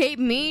can escape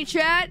me,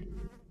 chat?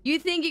 You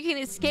think you can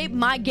escape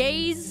my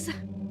gaze?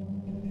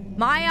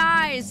 My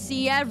eyes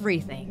see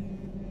everything.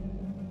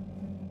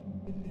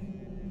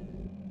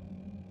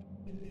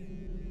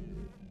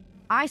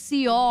 I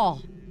see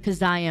all,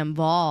 'cause I am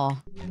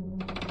Ball.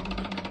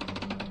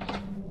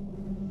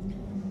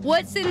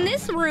 What's in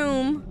this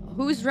room?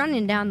 Who's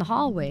running down the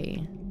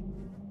hallway?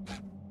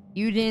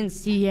 You didn't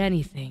see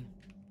anything.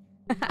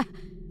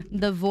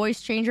 The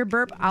voice changer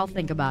burp? I'll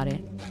think about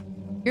it.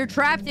 You're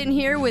trapped in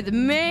here with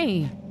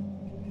me.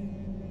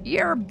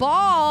 You're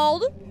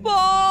bald.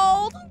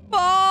 Bald.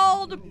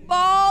 Bald.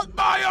 Bald.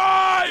 My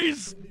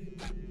eyes!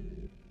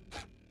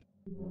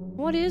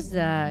 What is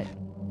that?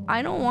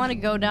 I don't want to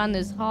go down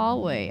this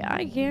hallway.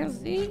 I can't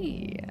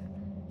see.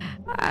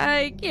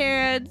 I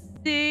can't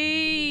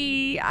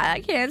see. I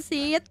can't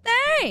see a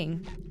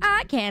thing.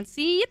 I can't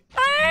see a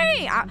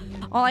thing.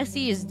 All I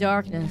see is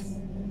darkness.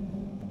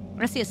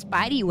 I see a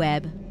spidey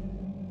web.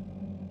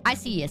 I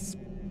see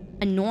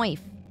a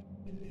knife.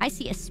 I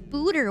see a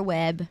spooder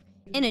web.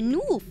 And a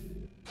noof.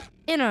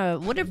 And a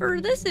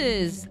whatever this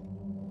is.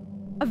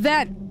 A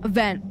vent. A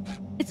vent.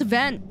 It's a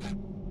vent.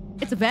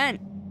 It's a vent.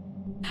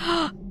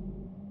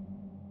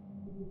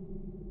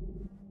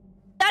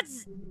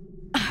 That's...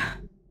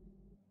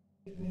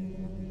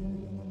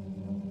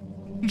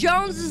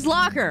 Jones's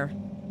locker.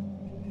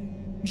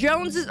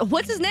 Jones's...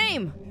 What's his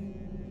name?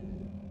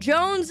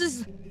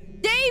 Jones's...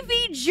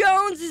 Davy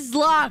Jones's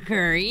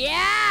locker.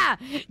 Yeah!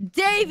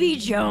 Davy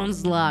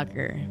Jones'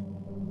 locker.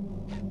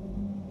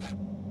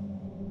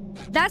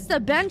 That's the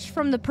bench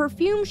from the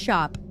perfume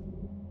shop.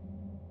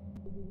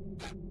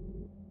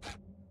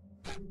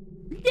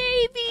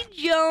 Davy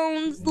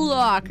Jones'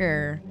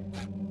 locker.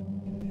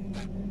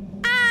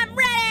 I'm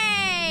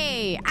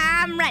ready!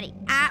 I'm ready.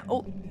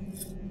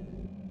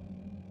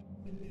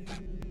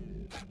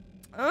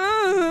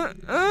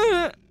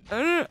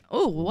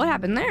 Oh, what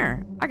happened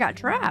there? I got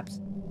trapped.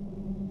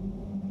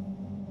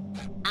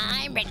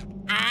 I'm ready.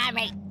 I'm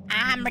ready.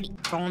 I'm ready.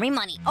 Throw me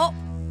money. Oh,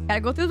 gotta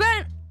go through the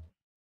vent.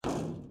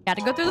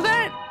 Gotta go through the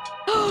vent.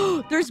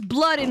 There's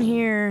blood in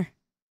here.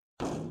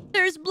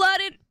 There's blood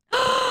in...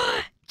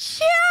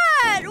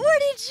 Chad, where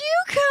did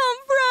you come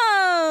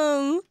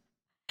from?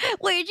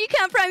 Where'd you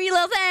come from, you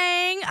little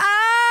thing?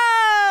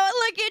 Oh,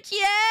 look at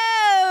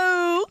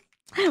you.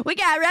 We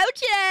got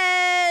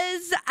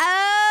roaches.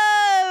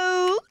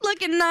 Oh,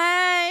 looking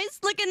nice.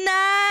 Looking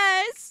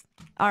nice.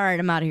 All right,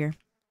 I'm out of here.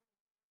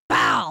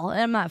 Foul.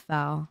 I'm not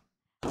foul.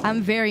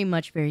 I'm very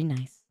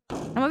nice.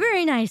 I'm a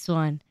very nice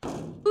one.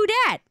 Who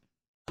dat?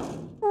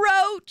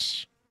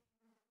 Roach.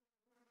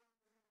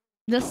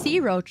 The sea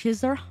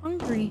roaches are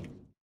hungry.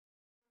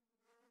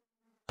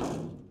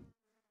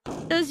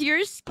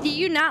 Do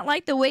you not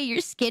like the way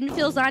your skin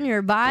feels on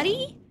your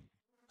body?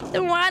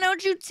 Then why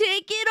don't you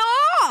take it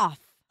off?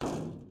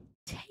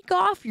 Take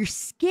off your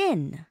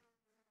skin.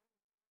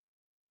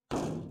 A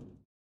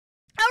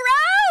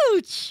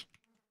roach!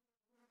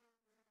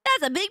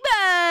 That's a big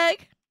bug.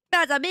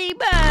 That's a big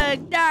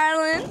bug,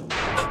 darling.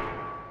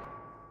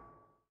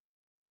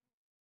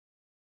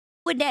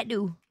 What'd that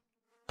do?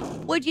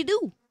 What'd you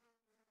do?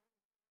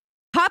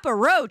 Papa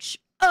Roach.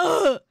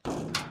 Ugh.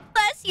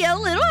 Bless your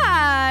little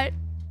heart.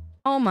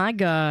 Oh my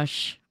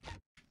gosh.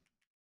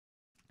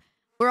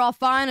 We're all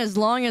fine as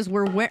long as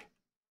we're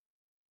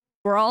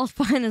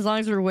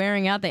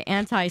wearing out the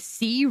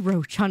anti-sea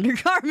roach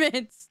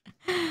undergarments.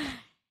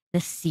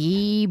 The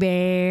sea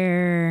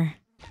bear.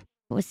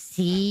 Oh,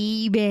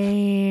 sea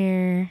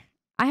bear.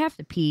 I have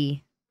to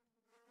pee.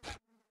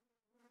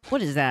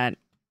 What is that?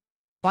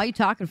 Why are you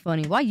talking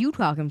funny? Why are you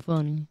talking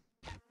funny?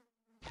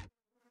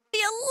 The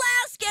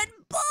Alaskan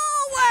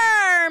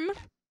bullworm!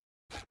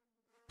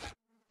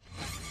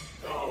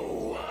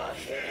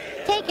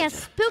 Take a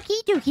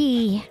spooky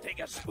dookie. Take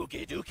a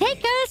spooky dookie.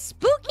 Take a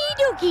spooky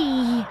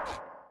dookie.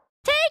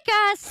 Take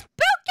a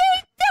spooky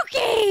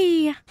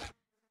dookie.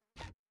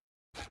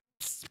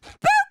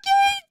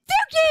 Spooky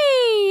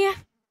dookie.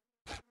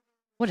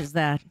 What is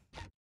that?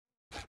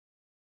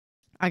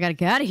 I gotta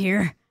get out of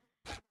here.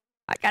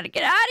 I gotta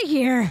get out of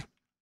here.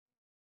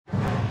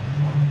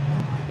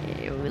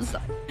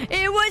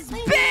 It was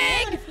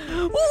big,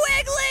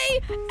 wiggly,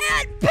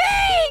 and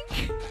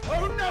pink.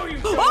 Oh no, you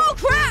don't. Oh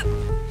crap!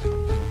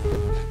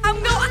 I'm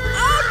going.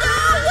 Oh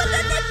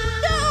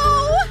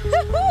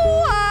no!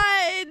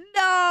 What?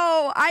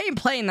 No! I ain't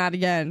playing that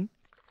again.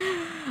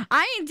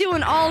 I ain't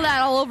doing all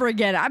that all over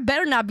again. I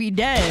better not be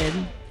dead.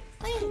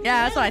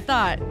 Yeah, that's what I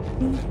thought.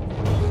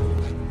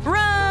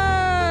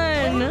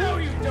 Run! Oh no,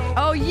 you don't.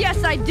 Oh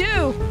yes, I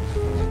do.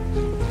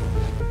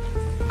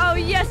 Oh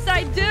yes,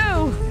 I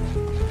do.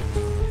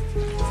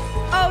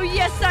 Oh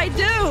yes, I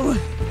do.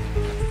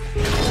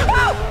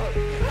 Oh!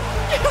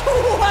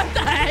 What the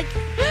heck?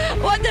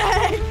 What the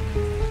heck?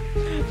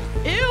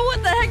 Ew,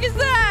 what the heck is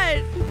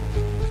that?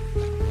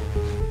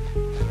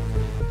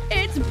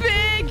 It's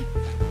big,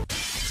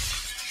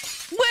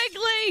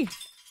 wiggly,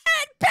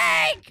 and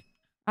pink!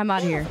 I'm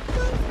out of here.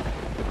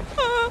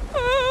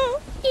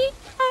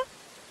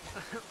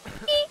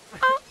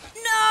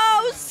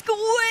 No,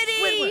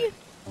 Squiddy!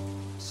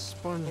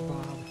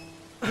 SpongeBob.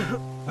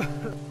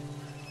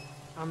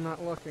 I'm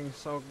not looking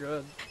so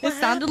good. It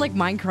sounded like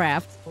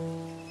Minecraft.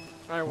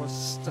 I was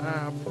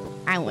stabbed.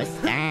 I was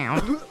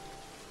down.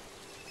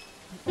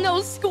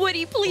 No,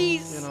 Squiddy,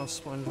 please. You know,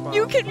 SpongeBob.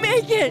 You can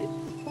make it.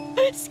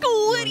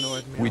 Squiddy.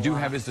 annoyed me We a do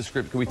lot. have his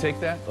description. Can we take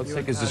that? Let's You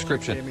take and his Adam gave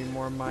description. me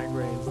more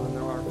migraines than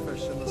there are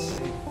fish in the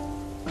sea.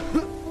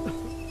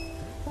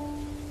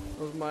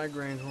 Those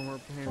migraines were more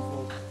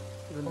painful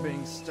than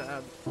being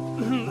stabbed.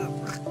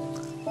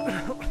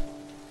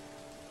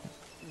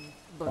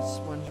 But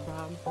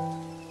SpongeBob,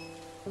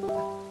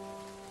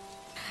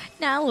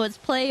 Now let's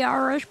play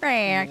our you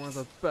respect. were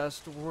the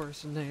best,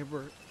 worst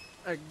neighbor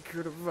I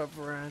could have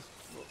ever asked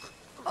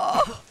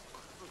for.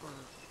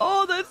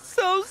 Oh, that's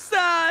so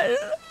sad.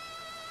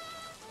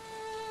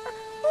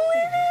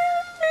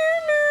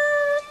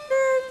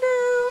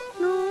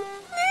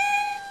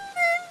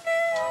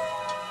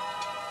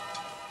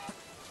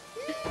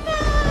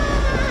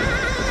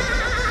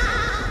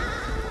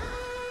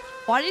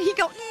 Why did he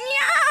go?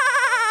 Nya!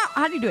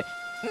 How do you do it?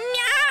 Nya!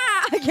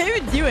 I can't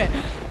even do it.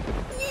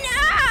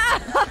 Nya!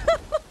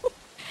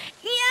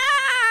 Nya!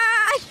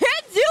 I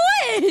can't do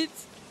it.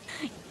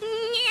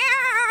 Nya!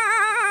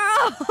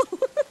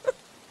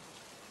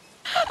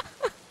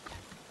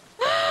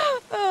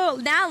 Oh,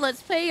 now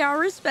let's pay our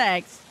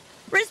respects.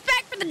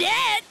 Respect for the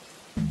dead.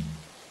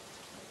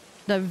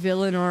 The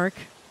villain orc.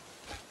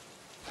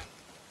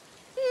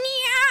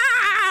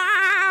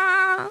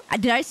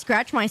 Did I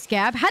scratch my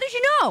scab? How did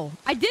you know?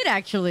 I did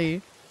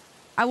actually.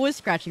 I was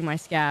scratching my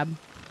scab.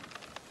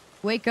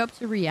 Wake up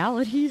to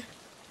reality.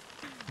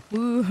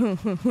 Ooh.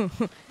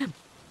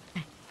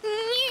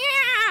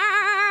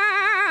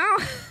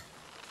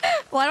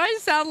 Why do I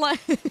sound like...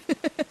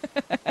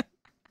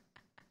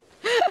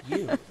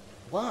 You.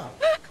 Why?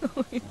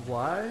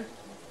 Why?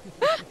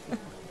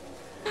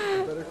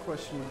 The better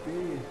question would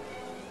be,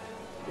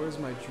 where's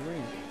my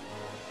drink?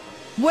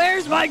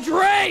 Where's my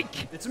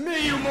drink? It's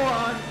me, you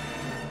moron!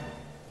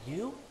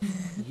 You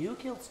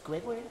killed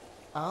Squidward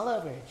all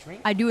over a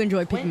drink I do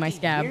enjoy picking my 20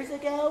 scab. years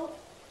ago?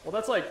 Well,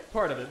 that's like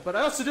part of it, but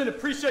I also didn't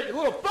appreciate your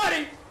little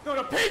buddy throwing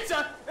a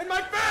pizza in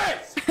my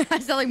face! I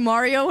sound like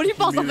Mario when he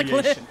falls off the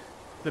cliff. Humiliation,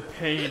 the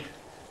pain,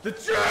 the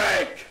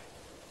drink!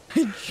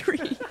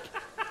 Drink.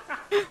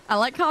 I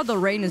like how the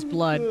rain is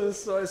blood.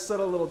 So I set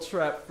a little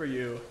trap for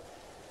you,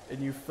 and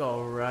you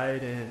fell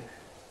right in.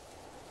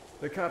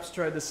 The cops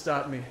tried to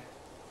stop me,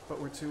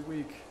 but we're too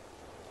weak.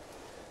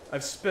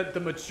 I've spent the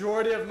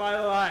majority of my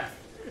life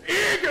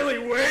eagerly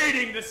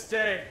waiting to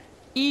stay.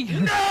 Eager.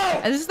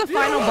 No! Is this the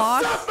final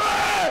boss?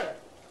 Suffer!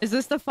 Is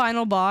this the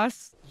final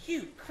boss?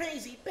 You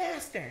crazy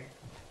bastard.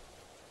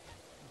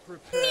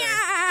 Prepare.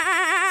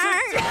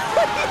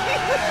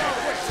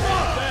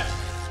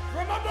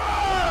 From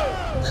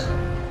above!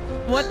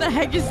 What the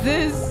heck is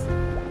this?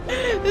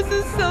 This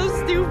is so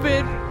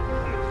stupid.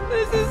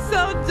 This is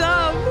so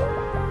dumb.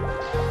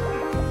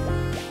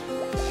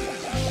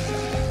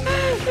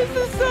 This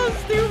is so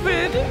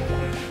stupid.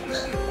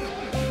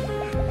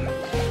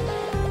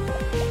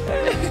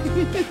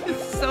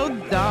 It's so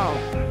dumb.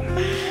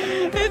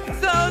 It's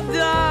so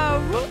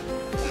dumb.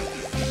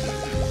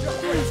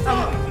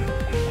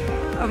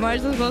 Am I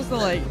supposed to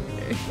like...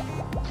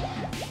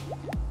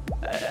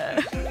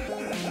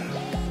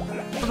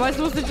 Am I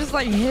supposed to just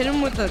like hit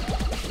him with the...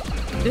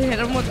 Hit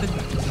him with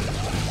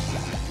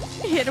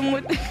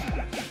the...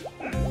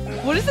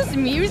 What is this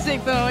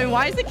music though? And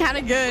why is it kind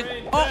of good?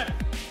 Oh!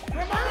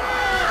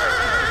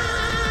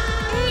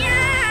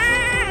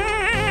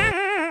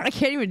 I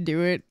can't even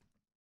do it.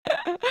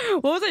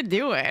 What was I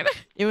doing?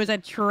 It was a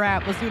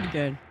trap. Let's do it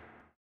again.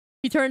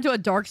 He turned into a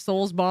Dark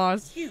Souls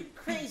boss. You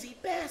crazy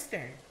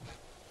bastard.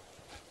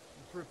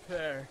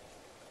 Prepare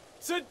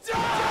to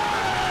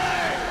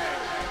die!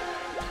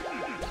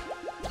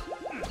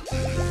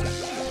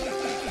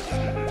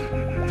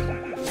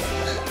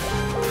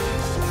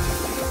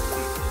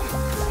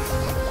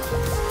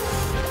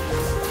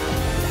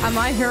 Am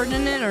I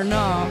hurting it or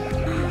no?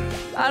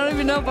 I don't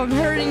even know if I'm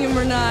hurting him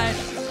or not.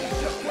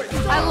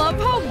 I love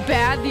how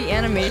bad the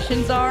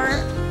animations are.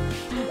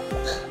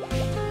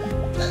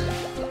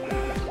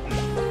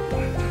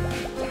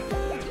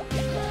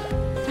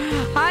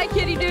 Hi,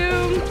 Kitty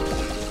Doom.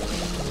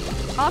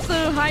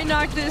 Also, hi,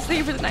 Noctis. Thank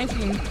you for the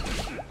 19.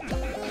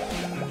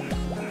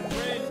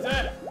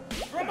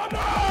 From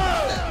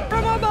above!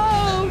 From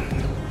above!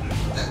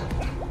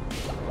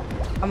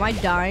 Am I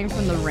dying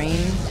from the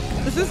rain?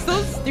 This is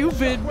so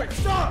stupid. Wait,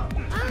 stop!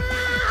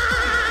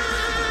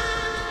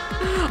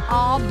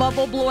 All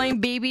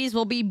bubble-blowing babies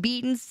will be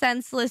beaten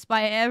senseless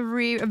by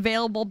every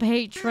available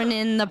patron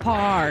in the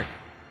park.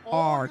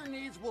 I'm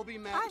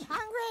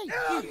hungry.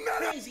 You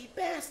crazy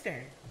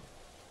bastard.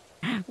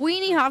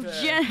 Weenie Hut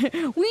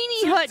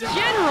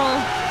General.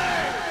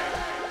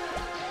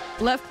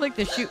 Left click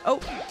to shoot. Oh,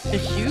 to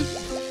shoot?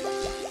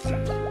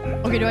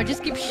 Okay, do I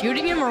just keep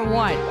shooting him or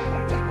what?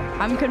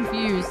 I'm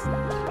confused.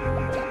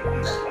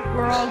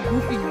 We're all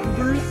goofy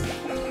goobers.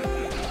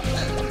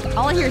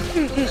 All I hear is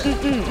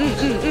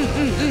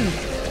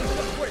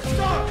Wait,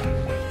 stop!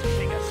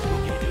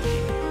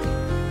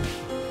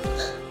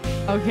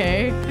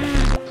 Okay.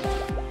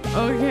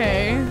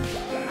 Okay.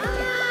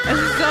 This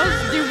is so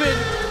stupid.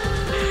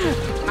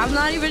 I'm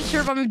not even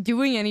sure if I'm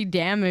doing any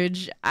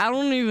damage. I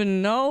don't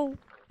even know.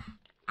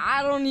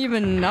 I don't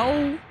even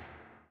know.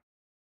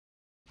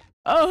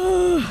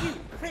 Oh. You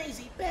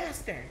crazy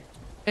bastard.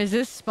 Is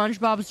this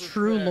SpongeBob's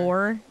true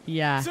lore?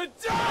 Yeah. To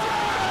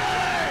die!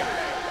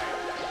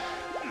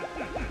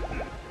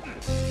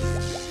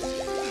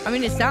 I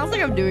mean, it sounds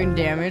like I'm doing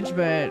damage,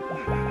 but...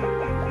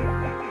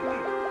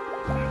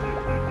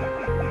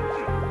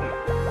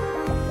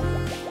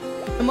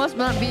 It must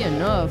not be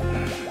enough.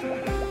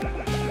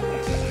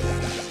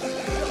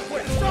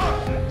 Wait,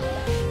 stop!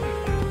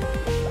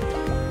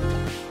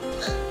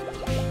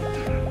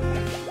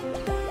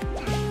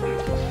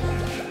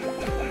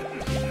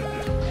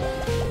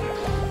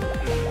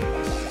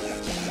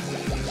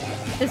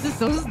 This is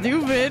so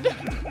stupid.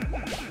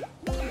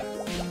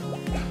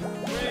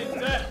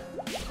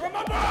 From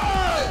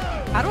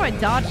above! How do I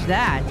dodge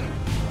that?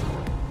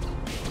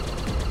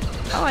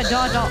 How do I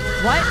dodge all...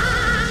 What?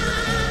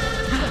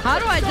 How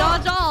do I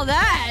dodge all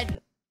that?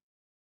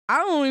 I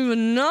don't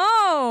even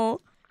know.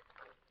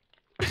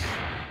 It's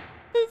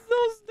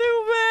so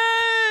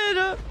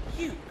stupid.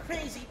 You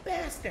crazy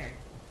bastard.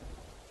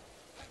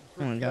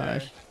 Oh my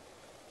gosh.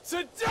 To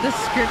die! The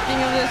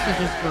scripting of this is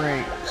just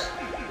great.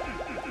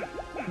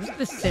 I'm just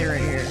gonna stay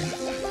right here.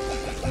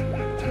 I'm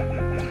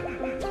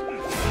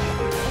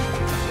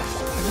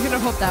just gonna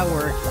hope that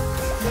works.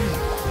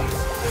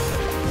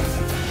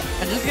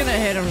 I'm just gonna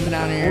hit him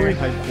down here. Corey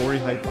hype, Corey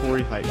hype,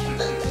 Corey hype.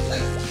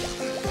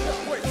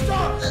 Wait,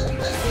 stop!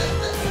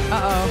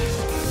 Uh-oh.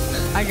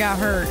 I got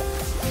hurt.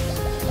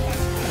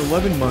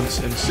 11 months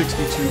and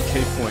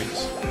 62k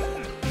points.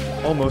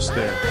 Almost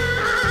there.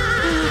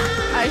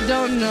 I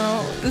don't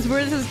know. This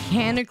word is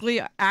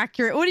mechanically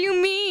accurate. What do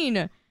you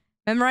mean?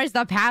 Memorize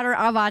the pattern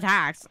of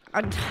attacks.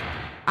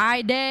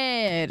 I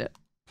did.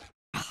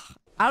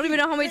 I don't even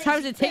know how many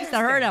times it takes to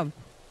hurt him.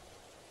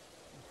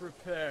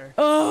 Prepare.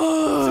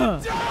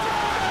 Ugh.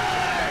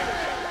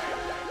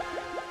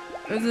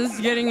 This is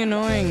getting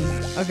annoying.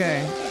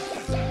 Okay.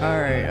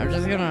 Alright, I'm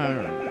just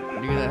gonna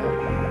do that.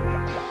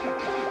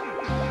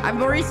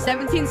 I've already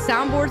 17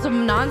 soundboards of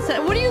nonsense.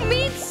 What do you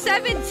mean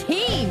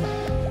 17?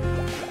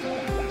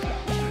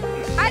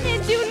 I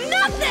didn't do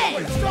nothing!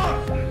 Wait,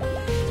 stop!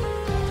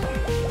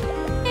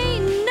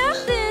 Ain't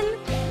nothing.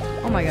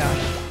 Oh my gosh.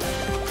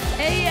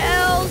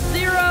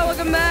 AL0,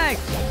 welcome back.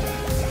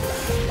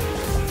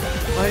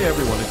 Hi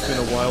everyone, it's been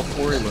a while.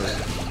 Kaori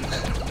learned.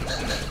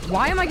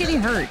 Why am I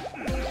getting hurt?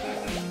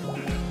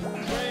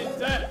 Brain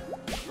dead.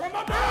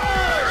 Remember!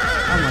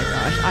 Oh my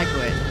gosh, I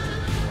quit.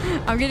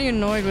 I'm getting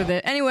annoyed with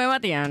it. Anyway, I'm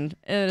at the end.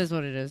 It is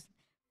what it is.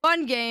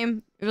 Fun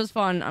game. It was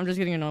fun. I'm just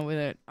getting annoyed with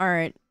it.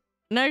 Alright.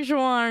 Next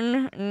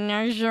one.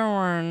 Next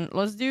one.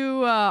 Let's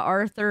do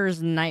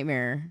Arthur's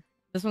Nightmare.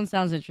 This one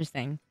sounds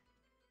interesting.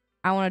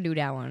 I want to do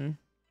that one.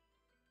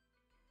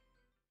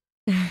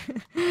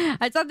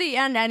 It's at the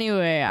end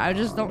anyway. I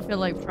just don't feel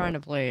like trying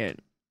to play it.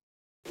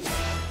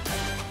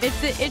 It's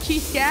the itchy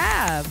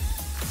scab.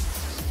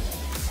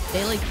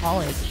 Daily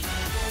College.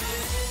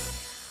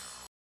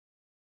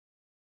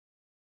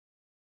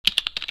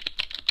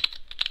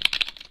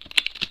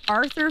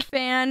 Arthur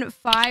Fan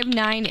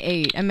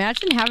 598.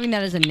 Imagine having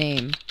that as a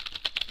name.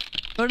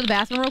 Go to the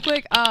bathroom real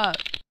quick.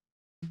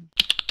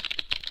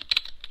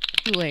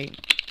 Too late.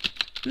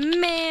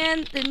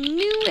 Man, the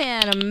new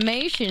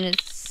animation is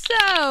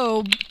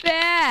so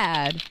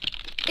bad.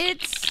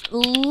 It's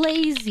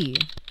lazy.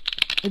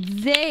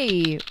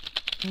 They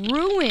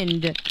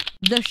ruined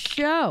the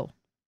show.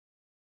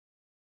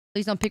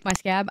 Please don't pick my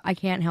scab. I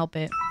can't help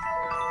it.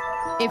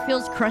 It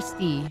feels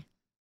crusty.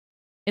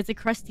 It's a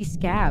crusty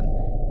scab.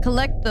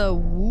 Collect the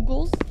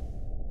woogles.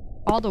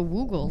 All the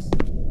woogles.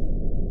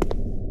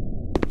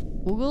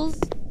 Woogles?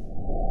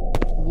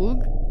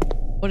 Woog?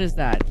 What is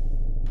that?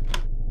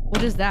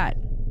 What is that?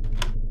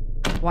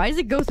 Why does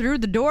it go through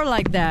the door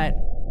like that?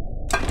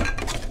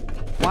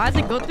 Why does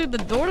it go through the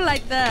door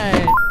like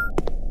that?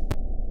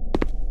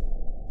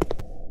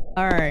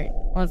 Alright,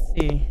 let's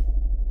see.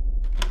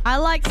 I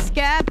like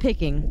scab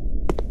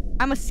picking.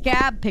 I'm a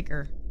scab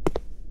picker.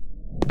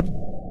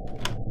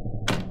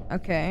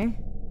 Okay.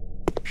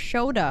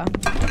 Shoda.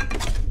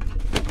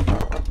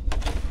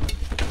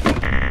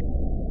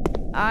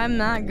 I'm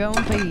not going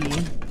to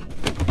pee.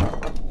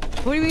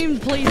 What do you mean,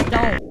 please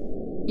don't?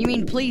 You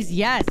mean, please,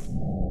 yes.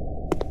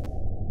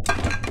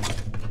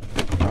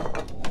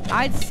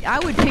 I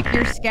would pick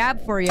your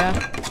scab for you.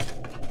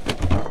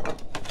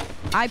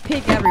 I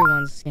pick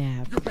everyone's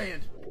scab. You're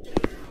banned.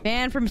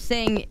 Banned from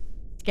saying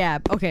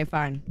scab. Okay,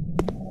 fine.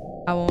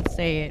 I won't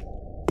say it.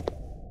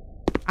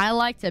 I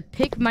like to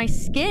pick my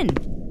skin.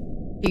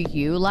 Do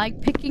you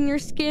like picking your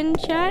skin,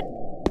 chat?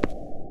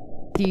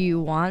 Do you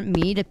want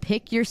me to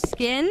pick your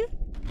skin?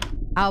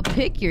 I'll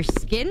pick your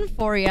skin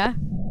for you.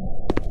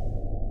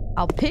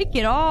 I'll pick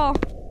it all.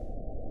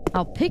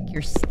 I'll pick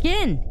your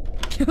skin.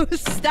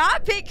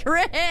 Stop it,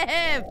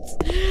 Crips!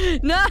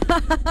 No!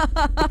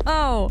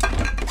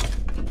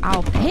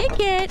 I'll pick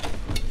it.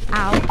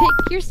 I'll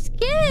pick your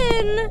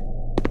skin.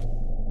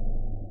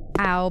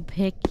 I'll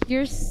pick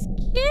your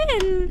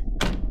skin.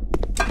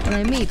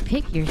 Let me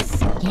pick your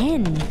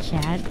skin,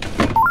 Chad.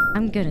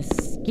 I'm gonna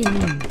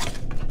skin.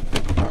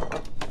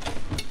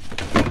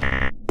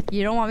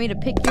 You don't want me to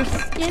pick your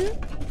skin?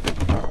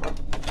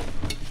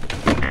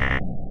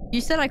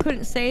 You said I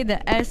couldn't say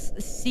the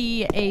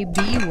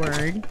S-C-A-B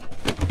word.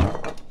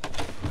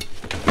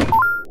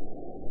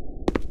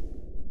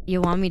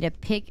 You want me to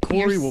pick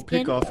your Kaori skin? will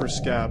pick off her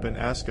scab and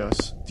ask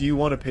us, do you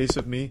want a piece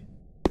of me?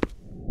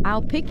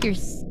 I'll pick your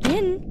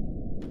skin.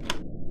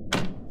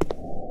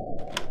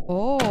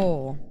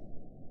 Oh.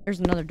 There's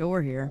another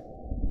door here.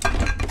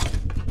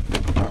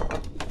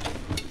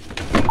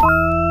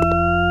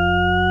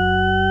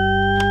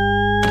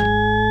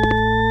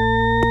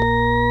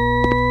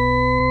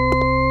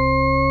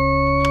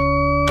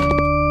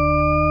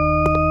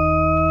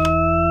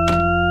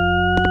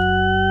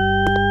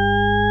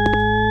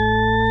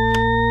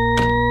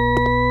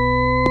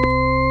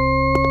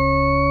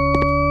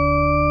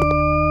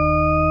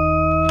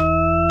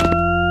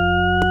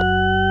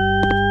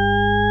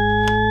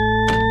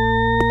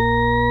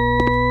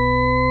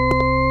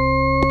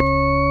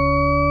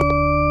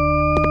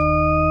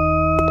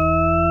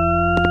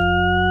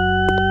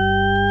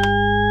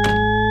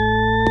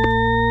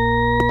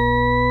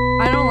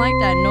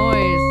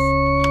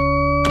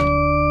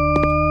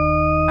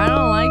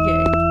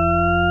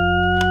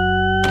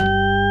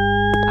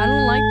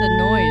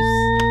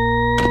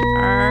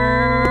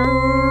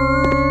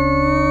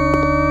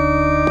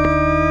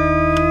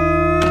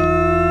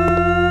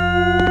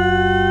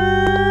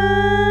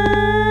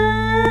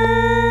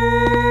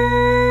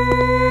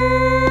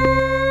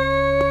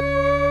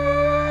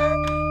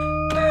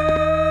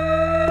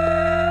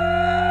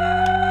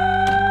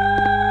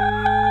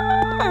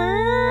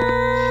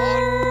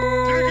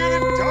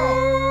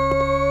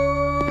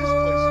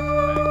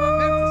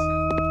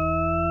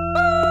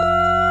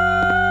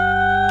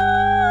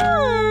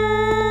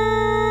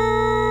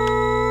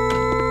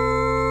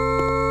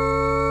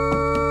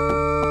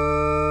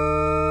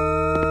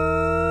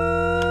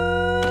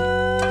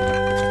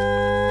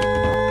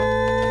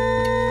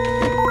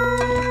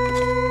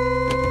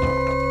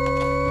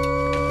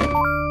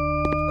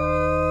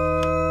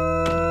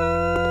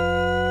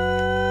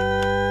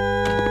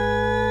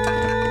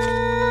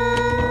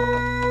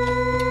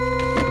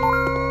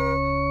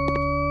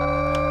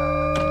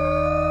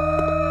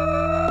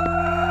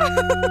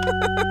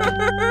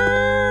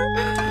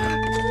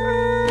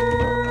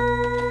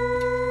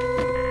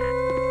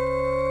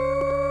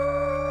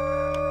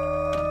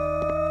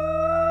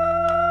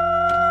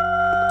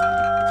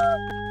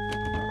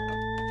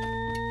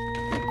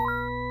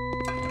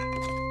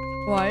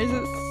 Why is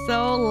it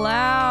so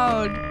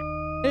loud?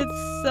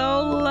 It's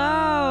so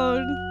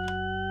loud.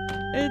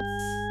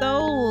 It's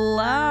so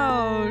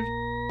loud.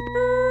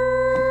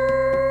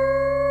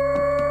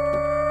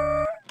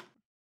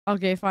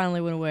 Okay,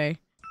 finally went away.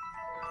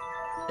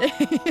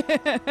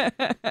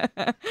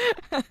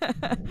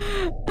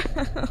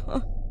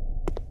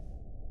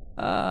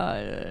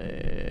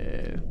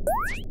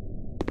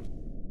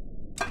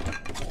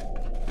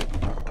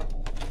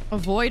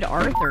 Avoid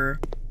Arthur.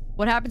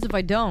 What happens if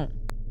I don't?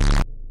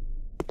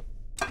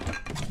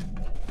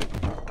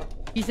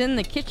 He's in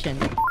the kitchen.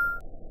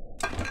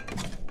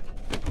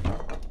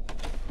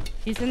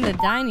 He's in the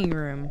dining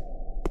room.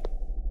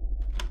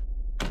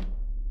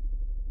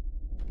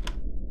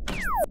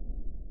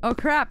 Oh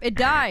crap, it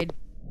died.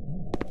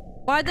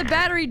 Why'd the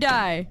battery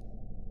die?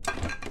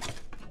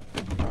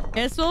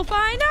 Guess we'll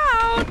find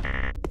out.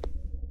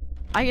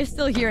 I can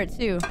still hear it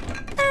too.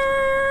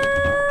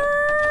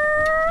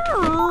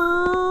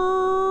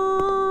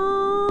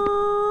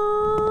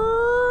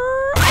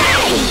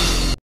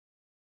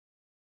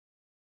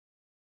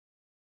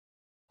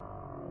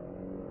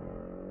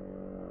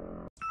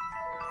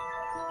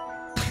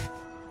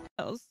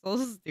 That was so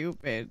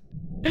stupid.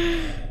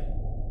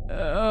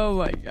 Oh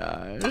my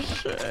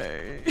gosh.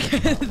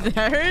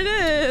 There it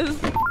is.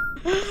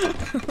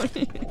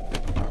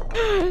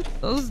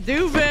 So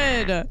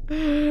stupid.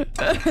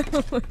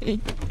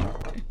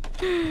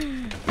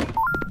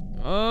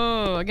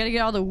 Oh, I gotta get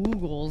all the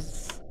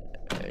woogles.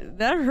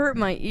 That hurt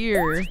my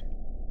ear.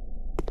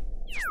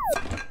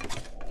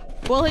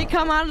 Will he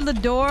come out of the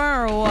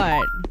door or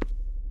what?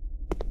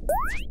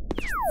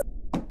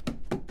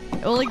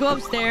 Will he go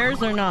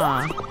upstairs or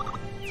not?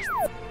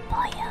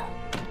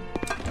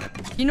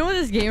 You know what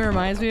this game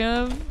reminds me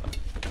of?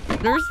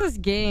 There's this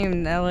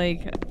game that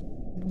like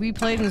we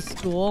played in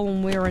school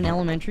when we were in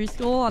elementary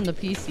school on the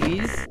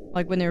PCs,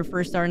 like when they were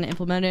first starting to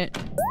implement it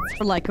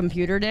for like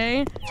computer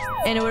day,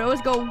 and it would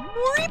always go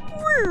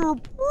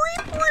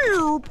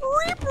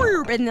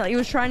and it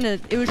was trying to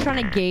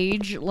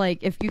gauge like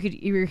if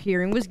your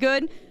hearing was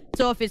good.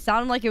 So if it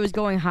sounded like it was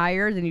going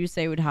higher, then you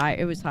say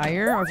it was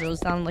higher, or if it was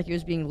sounding like it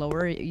was being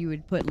lower, you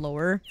would put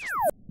lower.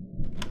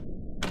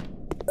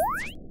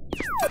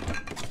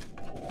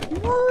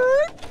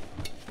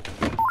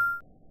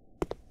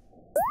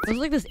 It was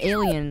like this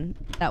alien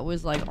that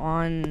was like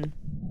on...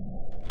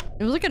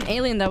 It was like an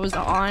alien that was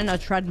on a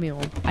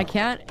treadmill. I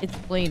can't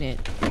explain it.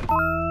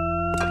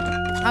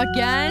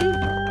 Again?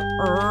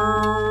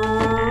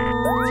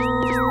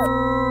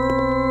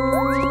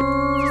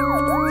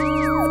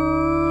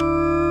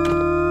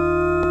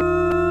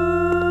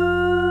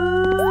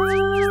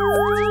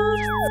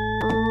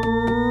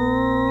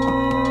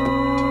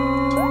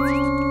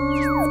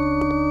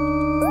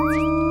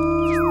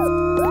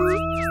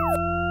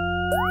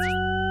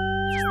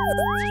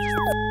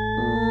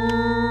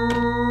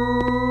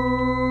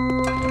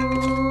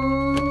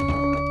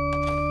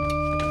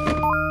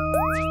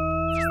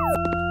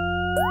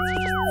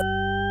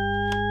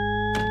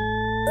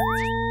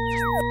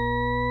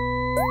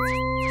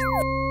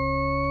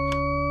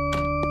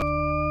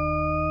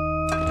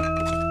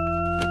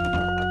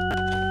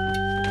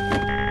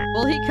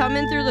 Will he come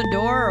in through the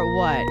door or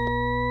what?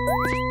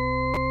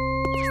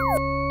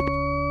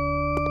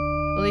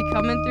 Will he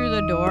come in through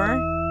the door?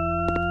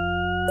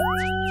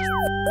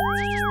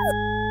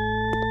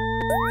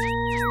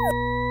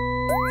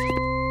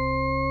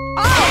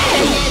 Oh,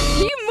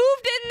 he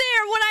moved in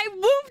there when I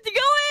moved to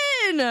go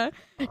in!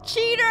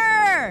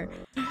 Cheater!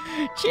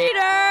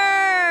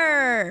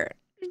 Cheater!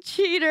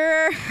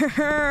 Cheater!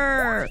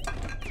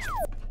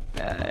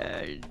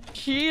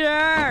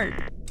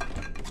 Cheater!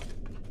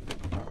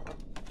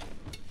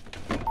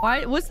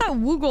 Why? What's that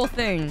woogle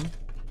thing?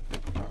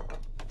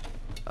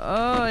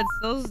 Oh, it's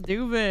so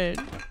stupid.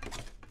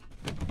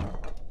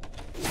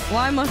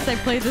 Why must I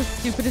play this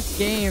stupidest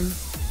game?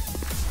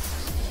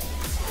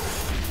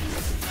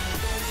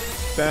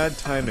 Bad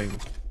timing.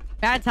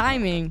 Bad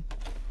timing.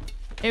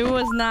 It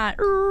was not.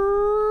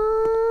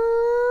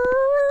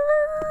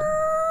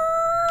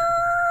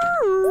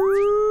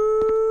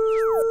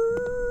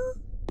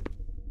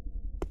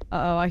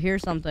 Uh-oh, I hear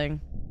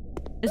something.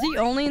 Is he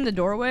only in the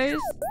doorways?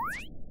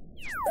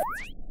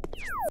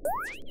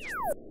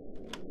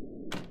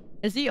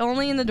 Is he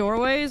only in the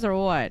doorways or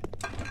what?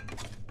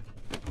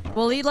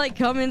 Will he like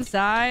come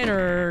inside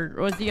or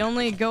was he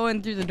only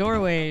going through the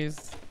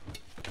doorways?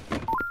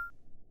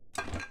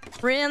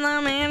 Friend,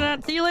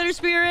 man. See you later,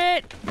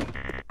 spirit.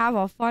 Have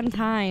a fun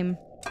time.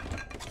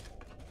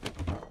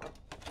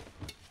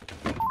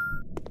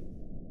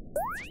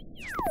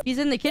 He's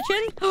in the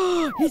kitchen?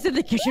 He's in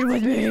the kitchen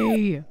with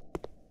me.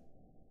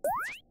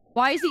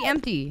 Why is he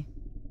empty?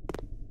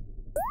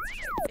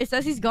 It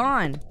says he's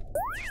gone.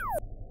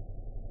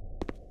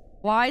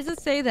 Why does it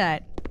say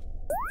that?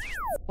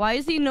 Why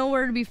is he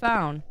nowhere to be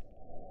found?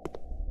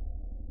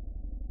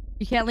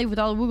 You can't leave with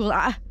all the woogles.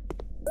 Ah.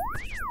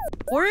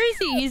 Where is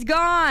he? He's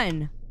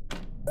gone.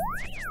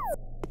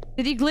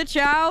 Did he glitch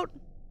out?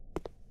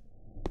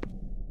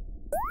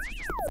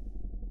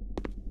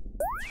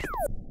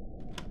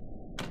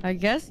 I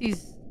guess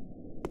he's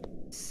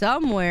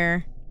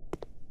somewhere.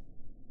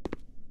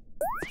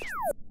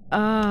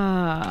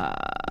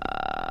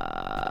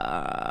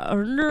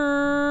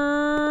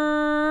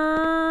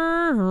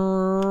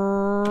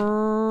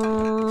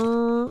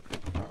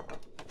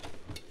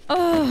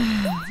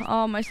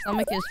 Oh, my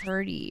stomach is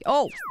hurty.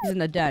 Oh, he's in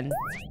the den.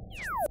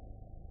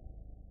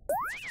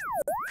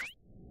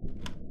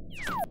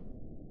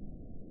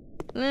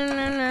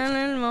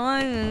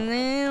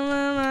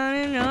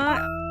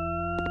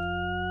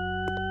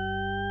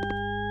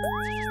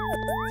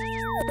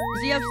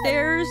 Is he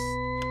upstairs?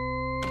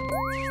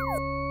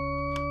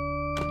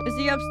 Is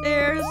he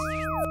upstairs?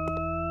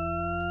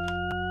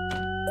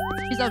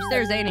 He's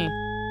upstairs, ain't he?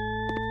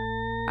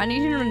 I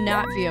need him to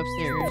not be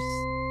upstairs.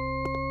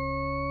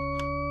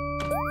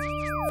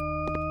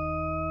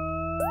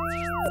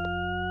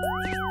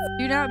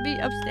 Do not be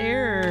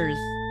upstairs.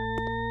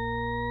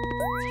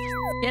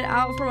 Get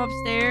out from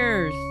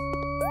upstairs.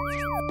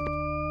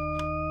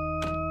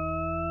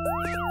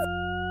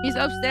 He's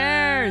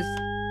upstairs.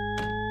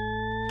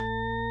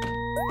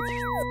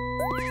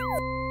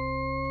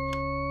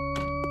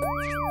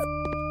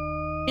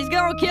 He's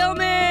gonna kill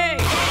me!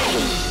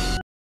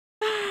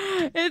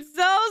 It's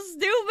so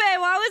stupid!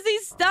 Why was he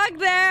stuck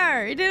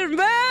there? He didn't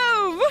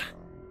move!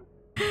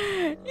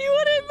 He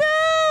wouldn't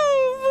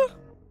move!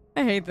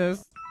 I hate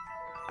this.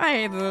 I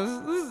hate this.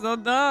 This is so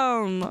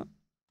dumb.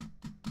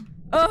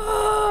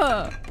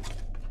 Ugh!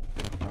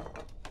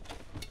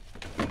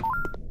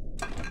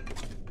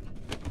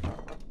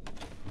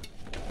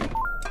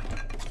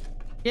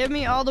 Give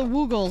me all the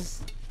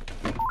woogles.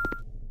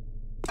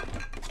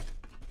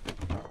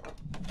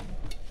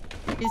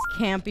 He's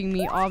camping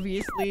me,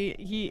 obviously.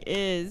 He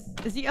is.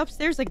 Is he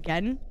upstairs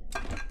again?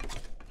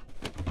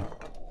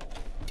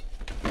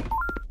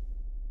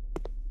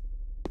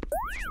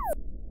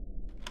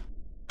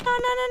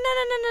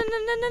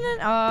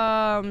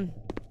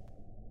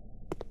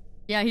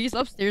 Yeah, he's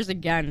upstairs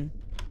again.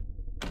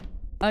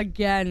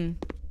 Again.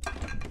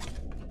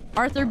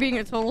 Arthur being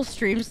a total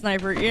stream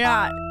sniper.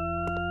 Yeah.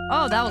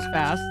 Oh, that was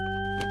fast.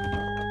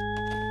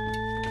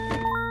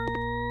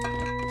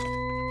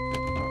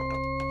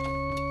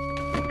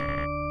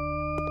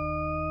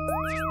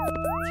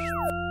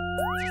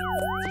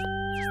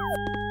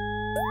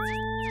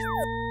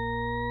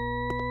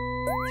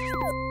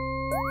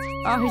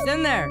 Oh, he's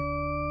in there.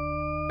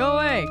 Go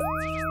away.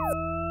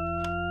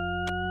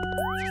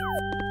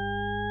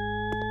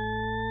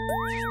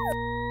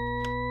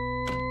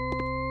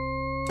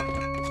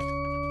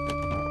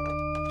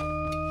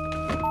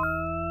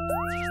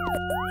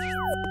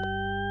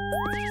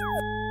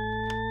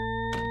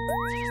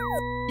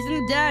 He's in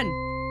the den.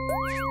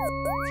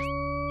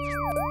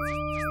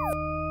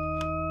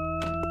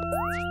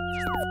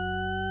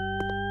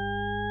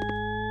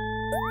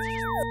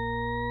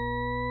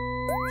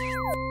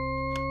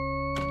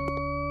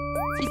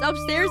 He's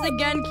upstairs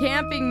again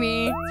camping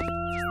me.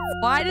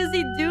 Why does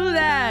he do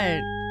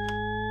that?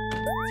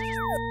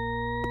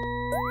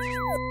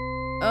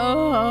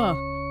 Ugh.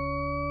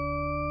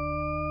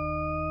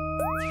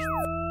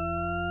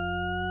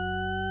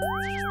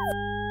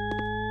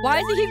 Why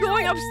does he keep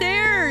going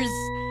upstairs?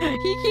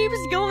 He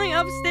keeps going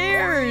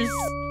upstairs.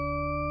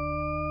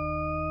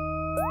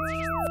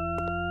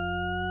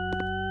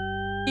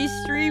 He's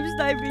stream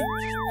sniping.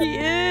 He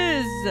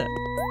is.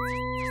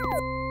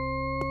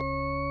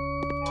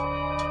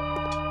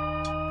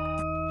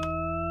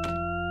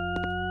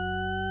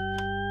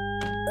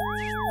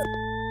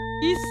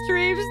 He's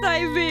stream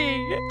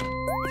sniping.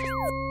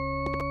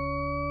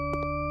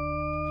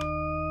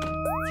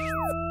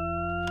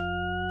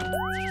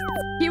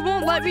 He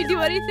won't let me do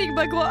anything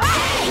but go.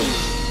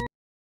 Ah!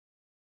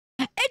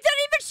 It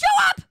didn't even show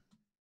up.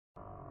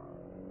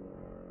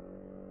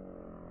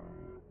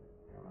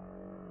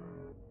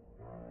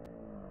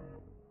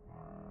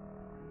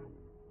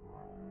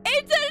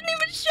 It didn't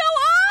even show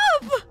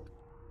up.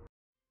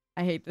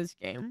 I hate this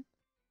game.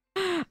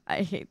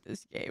 I hate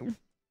this game.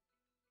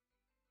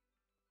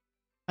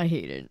 I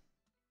hate it.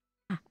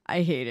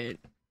 I hate it.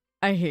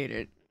 I hate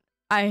it.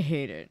 I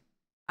hate it.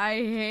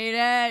 I hate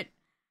it.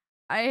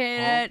 I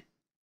hate it.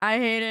 I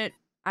hate it.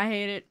 I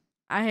hate it.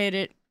 I hate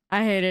it.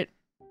 I hate it.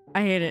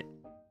 I hate it.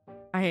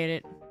 I hate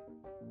it.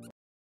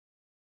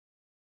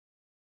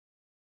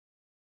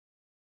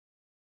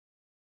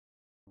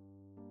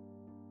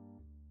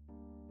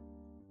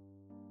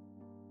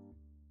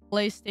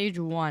 Play stage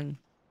 1.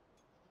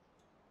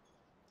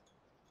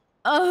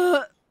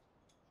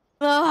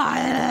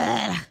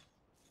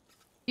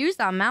 Use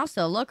that mouse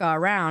to look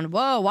around.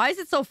 Whoa, why is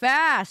it so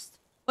fast?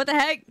 What the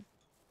heck?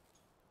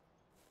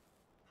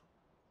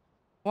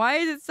 Why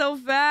is it so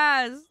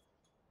fast?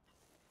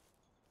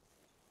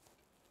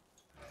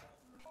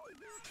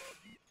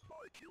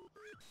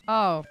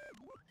 Oh.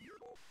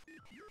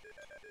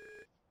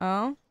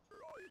 Oh?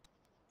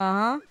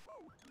 Uh-huh.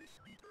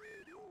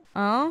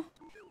 Oh?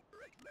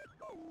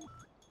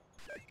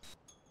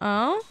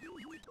 Oh?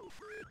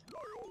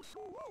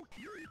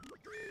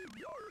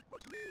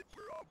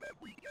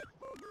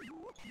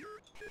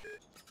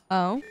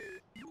 Oh?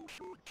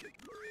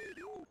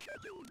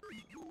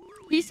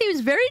 He seems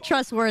very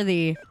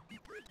trustworthy.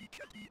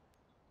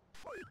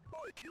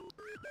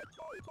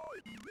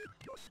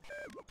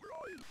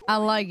 I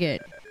like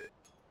it.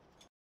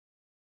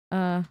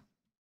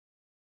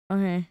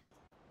 Okay.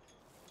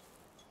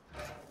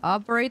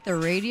 Operate the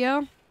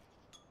radio?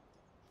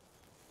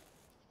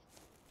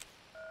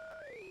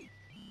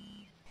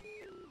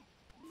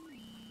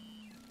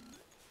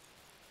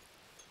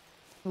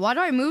 Why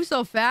do I move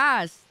so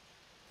fast?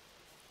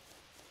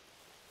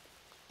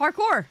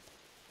 Parkour!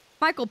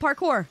 Michael,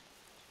 parkour!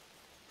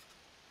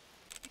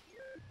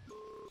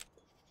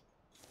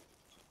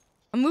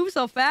 I move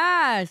so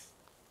fast!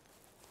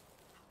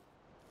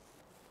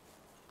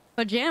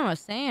 Pajama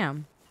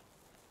Sam.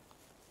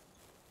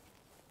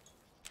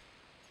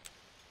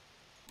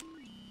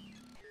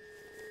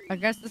 I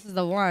guess this is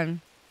the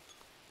one.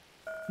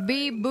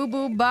 Beep, boo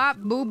boo bop,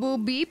 boo boo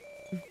beep.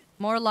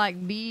 More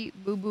like beep,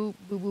 boo boo,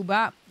 boo boo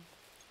bop.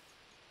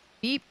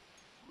 Beep,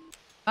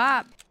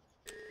 bop,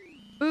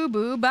 boo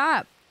boo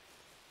bop.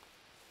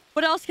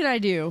 What else can I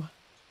do?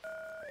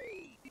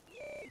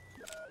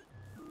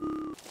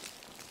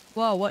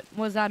 Whoa, what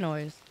was that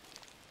noise?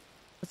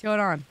 What's going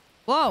on?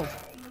 Whoa!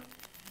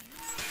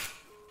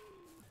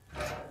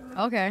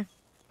 Okay.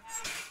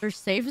 There's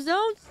safe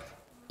zones?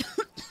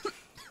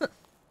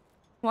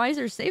 Why is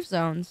there safe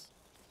zones?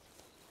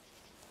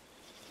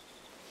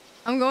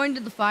 I'm going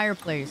to the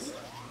fireplace.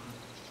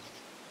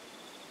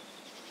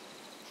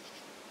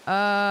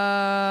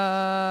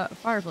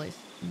 Fireplace.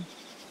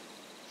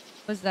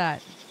 What's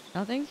that?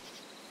 Nothing?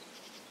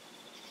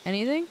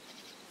 Anything?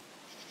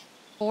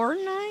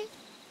 Fortnite?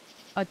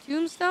 A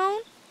tombstone?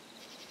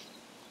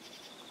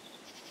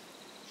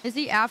 Is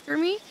he after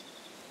me?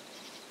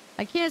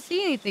 I can't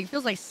see anything.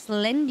 Feels like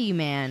Slendy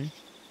Man.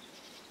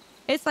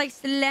 It's like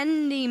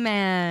Slendy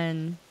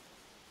Man.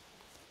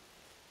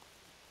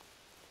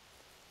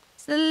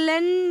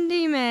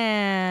 Slendy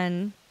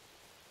Man.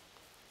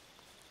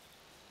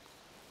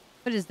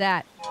 What is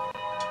that?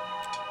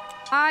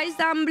 Eyes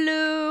on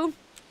blue.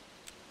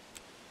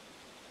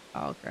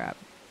 Oh crap.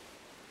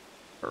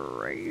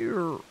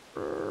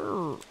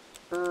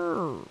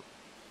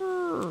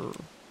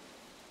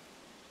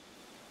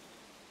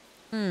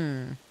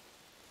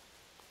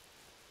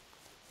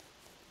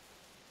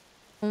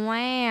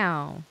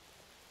 Wow.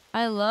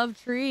 I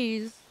love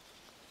trees.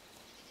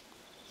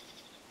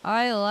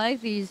 I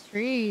like these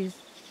trees.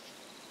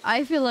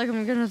 I feel like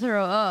I'm gonna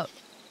throw up.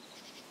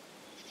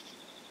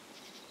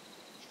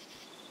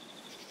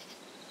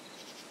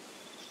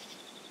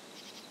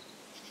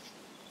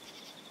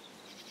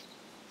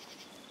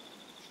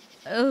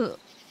 Ugh.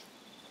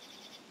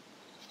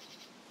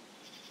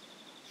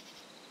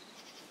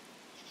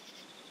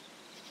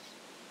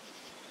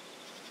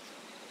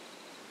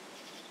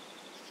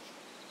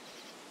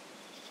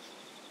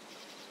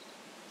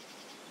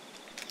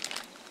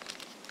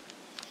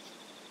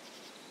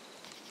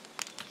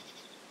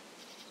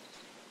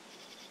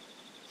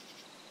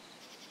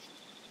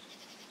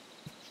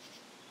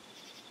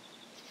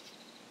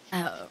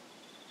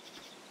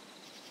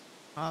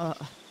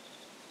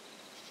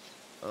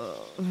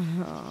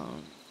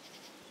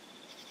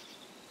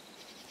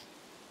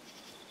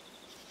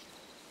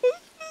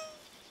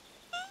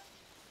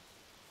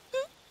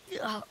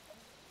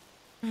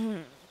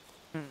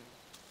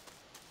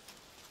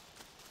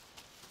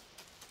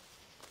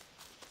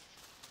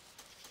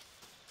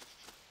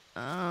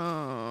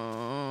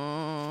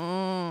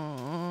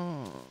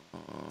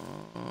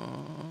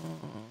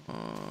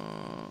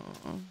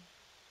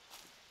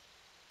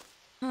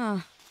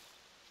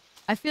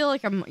 I feel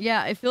like I'm,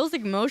 yeah, it feels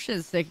like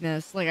motion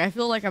sickness. Like, I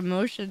feel like I'm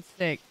motion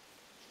sick.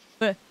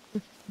 But,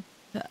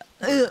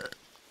 okay.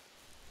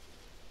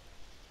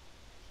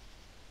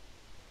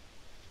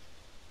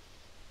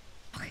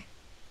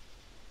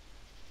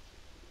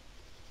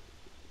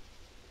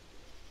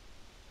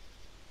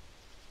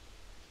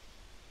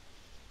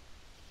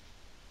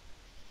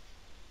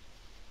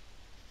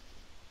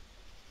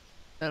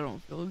 I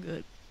don't feel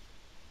good.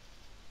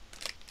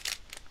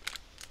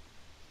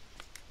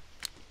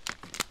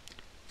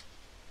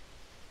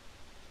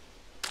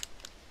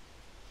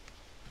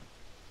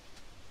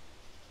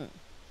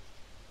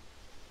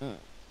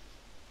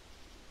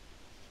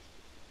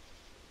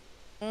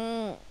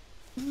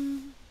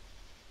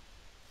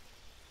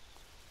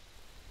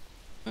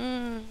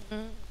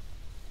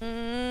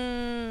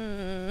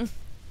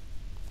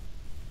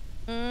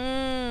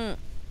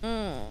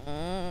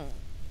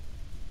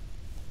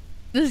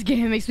 This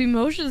game makes me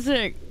motion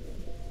sick.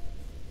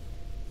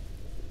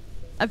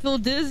 I feel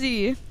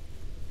dizzy.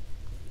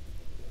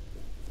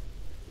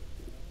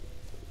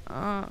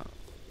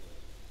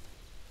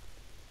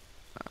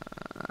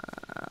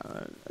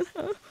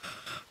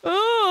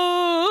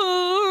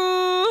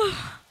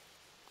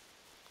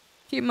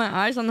 Keep my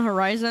eyes on the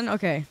horizon.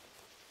 Okay.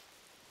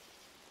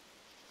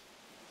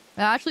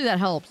 Actually, that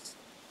helps.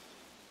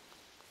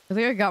 I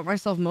think I got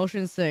myself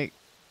motion sick.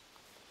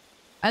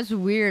 That's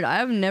weird.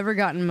 I've never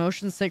gotten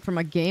motion sick from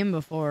a game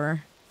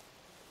before.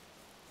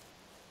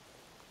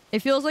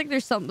 It feels like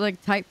there's something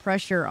like tight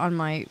pressure on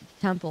my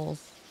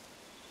temples.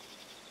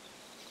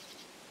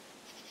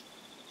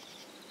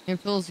 It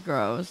feels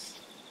gross.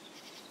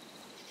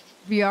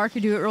 VR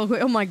could do it real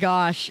quick. Oh my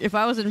gosh. If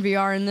I was in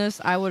VR in this,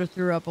 I would have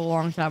threw up a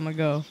long time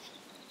ago.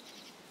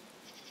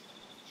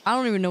 I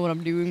don't even know what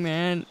I'm doing,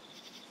 man.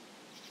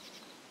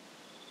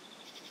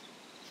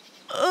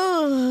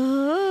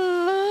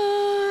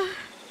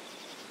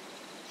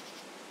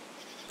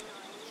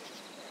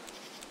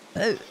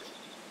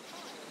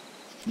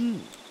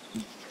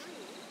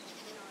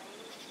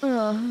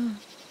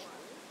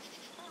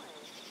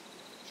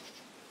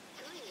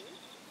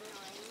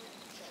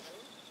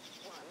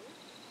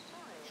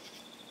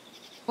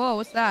 Whoa,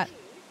 what's that?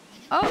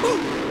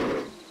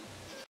 Oh!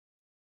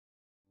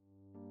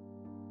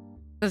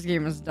 This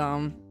game is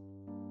dumb.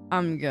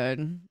 I'm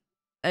good.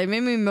 It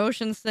made me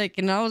motion sick,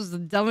 and that was the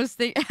dumbest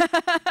thing.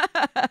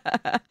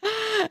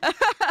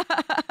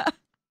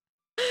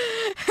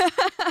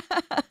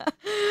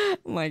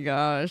 Oh my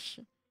gosh.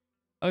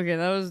 Okay,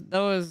 that was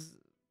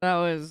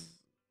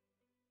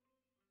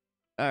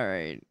all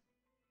right.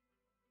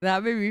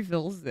 That made me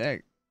feel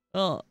sick.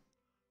 Oh,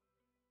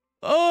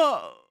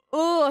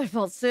 I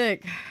felt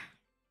sick.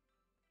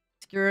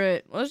 Screw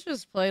it. Let's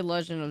just play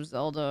Legend of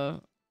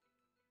Zelda.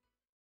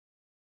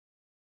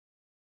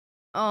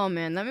 Oh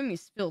man, that made me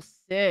feel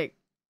sick.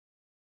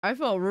 I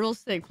felt real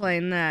sick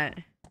playing that.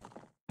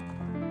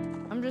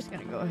 I'm just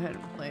gonna go ahead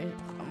and play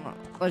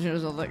Legend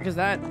of Zelda because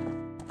that,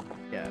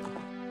 yeah.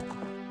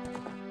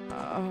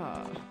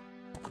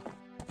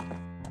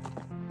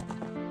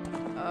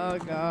 Oh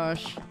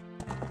gosh.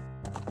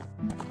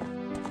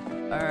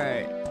 All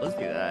right, let's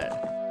do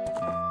that.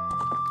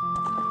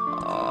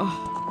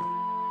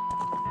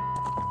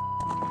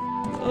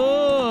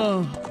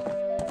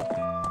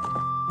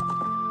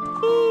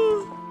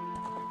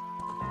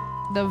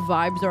 The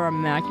vibes are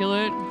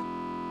immaculate.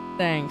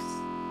 Thanks.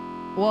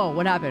 Whoa,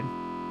 what happened?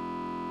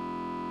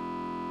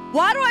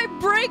 Why do I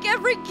break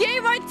every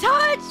game I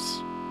touch?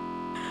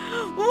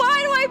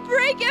 Why do I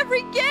break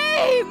every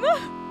game?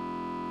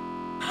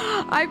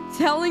 I'm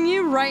telling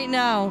you right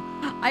now,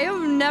 I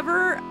have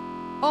never...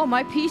 Oh,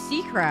 my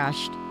PC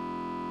crashed.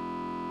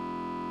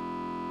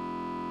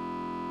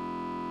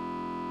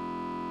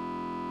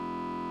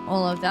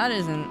 Well, if that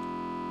isn't...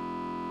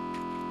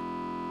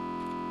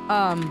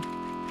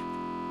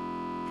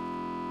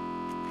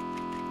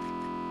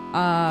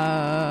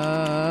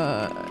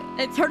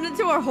 It turned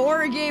into a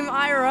horror game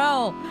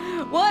IRL.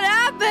 What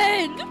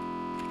happened?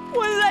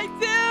 What did I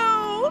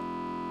do?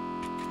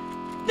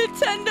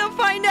 Nintendo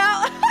find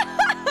out.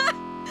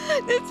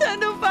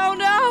 Nintendo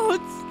found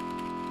out.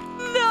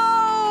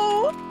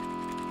 No.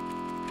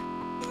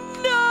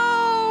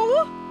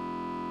 No.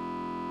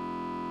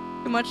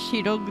 Too much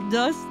Cheeto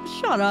dust.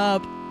 Shut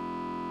up.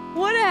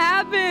 What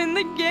happened?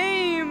 The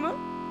game.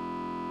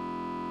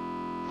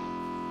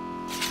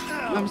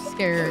 I'm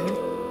scared.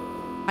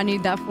 I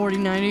need that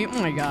 4090.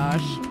 Oh my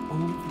gosh.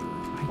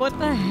 What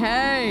the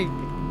heck?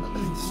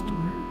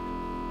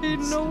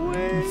 No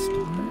way.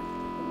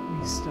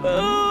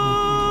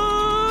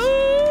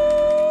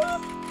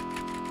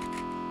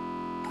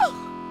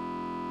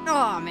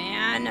 Oh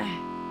man.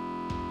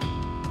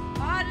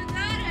 How did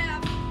that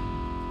happen?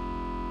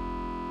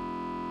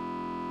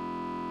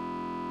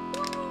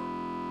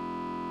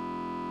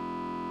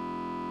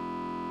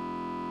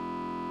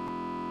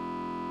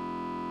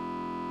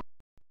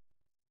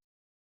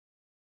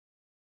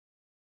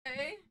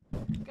 Okay.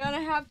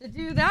 Gonna have to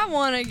do that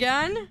one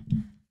again.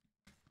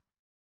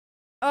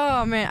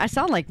 Oh man, I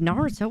sound like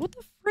Naruto. What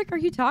the frick are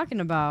you talking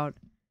about?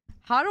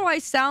 How do I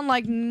sound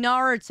like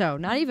Naruto?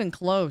 Not even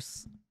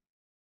close.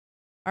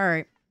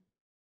 Alright.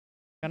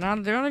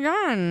 Gonna do it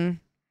again.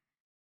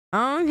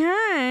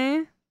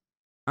 Okay.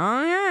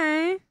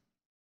 Okay.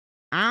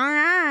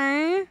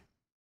 Okay.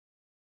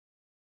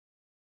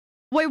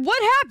 Wait,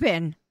 what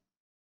happened?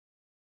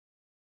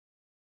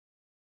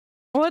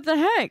 What the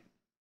heck?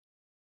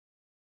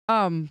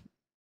 Okay.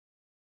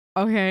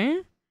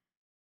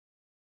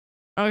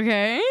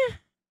 Okay.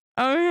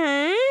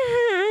 Okay.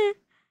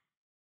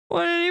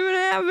 What did even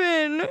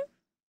happen?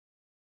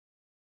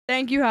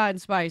 Thank you, Hot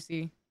and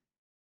Spicy.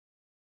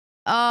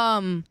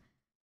 Well,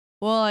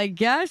 I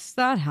guess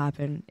that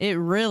happened. It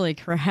really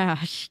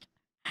crashed.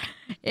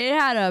 It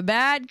had a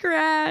bad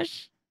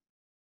crash.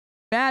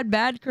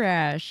 Bad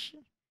crash.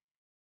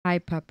 Hi,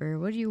 Pupper.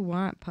 What do you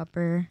want,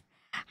 Pupper?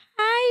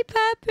 Hi,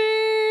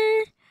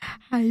 Pupper.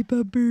 Hi,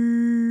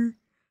 Pupper.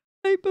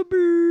 Hi,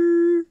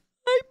 Pupper.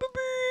 Hi,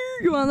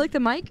 Pupper. You want to lick the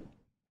mic?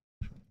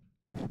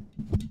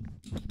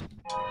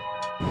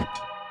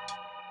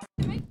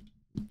 Mike?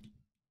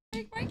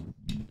 Mike? Mike?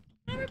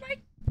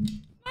 Mike?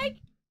 Mike? Mike?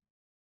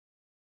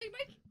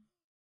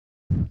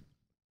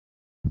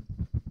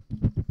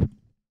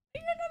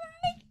 You want the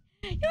mic?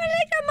 You want to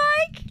lick the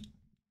mic?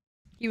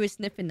 He was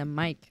sniffing the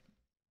mic.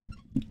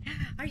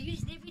 Are you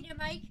sniffing the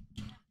mic?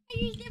 Are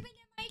you sniffing the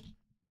mic?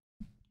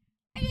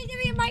 Are you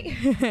sniffing the mic?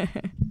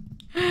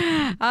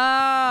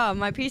 Oh,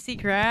 my PC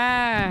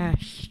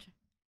crashed.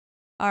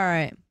 All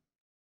right.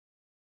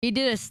 He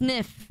did a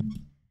sniff.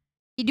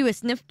 He do a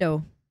sniff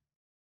though.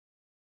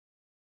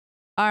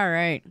 All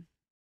right.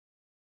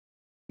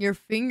 Your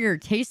finger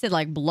tasted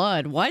like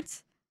blood.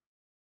 What?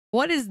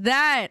 What is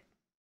that?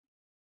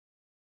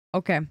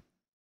 Okay.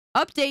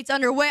 Updates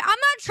underway. I'm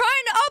not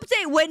trying to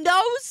update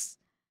Windows.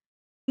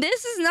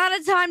 This is not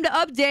a time to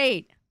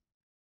update.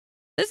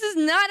 This is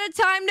not a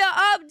time to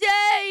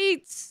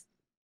update.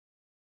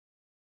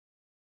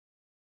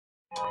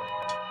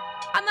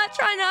 I'm not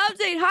trying to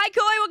update. Hi,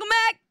 Koi. Welcome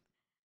back.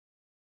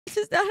 This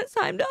is not a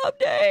time to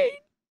update.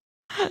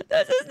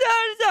 This is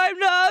not a time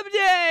to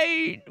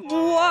update.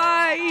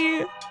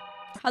 Why?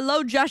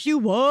 Hello,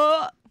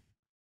 Joshua.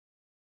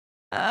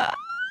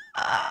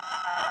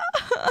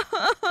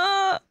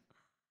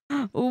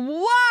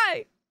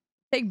 Why?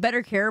 Take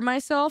better care of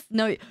myself?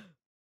 No.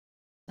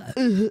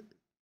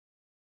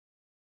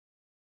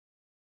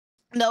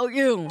 No,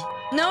 you.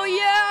 No,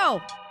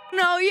 you.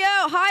 No, you.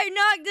 Hi,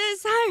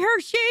 Noctis. Hi,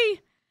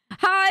 Hershey.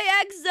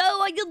 Hi, Exo.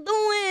 How you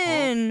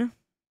doing?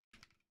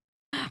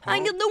 How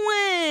you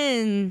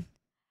doing?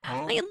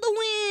 How you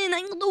doing? How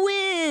you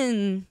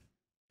doing?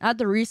 I have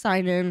to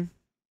re-sign in.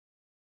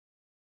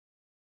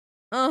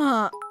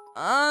 Well,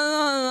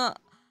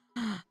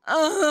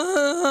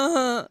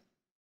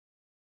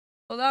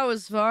 that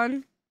was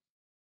fun.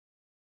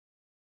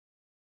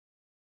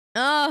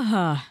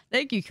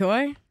 Thank you,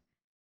 Koi.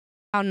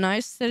 How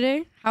nice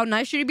today? How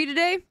nice should it be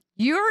today?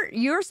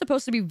 You're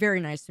supposed to be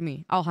very nice to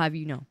me. I'll have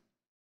you know.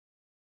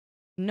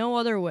 No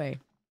other way.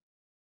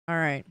 All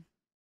right.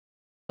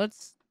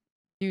 Let's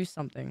do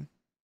something.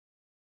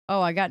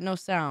 Oh, I got no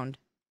sound.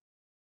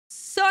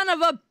 Son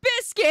of a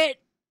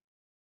biscuit!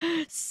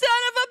 Son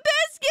of a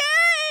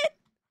biscuit!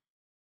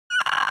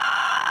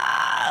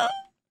 Ah!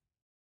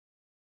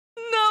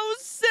 No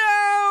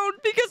sound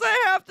because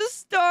I have to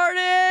start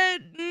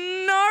it.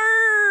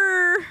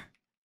 Nar.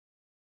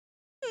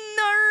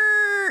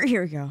 Nar.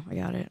 Here we go. I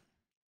got it.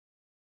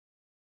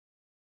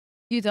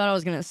 You thought I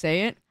was gonna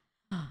say it?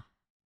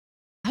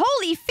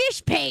 Holy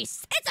fish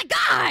paste! It's a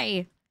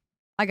guy!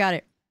 I got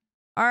it.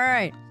 All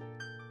right.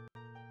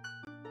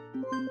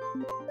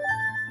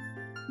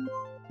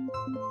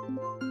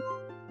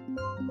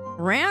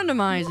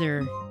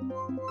 Randomizer.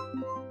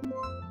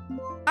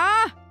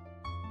 Ah!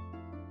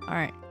 All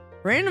right.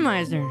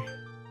 Randomizer.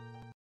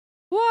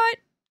 What?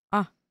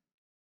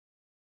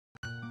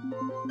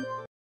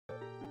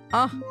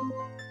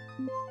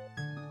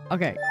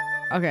 Okay.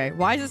 Okay.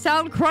 Why does it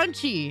sound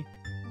crunchy?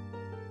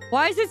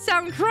 Why does it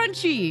sound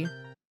crunchy?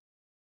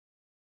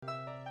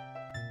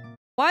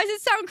 Why does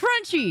it sound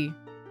crunchy?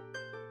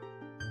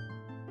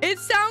 It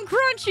sound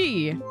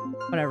crunchy.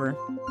 Whatever.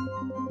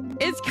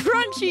 It's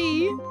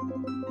crunchy.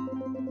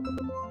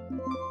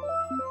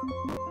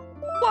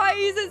 Why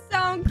does it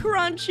sound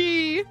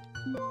crunchy?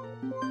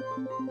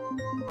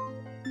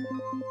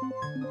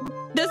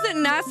 Does it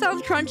not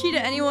sound crunchy to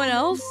anyone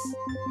else?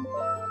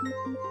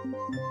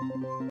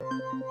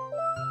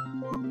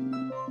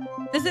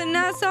 Does it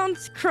not sound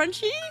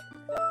crunchy?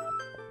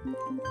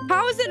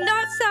 How does it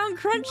not sound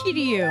crunchy to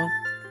you?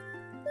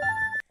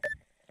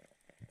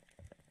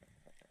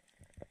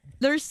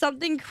 There's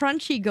something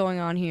crunchy going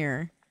on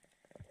here.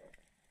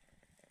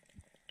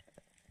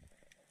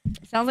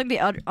 It sounds like the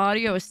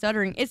audio is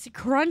stuttering. It's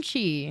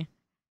crunchy.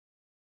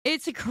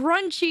 It's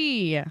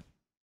crunchy.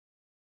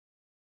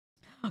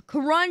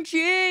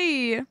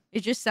 Crunchy. It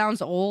just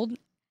sounds old.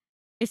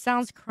 It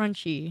sounds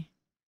crunchy.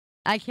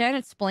 I can't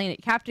explain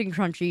it. Captain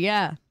Crunchy,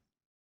 yeah.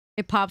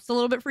 It pops a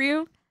little bit for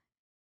you.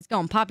 It's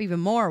gonna pop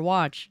even more.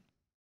 Watch.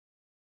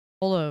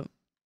 Hold up.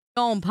 It's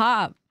gonna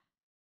pop.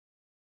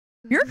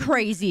 You're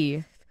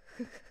crazy.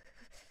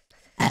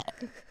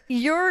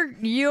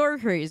 You're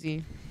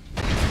crazy.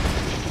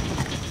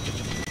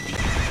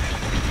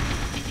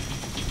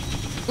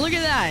 Look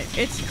at that.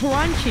 It's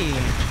crunchy.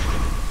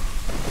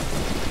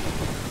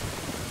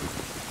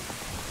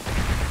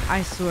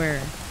 I swear.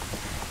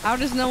 How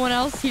does no one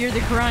else hear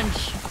the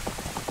crunch?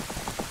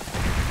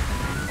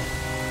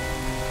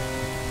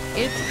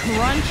 It's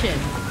crunching.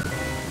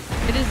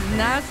 It is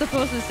not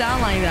supposed to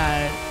sound like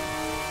that.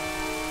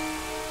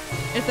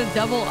 It's a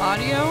double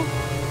audio.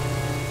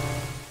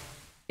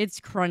 It's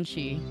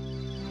crunchy.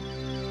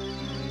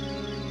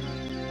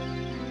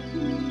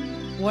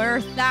 Where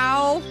art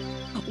thou?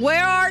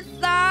 Where art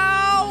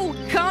thou?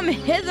 Come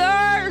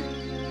hither!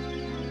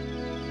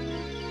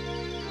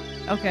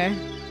 Okay.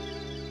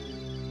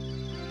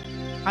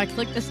 I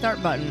clicked the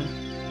start button.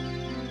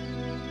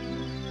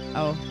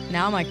 Oh,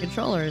 now my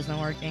controller isn't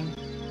working.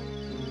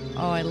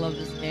 Oh, I love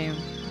this game.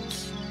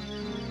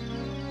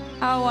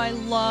 How I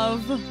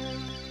love...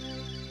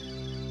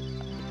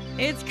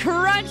 It's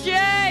crunchy!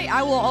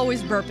 I will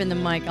always burp in the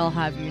mic, I'll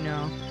have you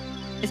know.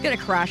 It's gonna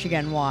crash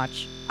again,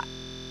 watch.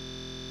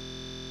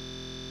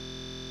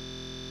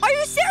 Are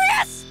you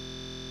serious?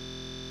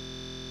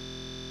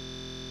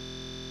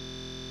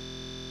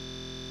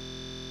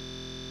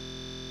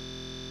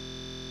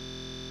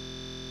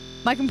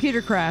 My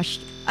computer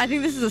crashed. I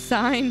think this is a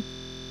sign.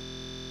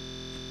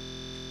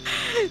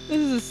 This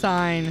is a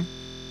sign.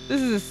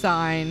 This is a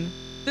sign.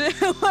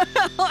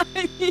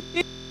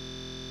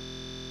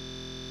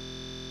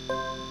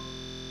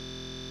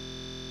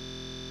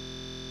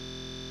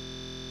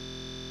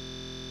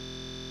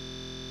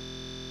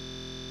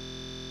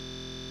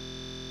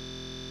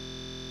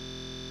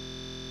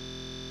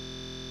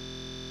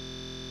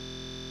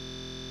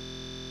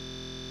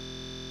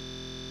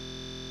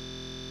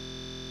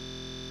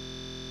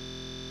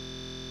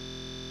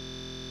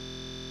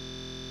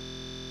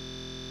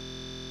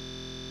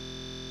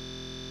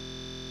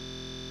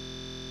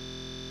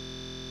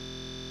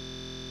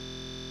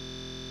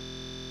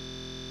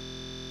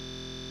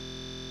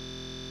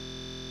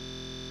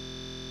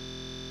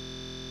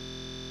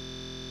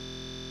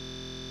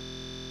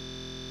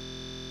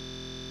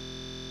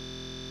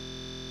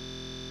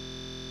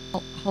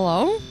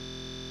 Hello?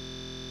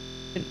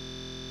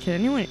 Can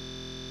anyone...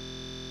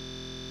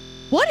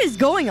 What is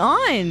going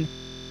on?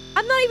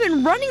 I'm not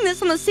even running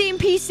this on the same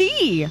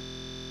PC.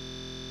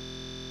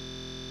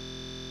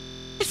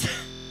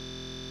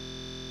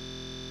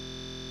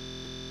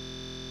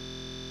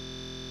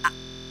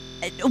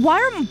 Why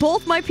are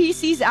both my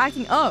PCs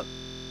acting up?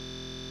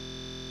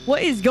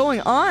 What is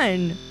going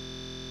on?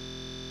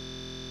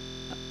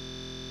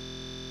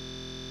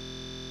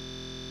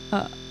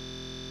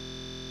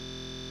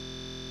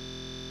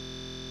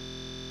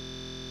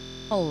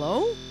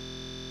 Hello?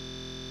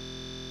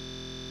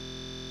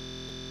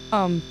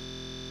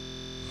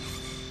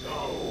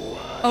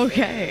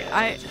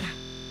 Okay,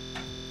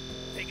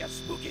 Take a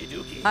spooky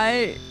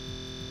dookie.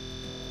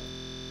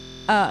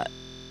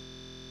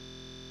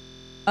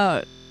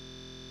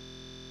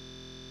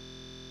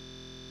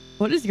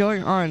 What is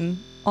going on?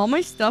 All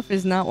my stuff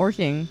is not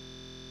working.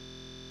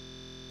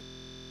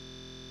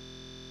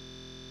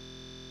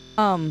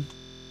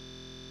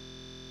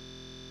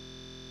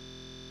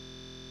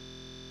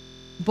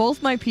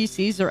 Both my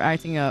PCs are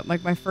acting up.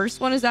 Like, my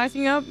first one is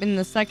acting up, and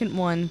the second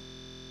one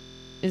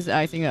is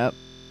acting up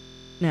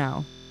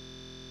now.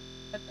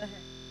 What the heck?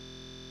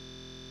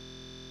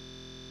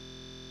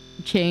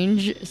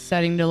 Change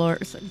setting to lower...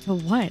 To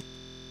what?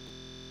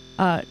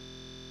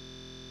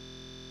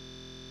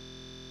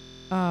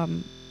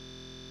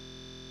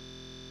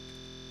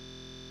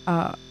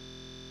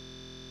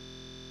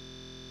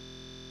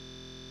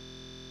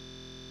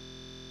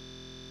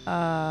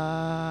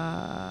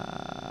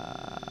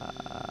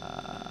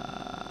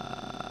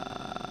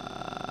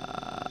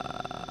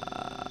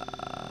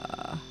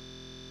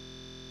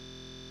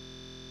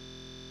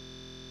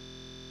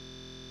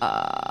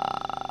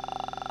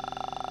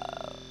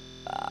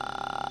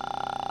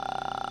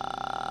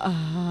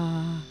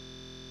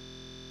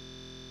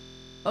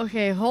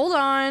 Okay, hold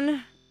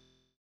on.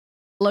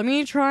 Let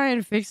me try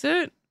and fix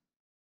it.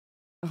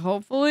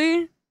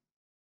 Hopefully.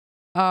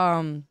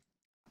 I'm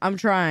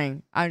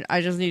trying. I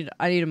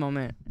need a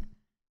moment.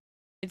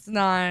 It's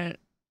not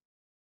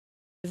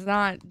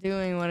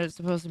doing what it's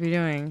supposed to be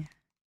doing.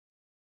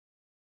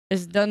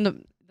 It's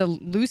done the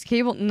loose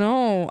cable.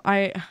 No,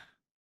 I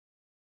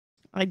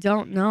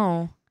don't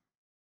know.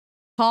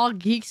 Call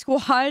Geek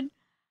Squad.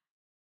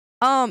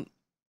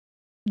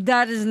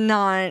 That is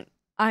not...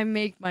 I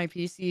make my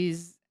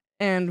PCs,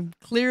 and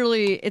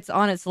clearly it's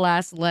on its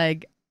last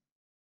leg.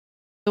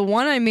 The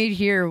one I made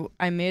here,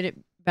 I made it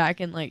back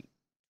in like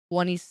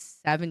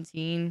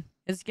 2017.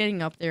 It's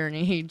getting up there in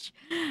age.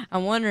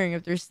 I'm wondering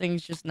if there's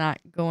things just not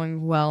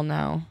going well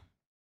now.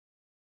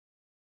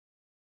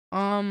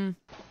 Oh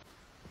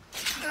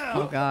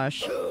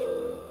gosh.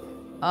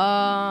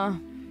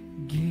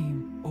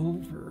 Game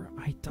over.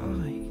 I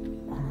died.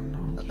 Oh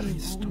no.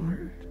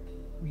 Restart.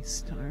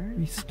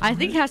 I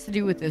think it has to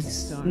do with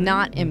this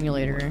not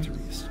emulator.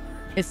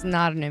 It's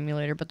not an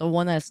emulator, but the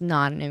one that's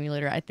not an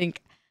emulator, I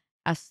think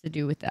has to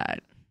do with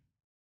that.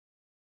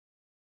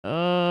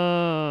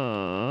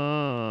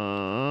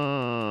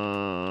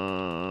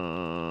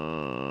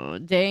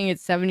 Dang,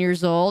 it's 7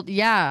 years old.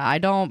 Yeah, I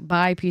don't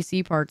buy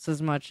PC parts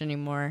as much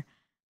anymore.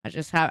 I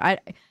just have...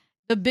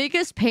 The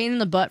biggest pain in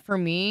the butt for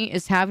me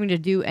is having to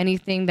do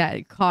anything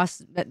that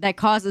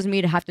causes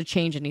me to have to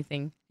change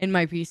anything in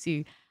my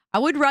PC. I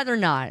would rather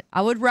not.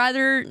 I would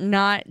rather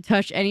not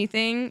touch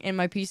anything in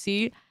my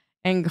PC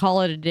and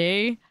call it a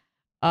day.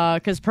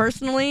 Because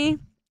personally,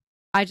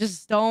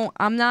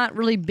 I'm not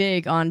really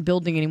big on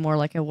building anymore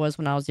like I was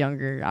when I was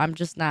younger. I'm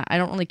just not. I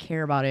don't really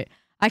care about it.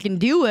 I can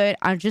do it.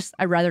 I'd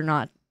rather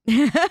not.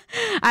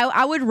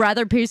 I would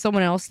rather pay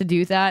someone else to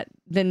do that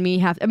than me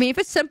have. I mean, if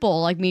it's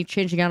simple, like me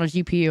changing out a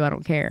GPU, I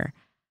don't care.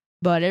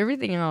 But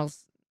everything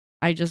else,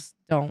 I just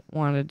don't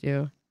want to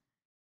do.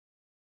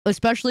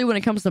 Especially when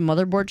it comes to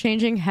motherboard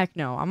changing. Heck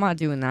no, I'm not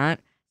doing that.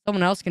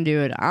 Someone else can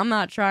do it. I'm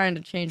not trying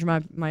to change my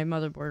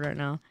motherboard right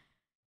now.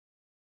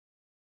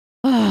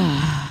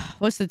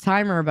 What's the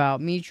timer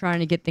about? Me trying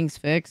to get things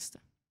fixed?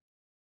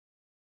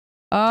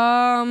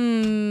 I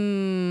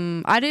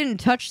didn't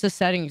touch the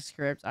settings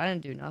script. I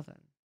didn't do nothing.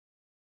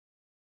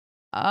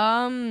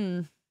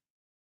 Alright,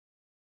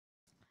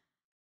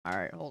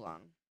 hold on.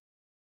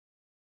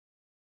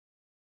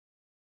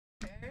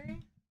 Okay.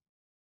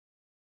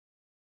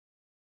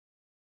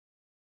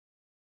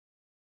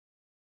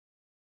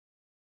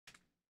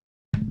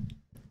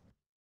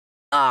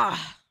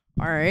 Ah,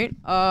 all right.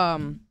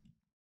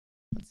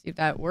 Let's see if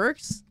that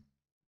works.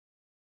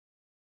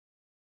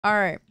 All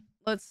right,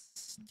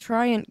 let's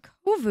try and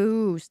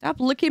Kovu. Stop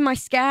licking my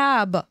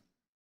scab.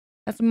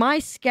 That's my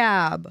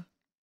scab.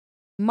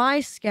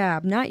 My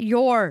scab, not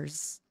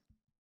yours.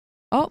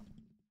 Oh,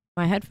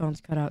 my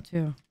headphones cut out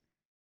too.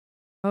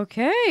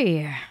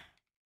 Okay.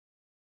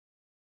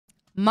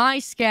 My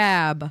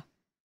scab.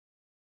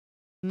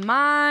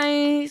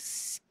 My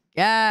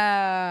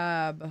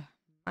scab.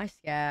 My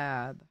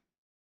scab.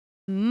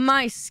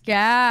 My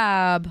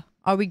scab.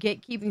 Are we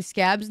gatekeeping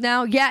scabs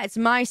now? Yeah, it's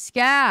my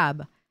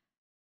scab.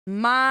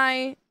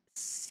 My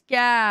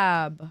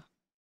scab.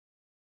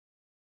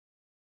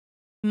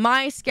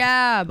 My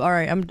scab. All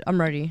right,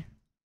 I'm ready.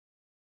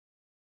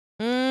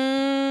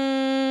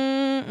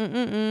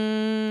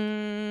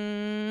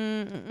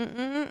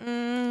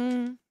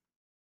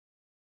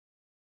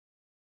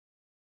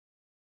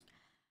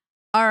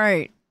 All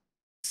right.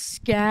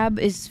 Scab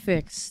is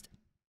fixed.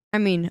 I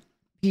mean,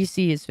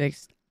 PC is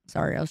fixed.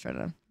 Sorry, I was trying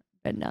to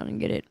bend down and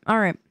get it. All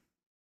right.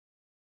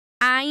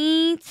 I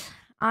ain't.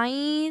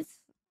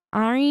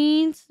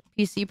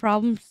 PC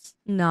problems?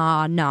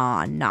 Nah.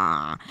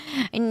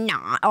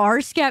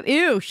 Our scab.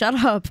 Ew,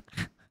 shut up.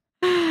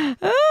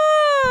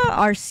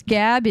 Our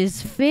scab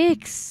is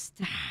fixed.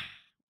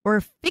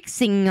 We're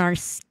fixing our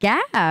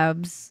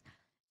scabs.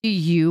 Do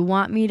you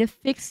want me to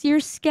fix your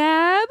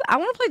scab? I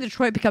want to play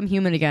Detroit Become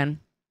Human again.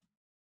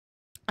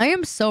 I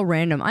am so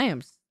random.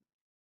 I'm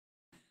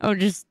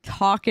just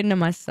talking to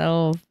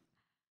myself.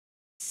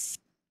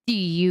 Do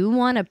you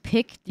want to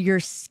pick your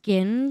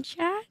skin,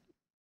 chat?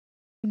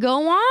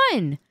 Go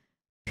on.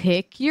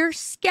 Pick your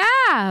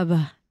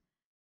scab.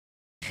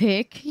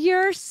 Pick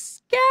your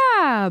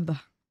scab.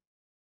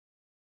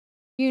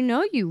 You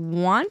know you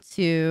want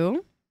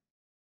to.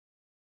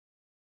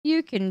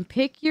 You can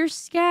pick your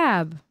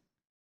scab.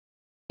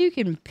 You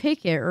can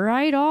pick it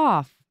right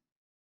off.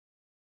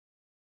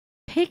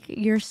 Pick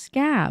your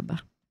scab.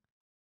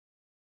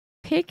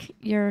 Pick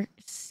your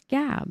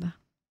scab.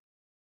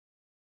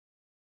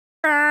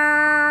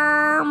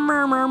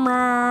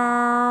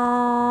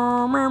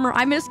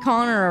 I miss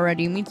Connor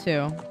already. Me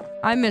too.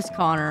 I miss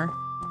Connor.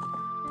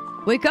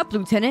 Wake up,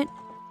 Lieutenant.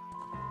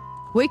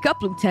 Wake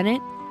up,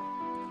 Lieutenant.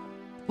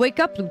 Wake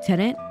up,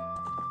 Lieutenant.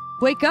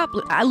 Wake up.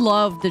 I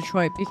love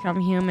Detroit Become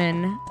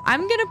Human.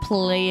 I'm gonna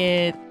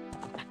play it.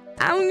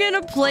 I'm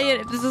gonna play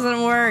it if this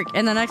doesn't work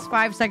in the next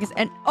 5 seconds.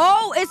 And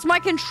oh, it's my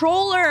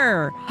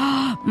controller.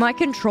 My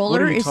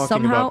controller is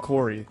somehow. What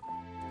are you talking about, Kaori?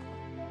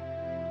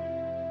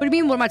 What do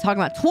you mean? What am I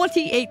talking about?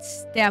 28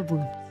 stab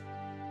wounds.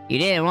 You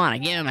didn't want to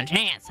give him a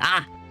chance,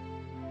 huh?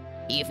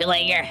 You feel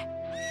like you're...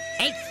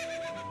 Hey!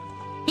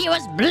 He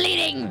was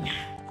bleeding!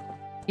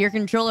 Your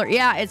controller,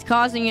 yeah, it's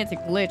causing it to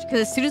glitch.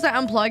 Because as soon as I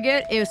unplug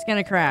it, it's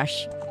gonna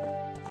crash.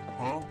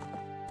 Huh?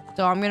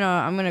 So I'm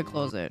gonna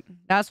close it.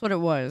 That's what it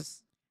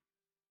was.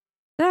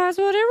 That's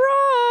what it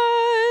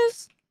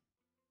was.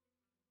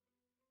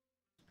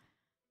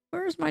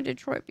 Where's my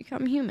Detroit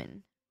Become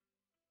Human?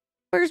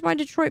 Where's my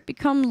Detroit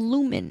Become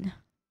Lumen?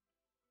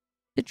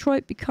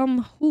 Detroit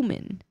Become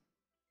Human.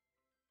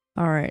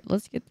 Alright,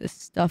 let's get this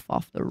stuff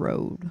off the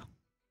road.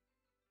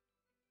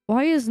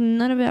 Why is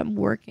none of that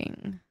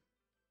working?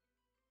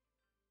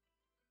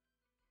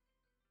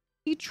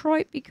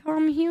 Detroit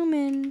Become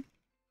Human.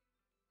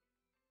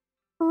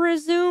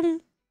 Resume.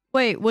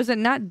 Wait, was it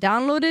not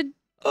downloaded?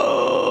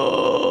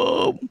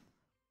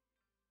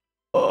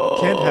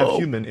 Can't have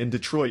human in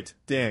Detroit.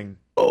 Dang.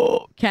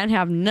 Can't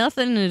have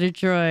nothing in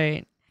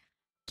Detroit.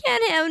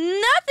 Can't have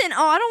nothing.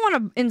 Oh, I don't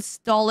want to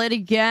install it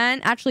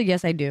again. Actually,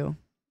 yes, I do.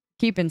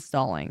 Keep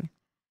installing.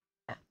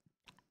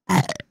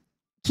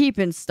 Keep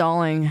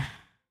installing.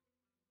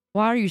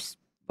 Why are you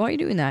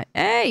doing that?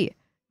 Hey,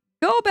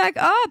 go back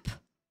up.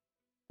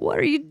 What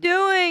are you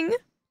doing?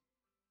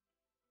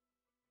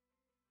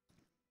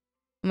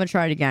 I'm gonna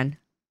try it again.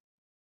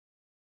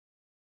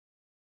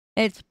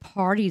 It's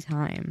party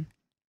time.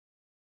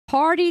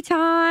 Party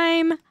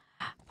time.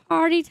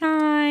 Party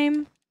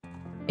time.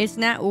 It's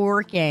not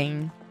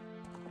working.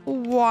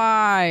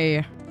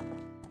 Why?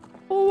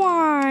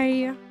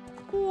 Why?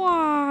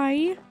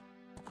 Why?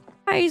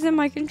 Why isn't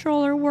my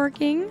controller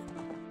working?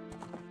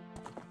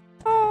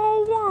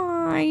 Oh,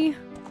 why?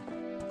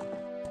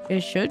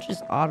 It should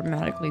just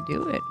automatically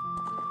do it.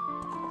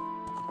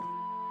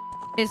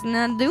 It's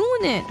not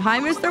doing it. Hi,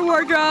 Mr.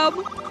 Wardrobe.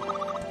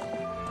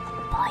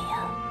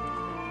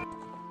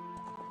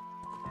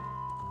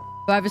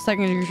 Do I have a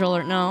second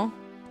controller? No.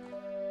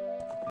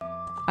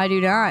 I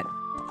do not.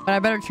 But I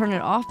better turn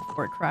it off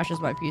before it crashes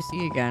my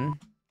PC again.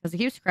 Because it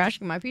keeps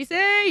crashing my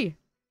PC!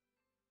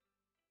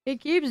 It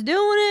keeps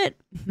doing it!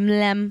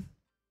 Mlem.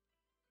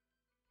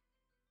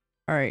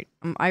 Alright,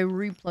 I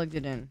replugged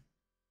it in.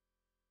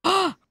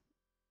 I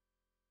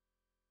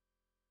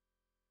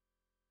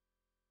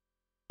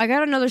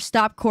got another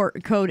stop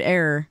code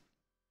error.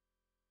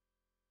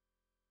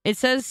 It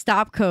says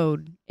stop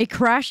code. It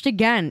crashed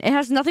again. It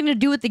has nothing to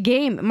do with the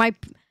game.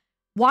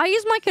 Why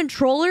is my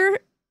controller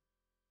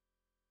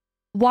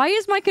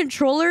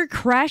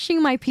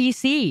crashing my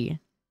PC?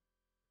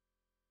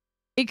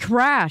 It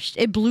crashed.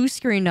 It blue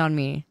screened on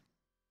me.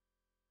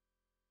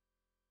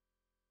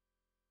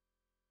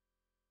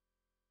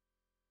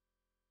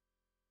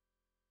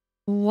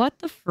 What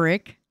the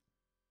frick?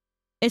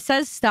 It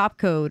says stop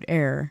code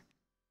error.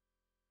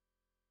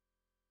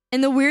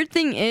 And the weird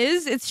thing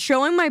is, it's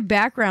showing my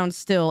background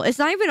still. It's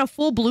not even a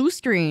full blue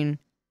screen.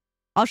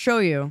 I'll show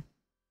you.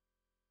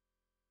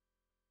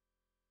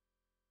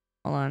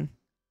 Hold on.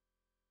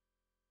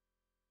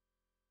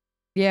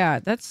 Yeah,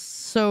 that's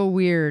so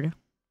weird.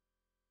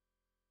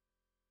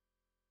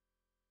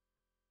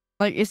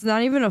 Like, it's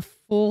not even a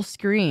full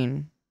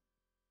screen.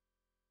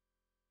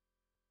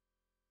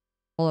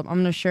 Hold up, I'm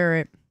gonna share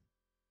it.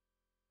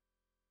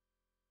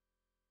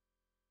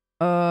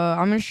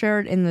 I'm gonna share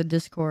it in the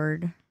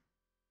Discord.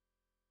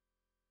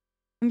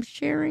 I'm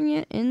sharing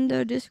it in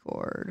the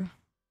Discord.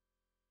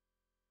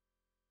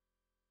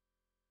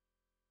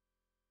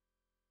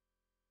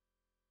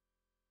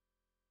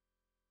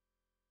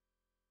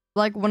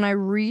 Like, when I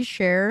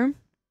reshare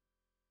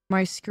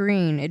my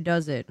screen, it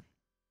does it.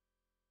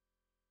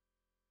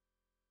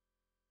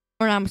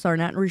 Or I'm sorry,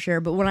 not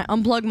reshare, but when I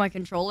unplug my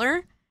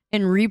controller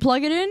and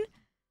replug it in,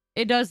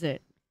 it does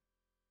it.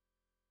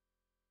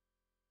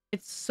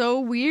 It's so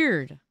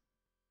weird.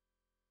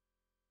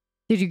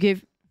 Did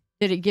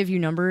it give you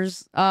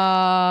numbers?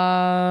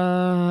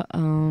 Not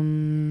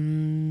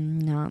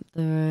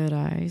that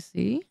I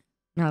see.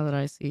 Not that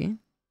I see.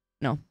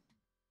 No.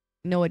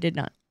 No, it did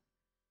not.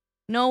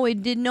 No,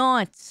 it did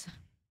not.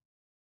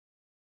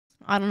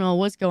 I don't know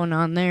what's going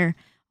on there.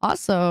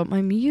 Also,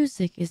 my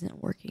music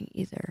isn't working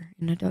either,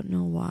 and I don't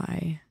know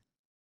why.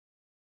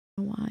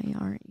 Why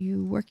aren't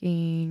you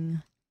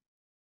working?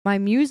 My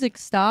music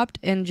stopped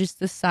and just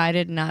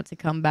decided not to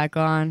come back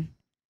on.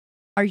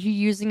 Are you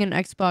using an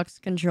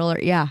Xbox controller?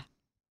 Yeah.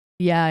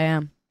 Yeah, I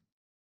am.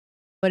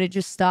 But it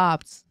just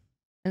stopped,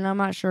 and I'm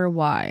not sure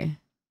why.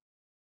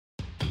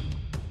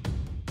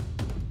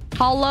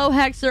 Hello,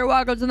 Hexer.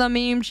 Welcome to the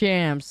Meme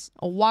Champs.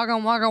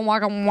 Welcome, welcome,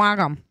 welcome,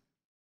 welcome.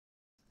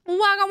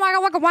 Welcome,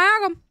 welcome, welcome,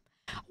 welcome.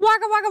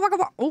 Welcome, welcome,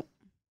 welcome. Oh.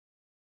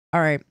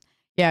 All right.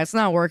 Yeah, it's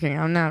not working.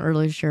 I'm not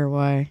really sure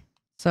why.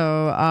 So,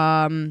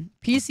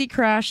 PC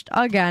crashed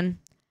again.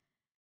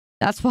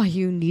 That's why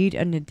you need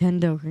a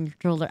Nintendo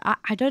controller.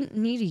 I don't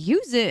need to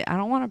use it. I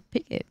don't want to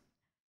pick it.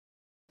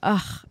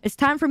 Ugh. It's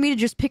time for me to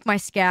just pick my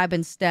scab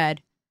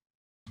instead.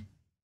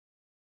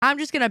 I'm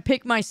just gonna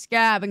pick my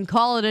scab and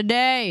call it a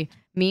day.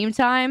 Meme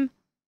time?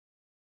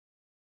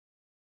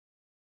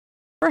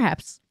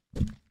 Perhaps.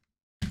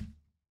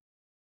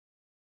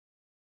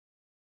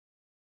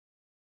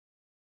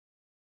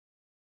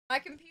 My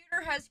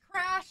computer has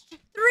crashed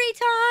 3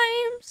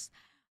 times.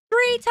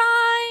 3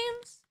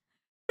 times.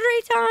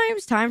 3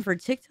 times. Time for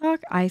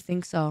TikTok? I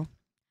think so.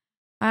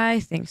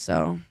 I think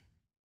so.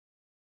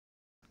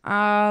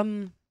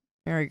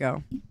 There we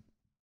go.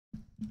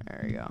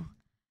 There we go.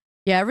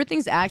 Yeah,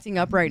 everything's acting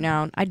up right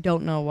now. I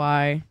don't know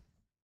why.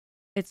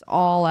 It's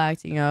all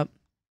acting up.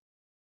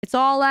 It's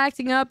all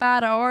acting up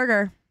out of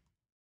order.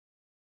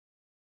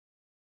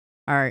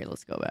 Alright,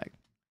 let's go back.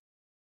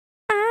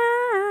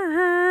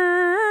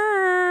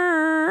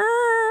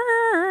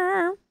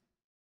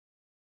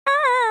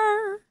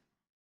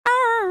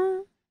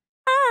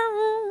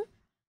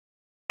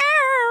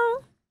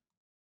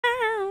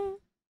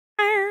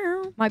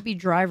 Might be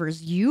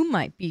drivers. You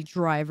might be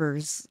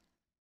drivers.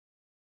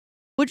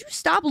 Would you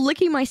stop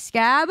licking my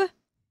scab?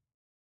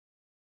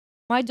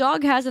 My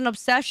dog has an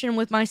obsession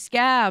with my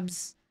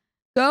scabs.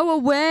 Go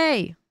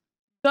away.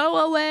 Go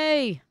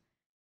away.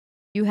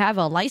 You have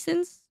a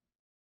license?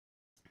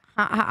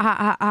 Ha ha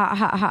ha ha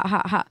ha ha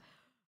ha ha.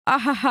 Ah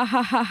ha ha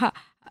ha ha ha.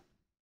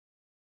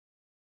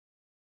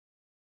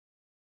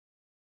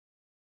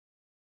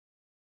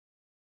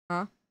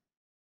 Huh?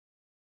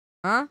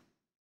 Huh?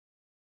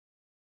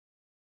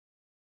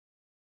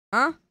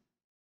 Huh?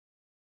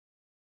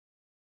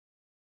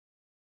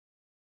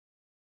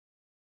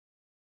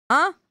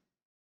 Huh?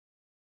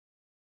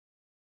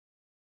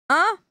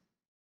 Huh?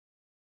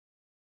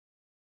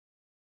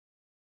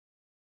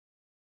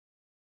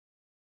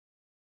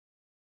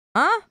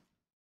 Huh?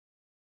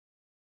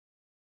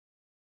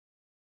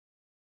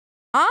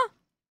 Huh?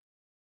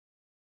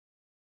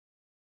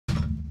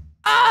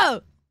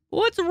 Oh!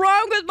 What's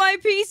wrong with my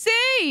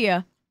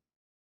PC?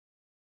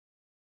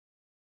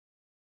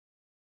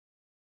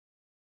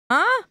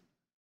 Huh?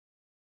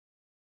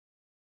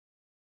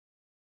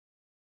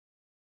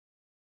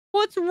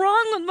 What's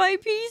wrong with my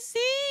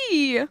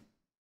PC?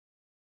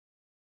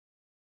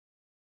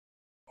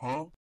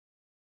 Huh?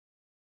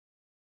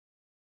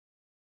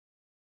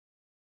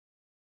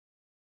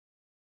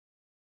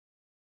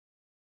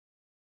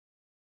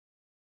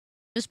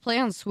 Just play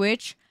on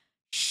Switch?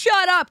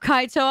 Shut up,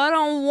 Kaito. I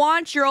don't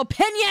want your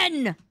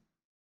opinion.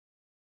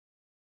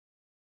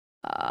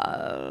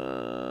 Oh.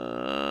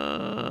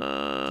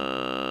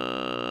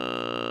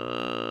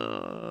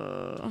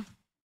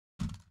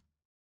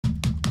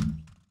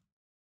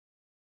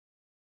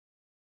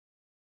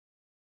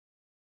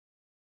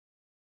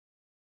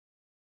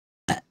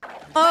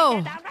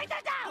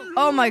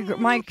 Oh,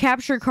 my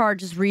capture card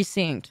just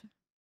resynced.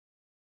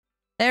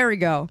 There we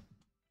go.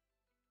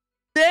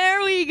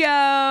 There we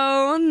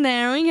go.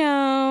 There we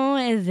go.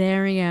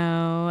 There we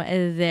go.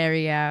 There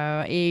we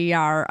go.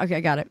 ER. Okay,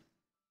 I got it.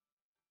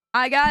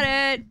 I got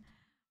it.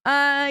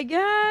 I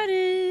got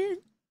it.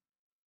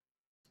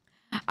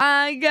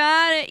 I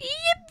got it.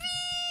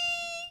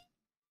 Yippee!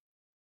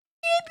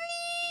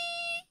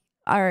 Yippee!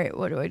 All right,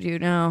 what do I do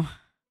now?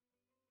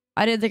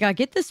 I didn't think I'd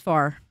get this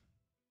far.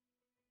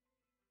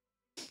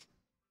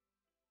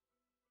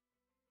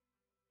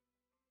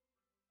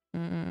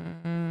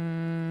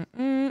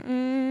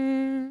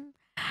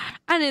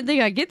 I didn't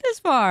think I'd get this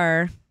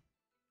far.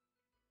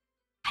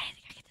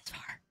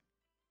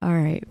 All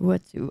right,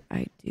 what do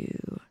I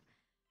do?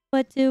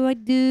 What do I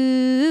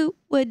do?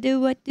 What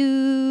do I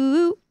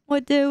do?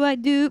 What do I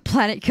do?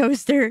 Planet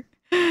Coaster.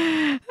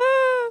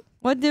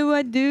 What do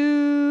I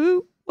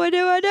do? What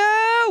do I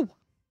do?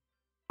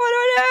 What do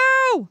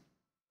I do?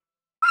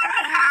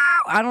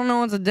 I don't know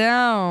what to do.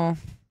 I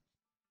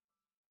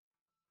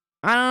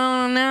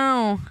don't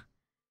know.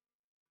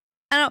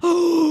 I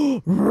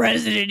don't.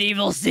 Resident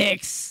Evil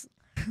 6.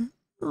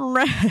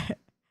 Resident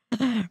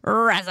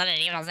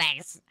Evil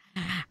 6.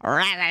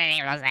 Resident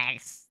Evil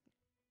 6.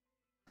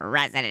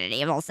 Resident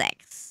Evil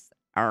 6.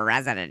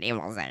 Resident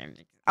Evil 6.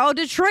 Oh,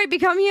 Detroit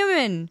Become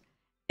Human.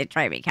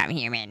 Detroit Become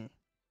Human.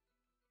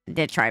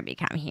 Detroit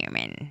Become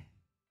Human.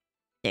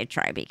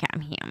 Detroit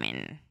Become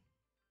Human.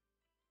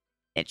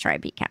 Detroit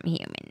Become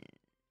Human.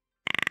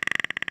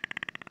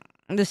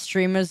 The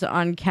stream is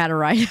on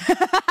Kaori.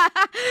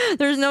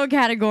 There's no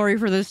category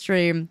for the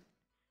stream.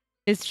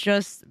 It's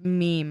just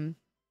meme.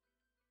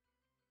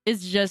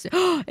 It's just,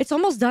 it's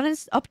almost done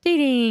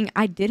updating.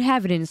 I did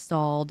have it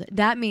installed.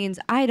 That means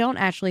I don't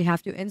actually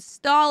have to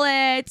install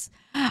it.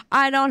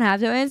 I don't have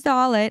to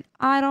install it.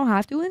 I don't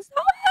have to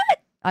install it.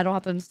 I don't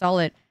have to install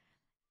it.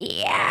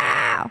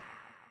 Yeah.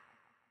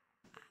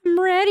 I'm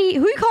ready.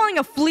 Who are you calling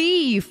a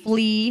flea?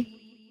 Flea.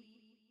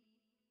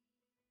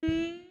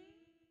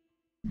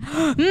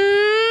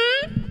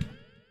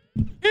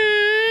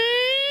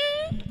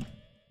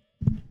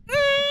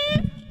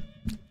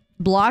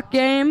 Block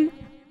game?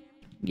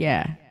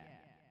 Yeah.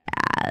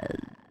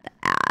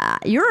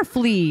 You're a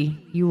flea.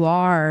 You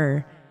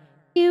are.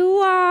 You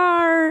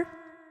are.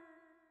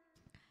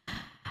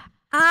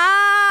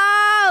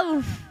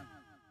 Ow!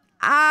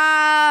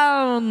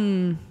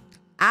 Ow!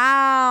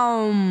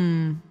 Ow!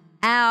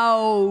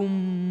 Ow!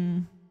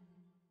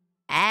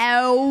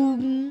 Ow!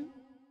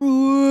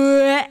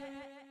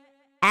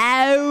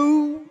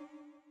 Ow!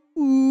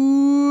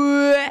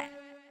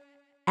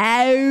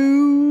 Ow!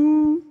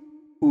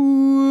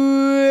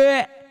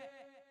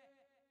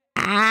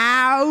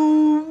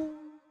 Ow!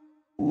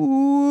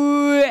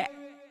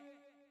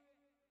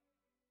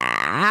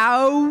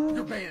 Ow!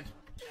 You're banned.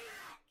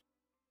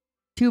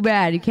 Too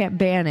bad, you can't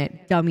ban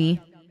it,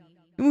 dummy.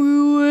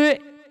 Ow!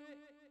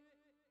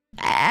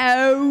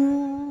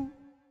 Ow!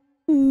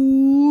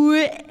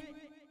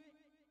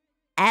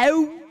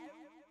 Ow!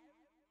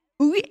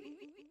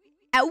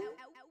 Ow!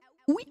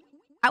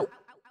 Ow!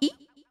 E!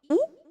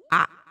 Ooh!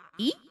 Ah!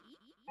 E!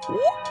 Ooh!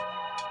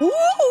 Ooh!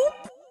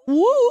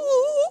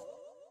 Ooh!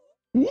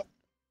 Whoop!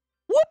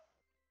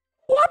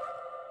 Whoop!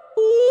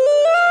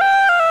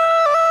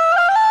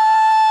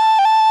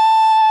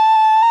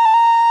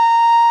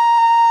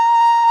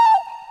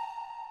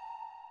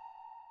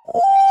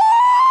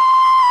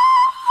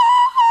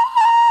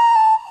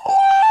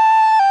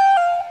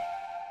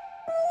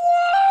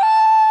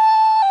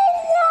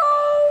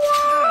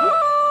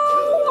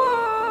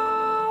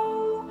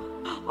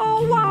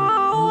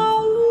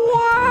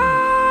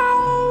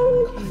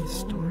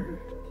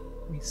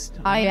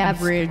 I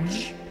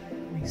average.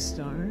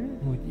 Restart?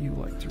 Would you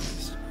like to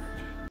restart?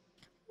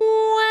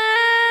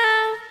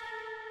 Wow.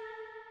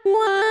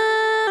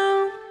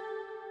 Wow.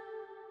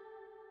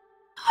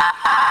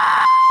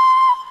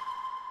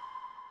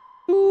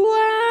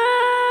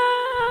 Wow.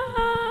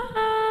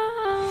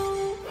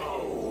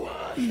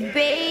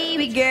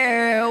 Baby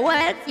girl,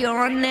 what's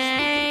your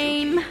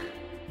name?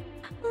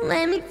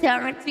 Let me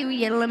talk to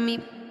you. Let me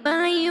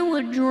buy you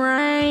a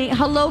drink.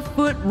 Hello,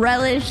 Foot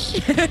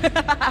Relish.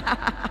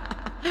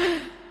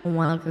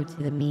 Welcome to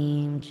the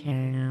meme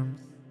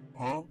champs.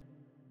 Huh?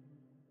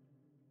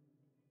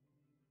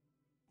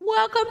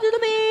 Welcome to the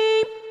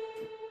meme.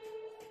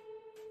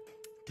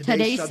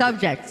 Today's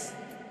subjects.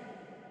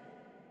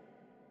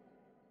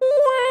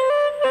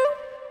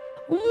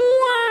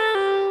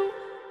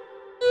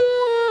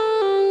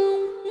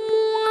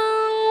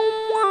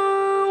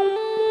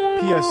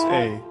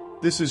 PSA.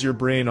 This is your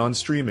brain on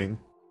streaming.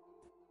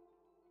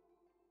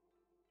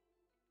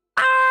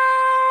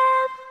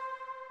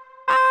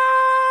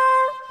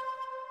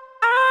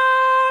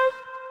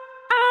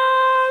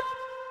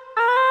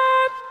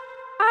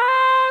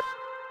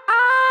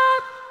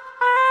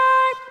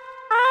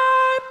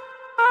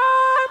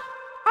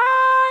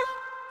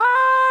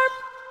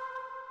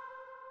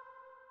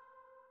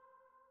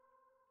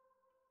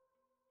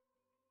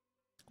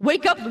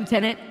 Wake up,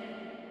 Lieutenant.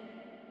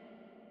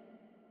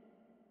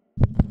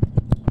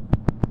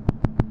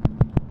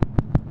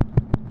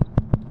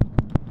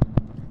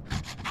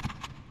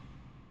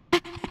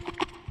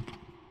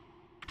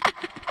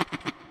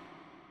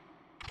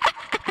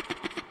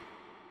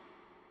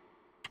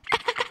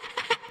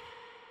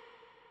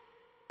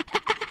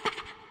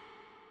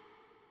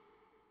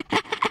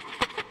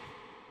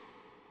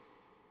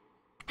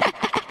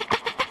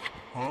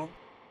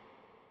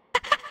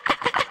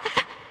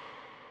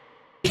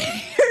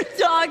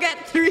 dog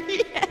at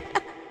 3.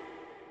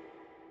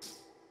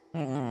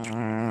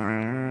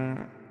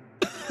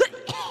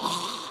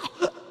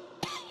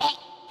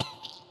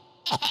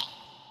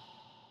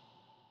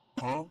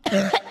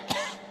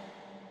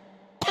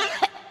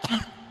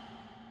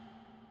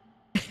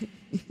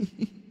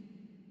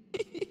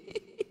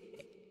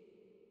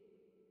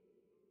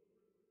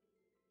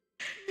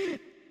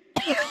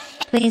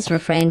 Please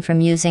refrain from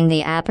using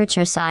the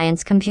Aperture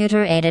Science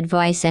computer-aided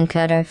voice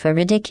encoder for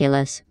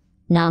ridiculous,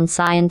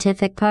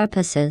 non-scientific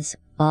purposes.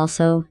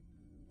 Also,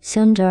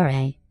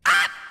 Sundere.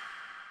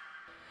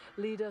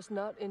 Lead us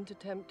not into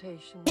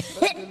temptation,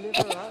 but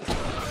deliver us.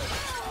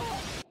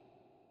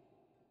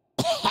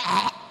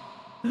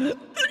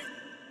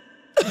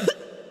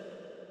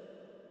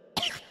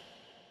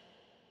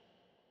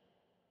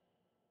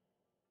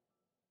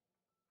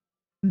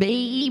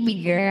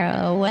 Baby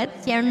girl,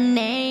 what's your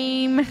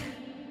name?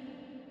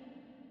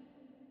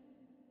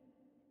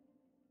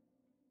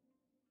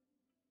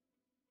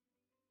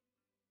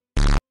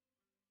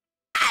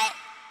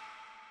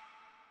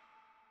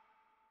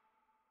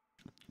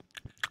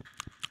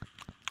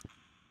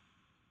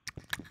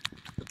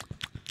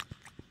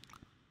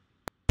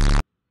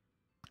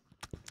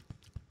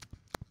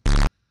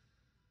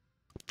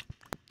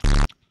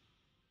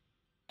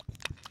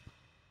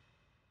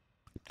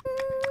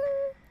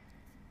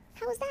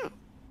 How was that?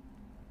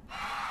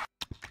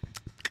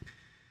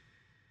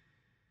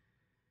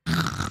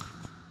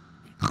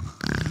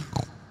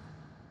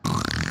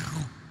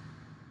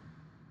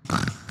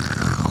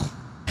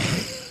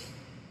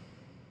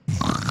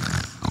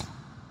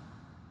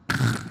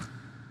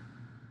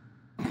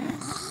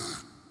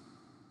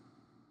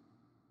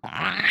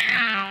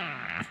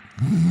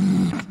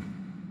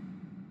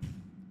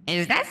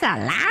 Is that so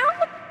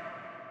loud?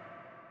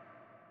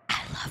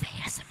 I love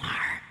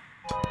ASMR.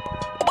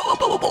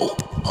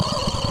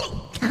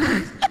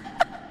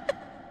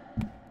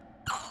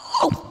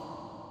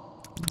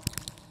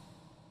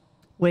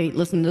 Wait,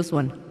 listen to this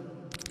one.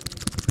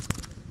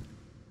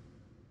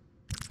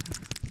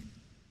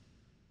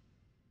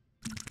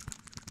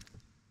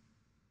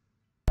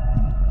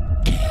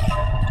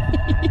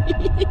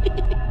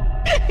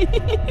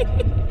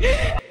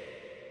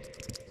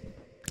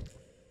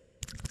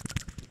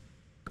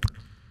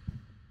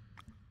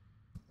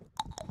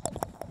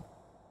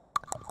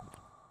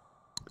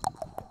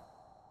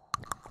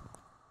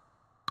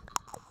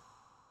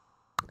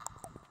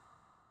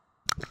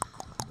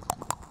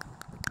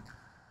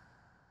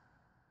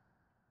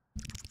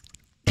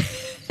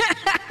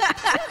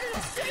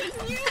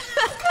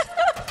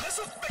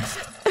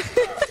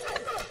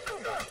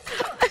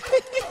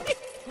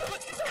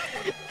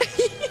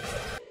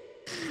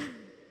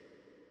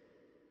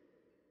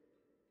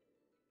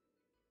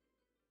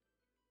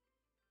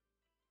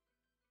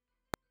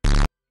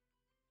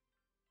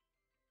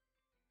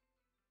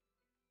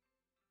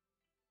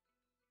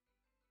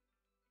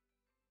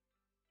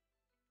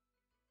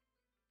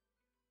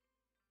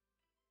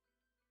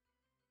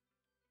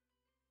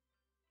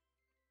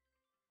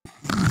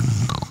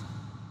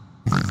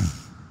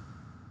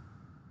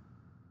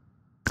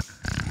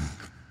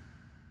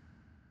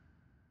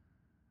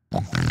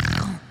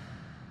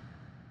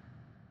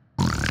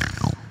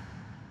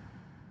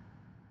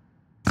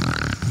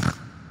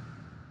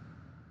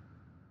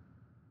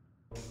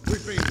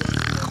 We've been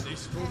working on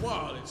this for a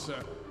while. It's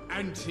an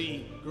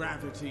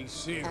anti-gravity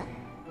serum.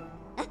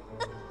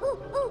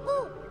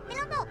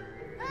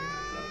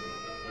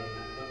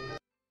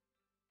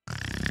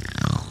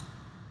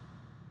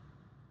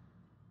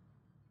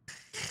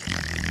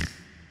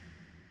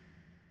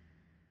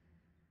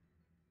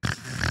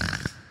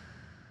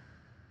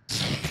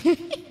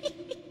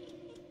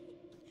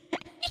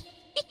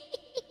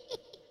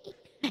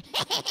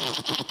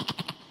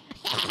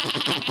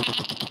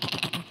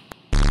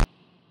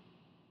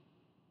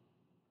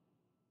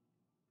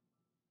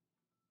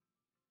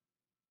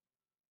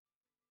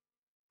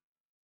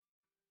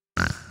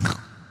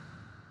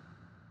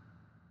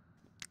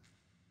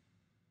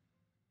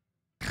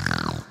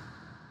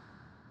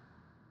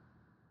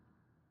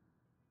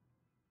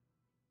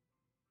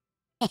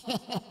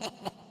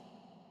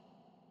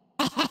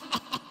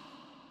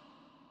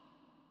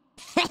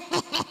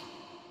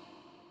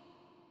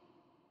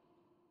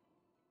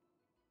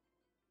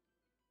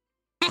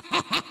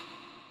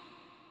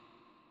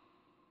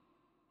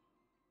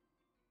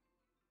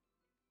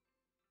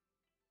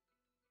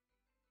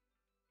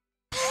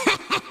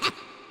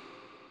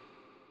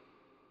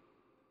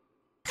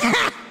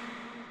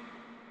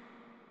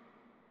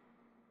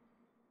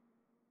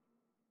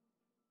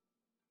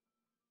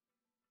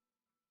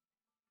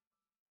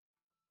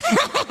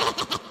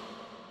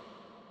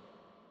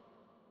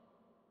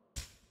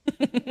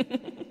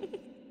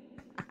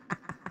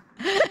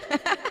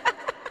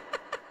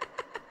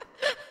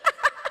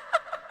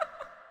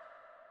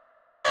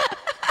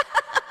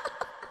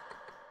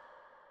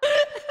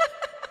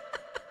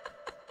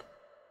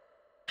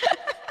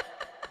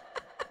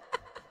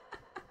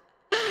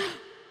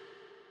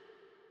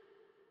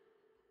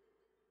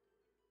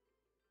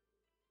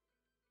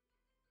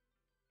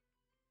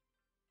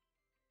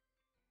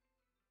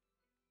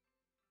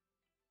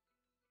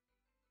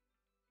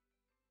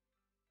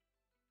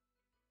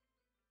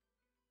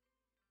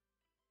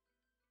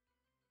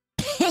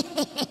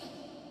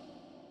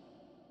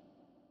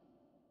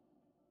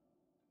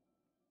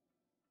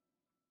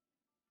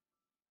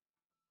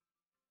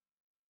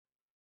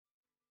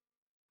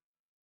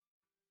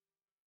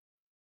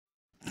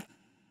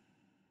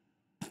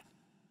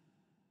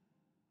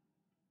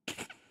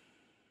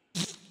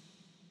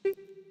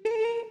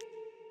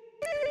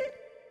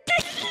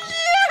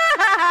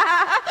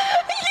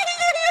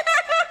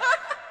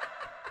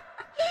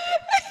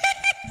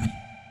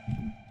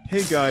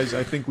 Hey guys,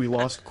 I think we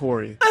lost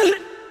Corey.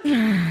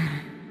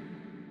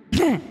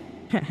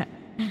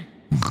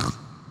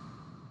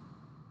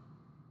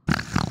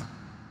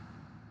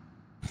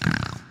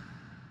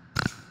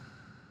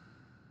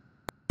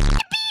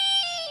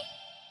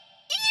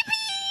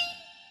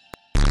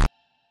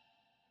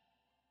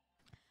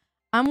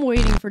 I'm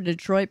waiting for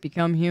Detroit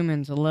Become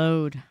Human to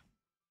load.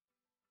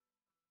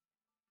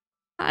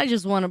 I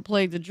just want to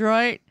play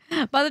Detroit.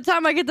 By the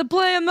time I get to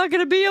play, I'm not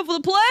going to be able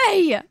to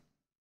play.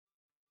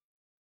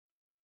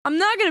 I'm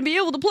not going to be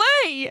able to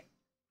play.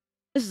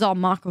 This is all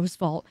Mako's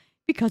fault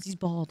because he's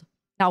bald.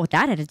 Not with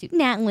that attitude.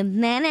 Not with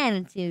that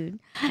attitude.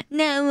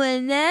 Not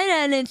with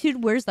that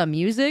attitude. Where's the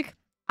music?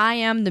 I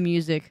am the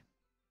music.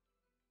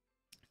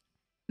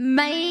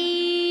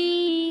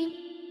 Bye.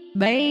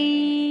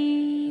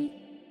 Bye.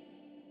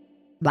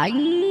 Bye.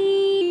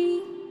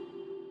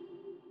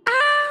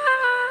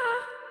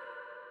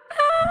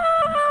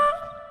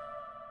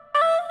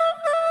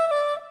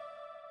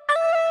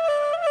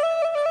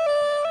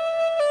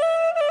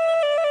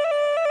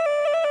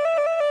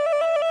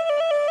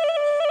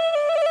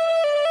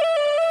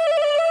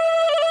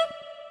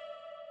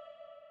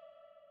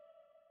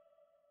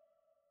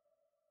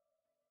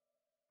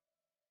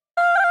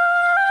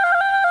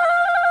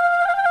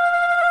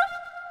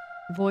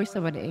 Voice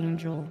of an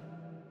angel.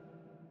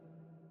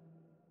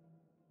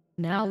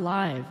 Now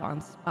live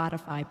on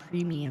Spotify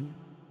Premium.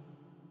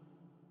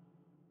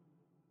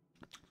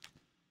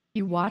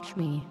 You watch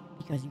me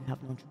because you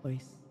have no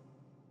choice.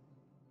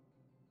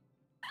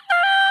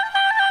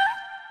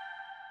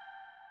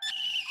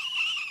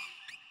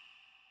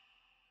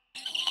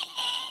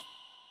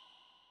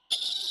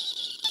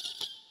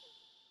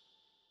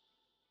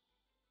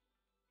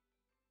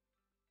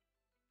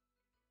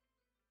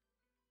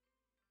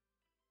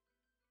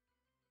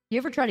 You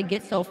ever try to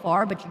get so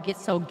far, but you get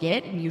so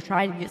and you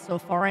try to get so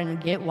far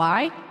and get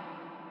why?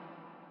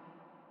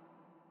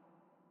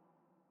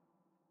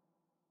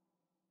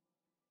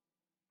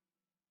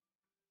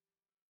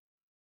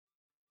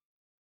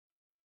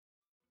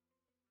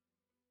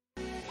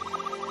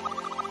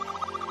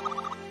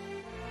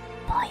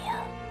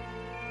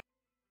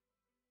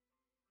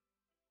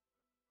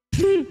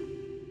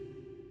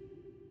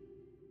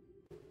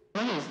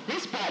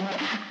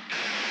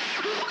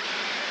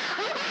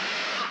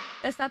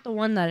 That's not the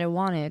one that I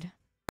wanted.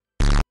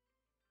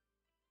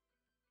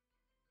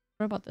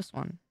 What about this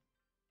one?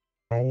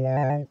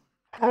 Hello?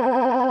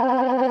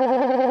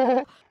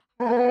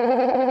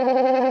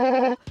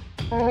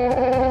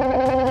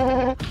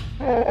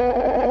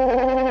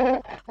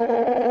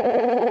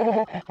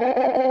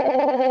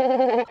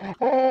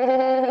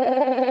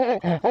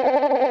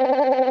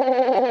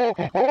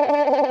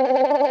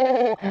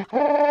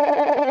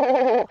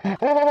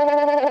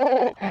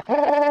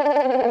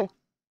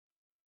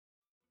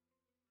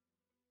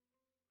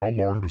 How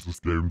long does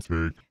this game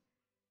take?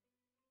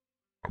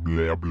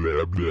 Blah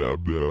blah blah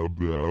blah blah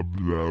blah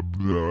blah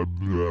blah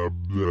blah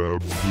blah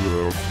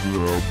blah.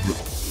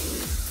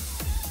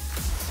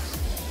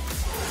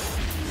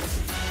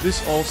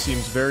 This all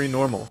seems very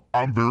normal.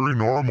 I'm very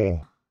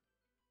normal.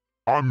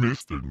 I'm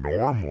Mr.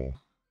 Normal.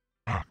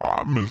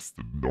 I'm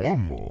Mr.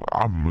 Normal.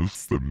 I'm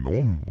Mr.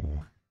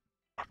 Normal.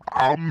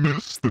 I'm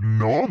Mr.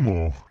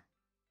 Normal.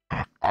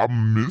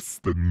 I'm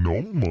Mr.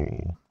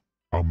 Normal.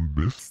 I'm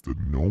Mr.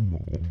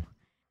 Normal.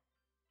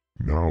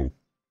 Now,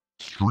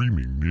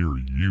 streaming near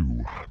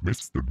you,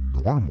 Mr.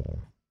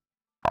 Normal.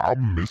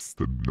 I'm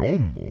Mr.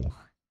 Normal.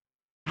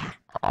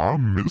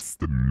 I'm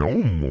Mr.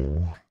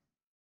 Normal.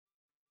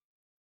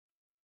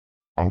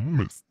 I'm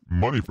Mr.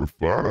 Money for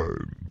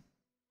Fun.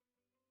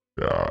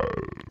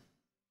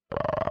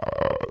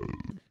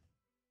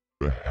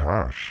 The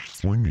hash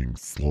slinging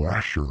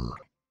slasher.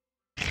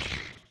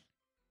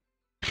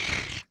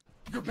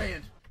 You're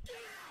banned.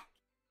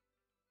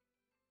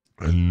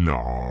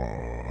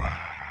 No.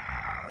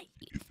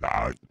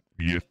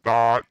 You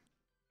thought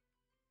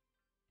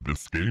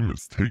this game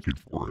is taking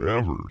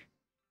forever.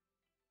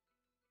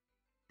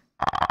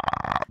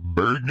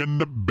 Bergen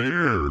the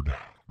Beard.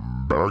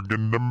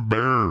 Bergen the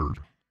Beard.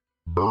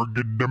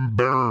 Bergen the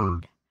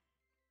Bird.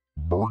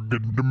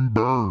 Bergen the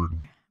Bird.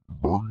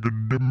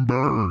 Bergen the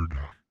Bird.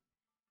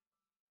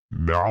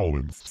 Now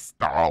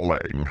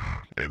installing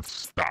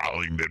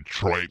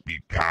Detroit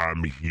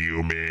Become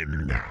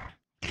Human.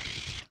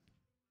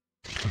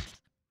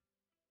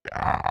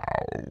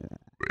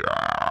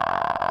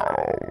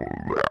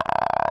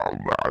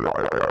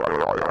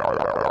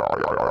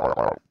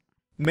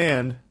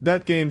 Man,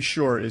 that game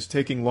sure is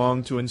taking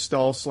long to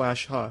install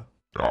 /huh.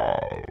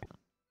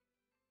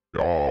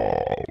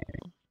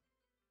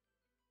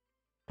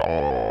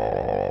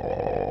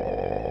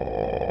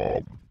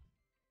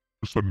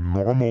 It's a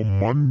normal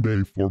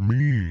Monday for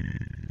me.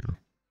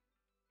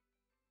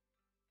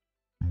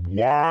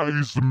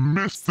 Wise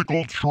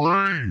mystical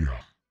tree,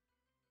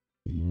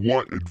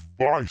 what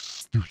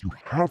advice do you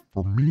have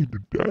for me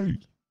today?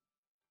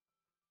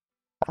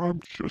 I'm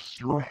just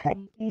your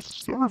humble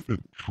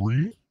servant,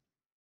 Tree.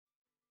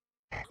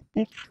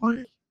 maple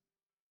tree?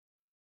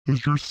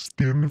 Does your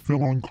skin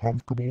feel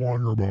uncomfortable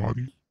on your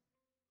body?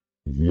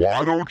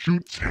 Why don't you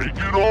take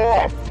it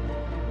off?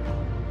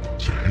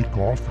 Take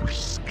off your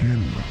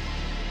skin.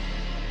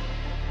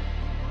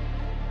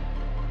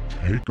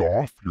 Take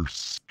off your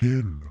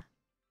skin.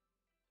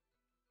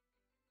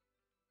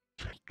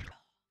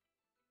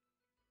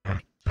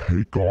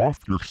 Take off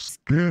your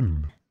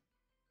skin.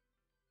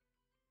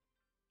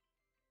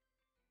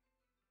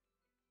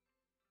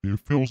 It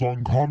feels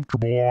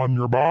uncomfortable on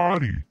your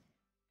body.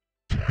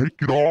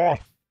 Take it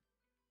off.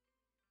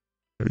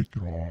 Take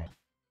it off.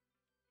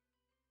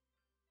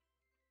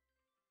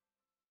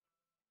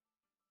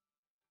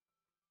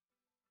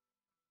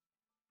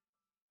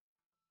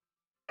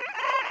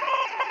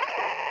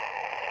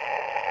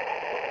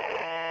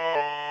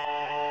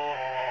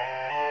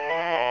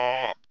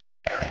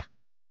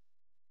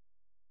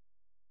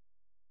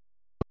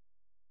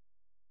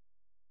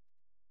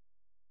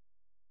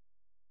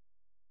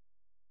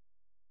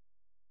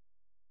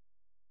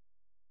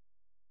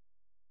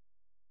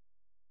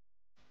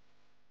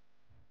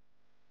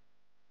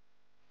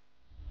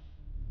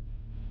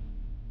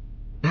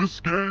 This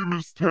game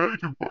is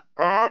taking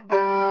forever!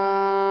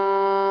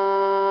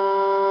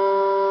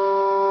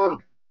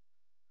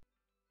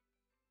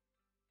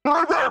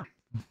 Forever!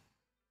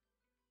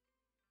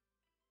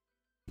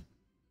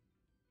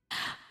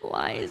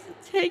 Why is it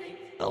taking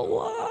so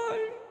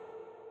long?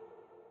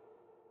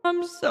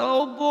 I'm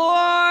so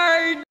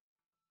bored.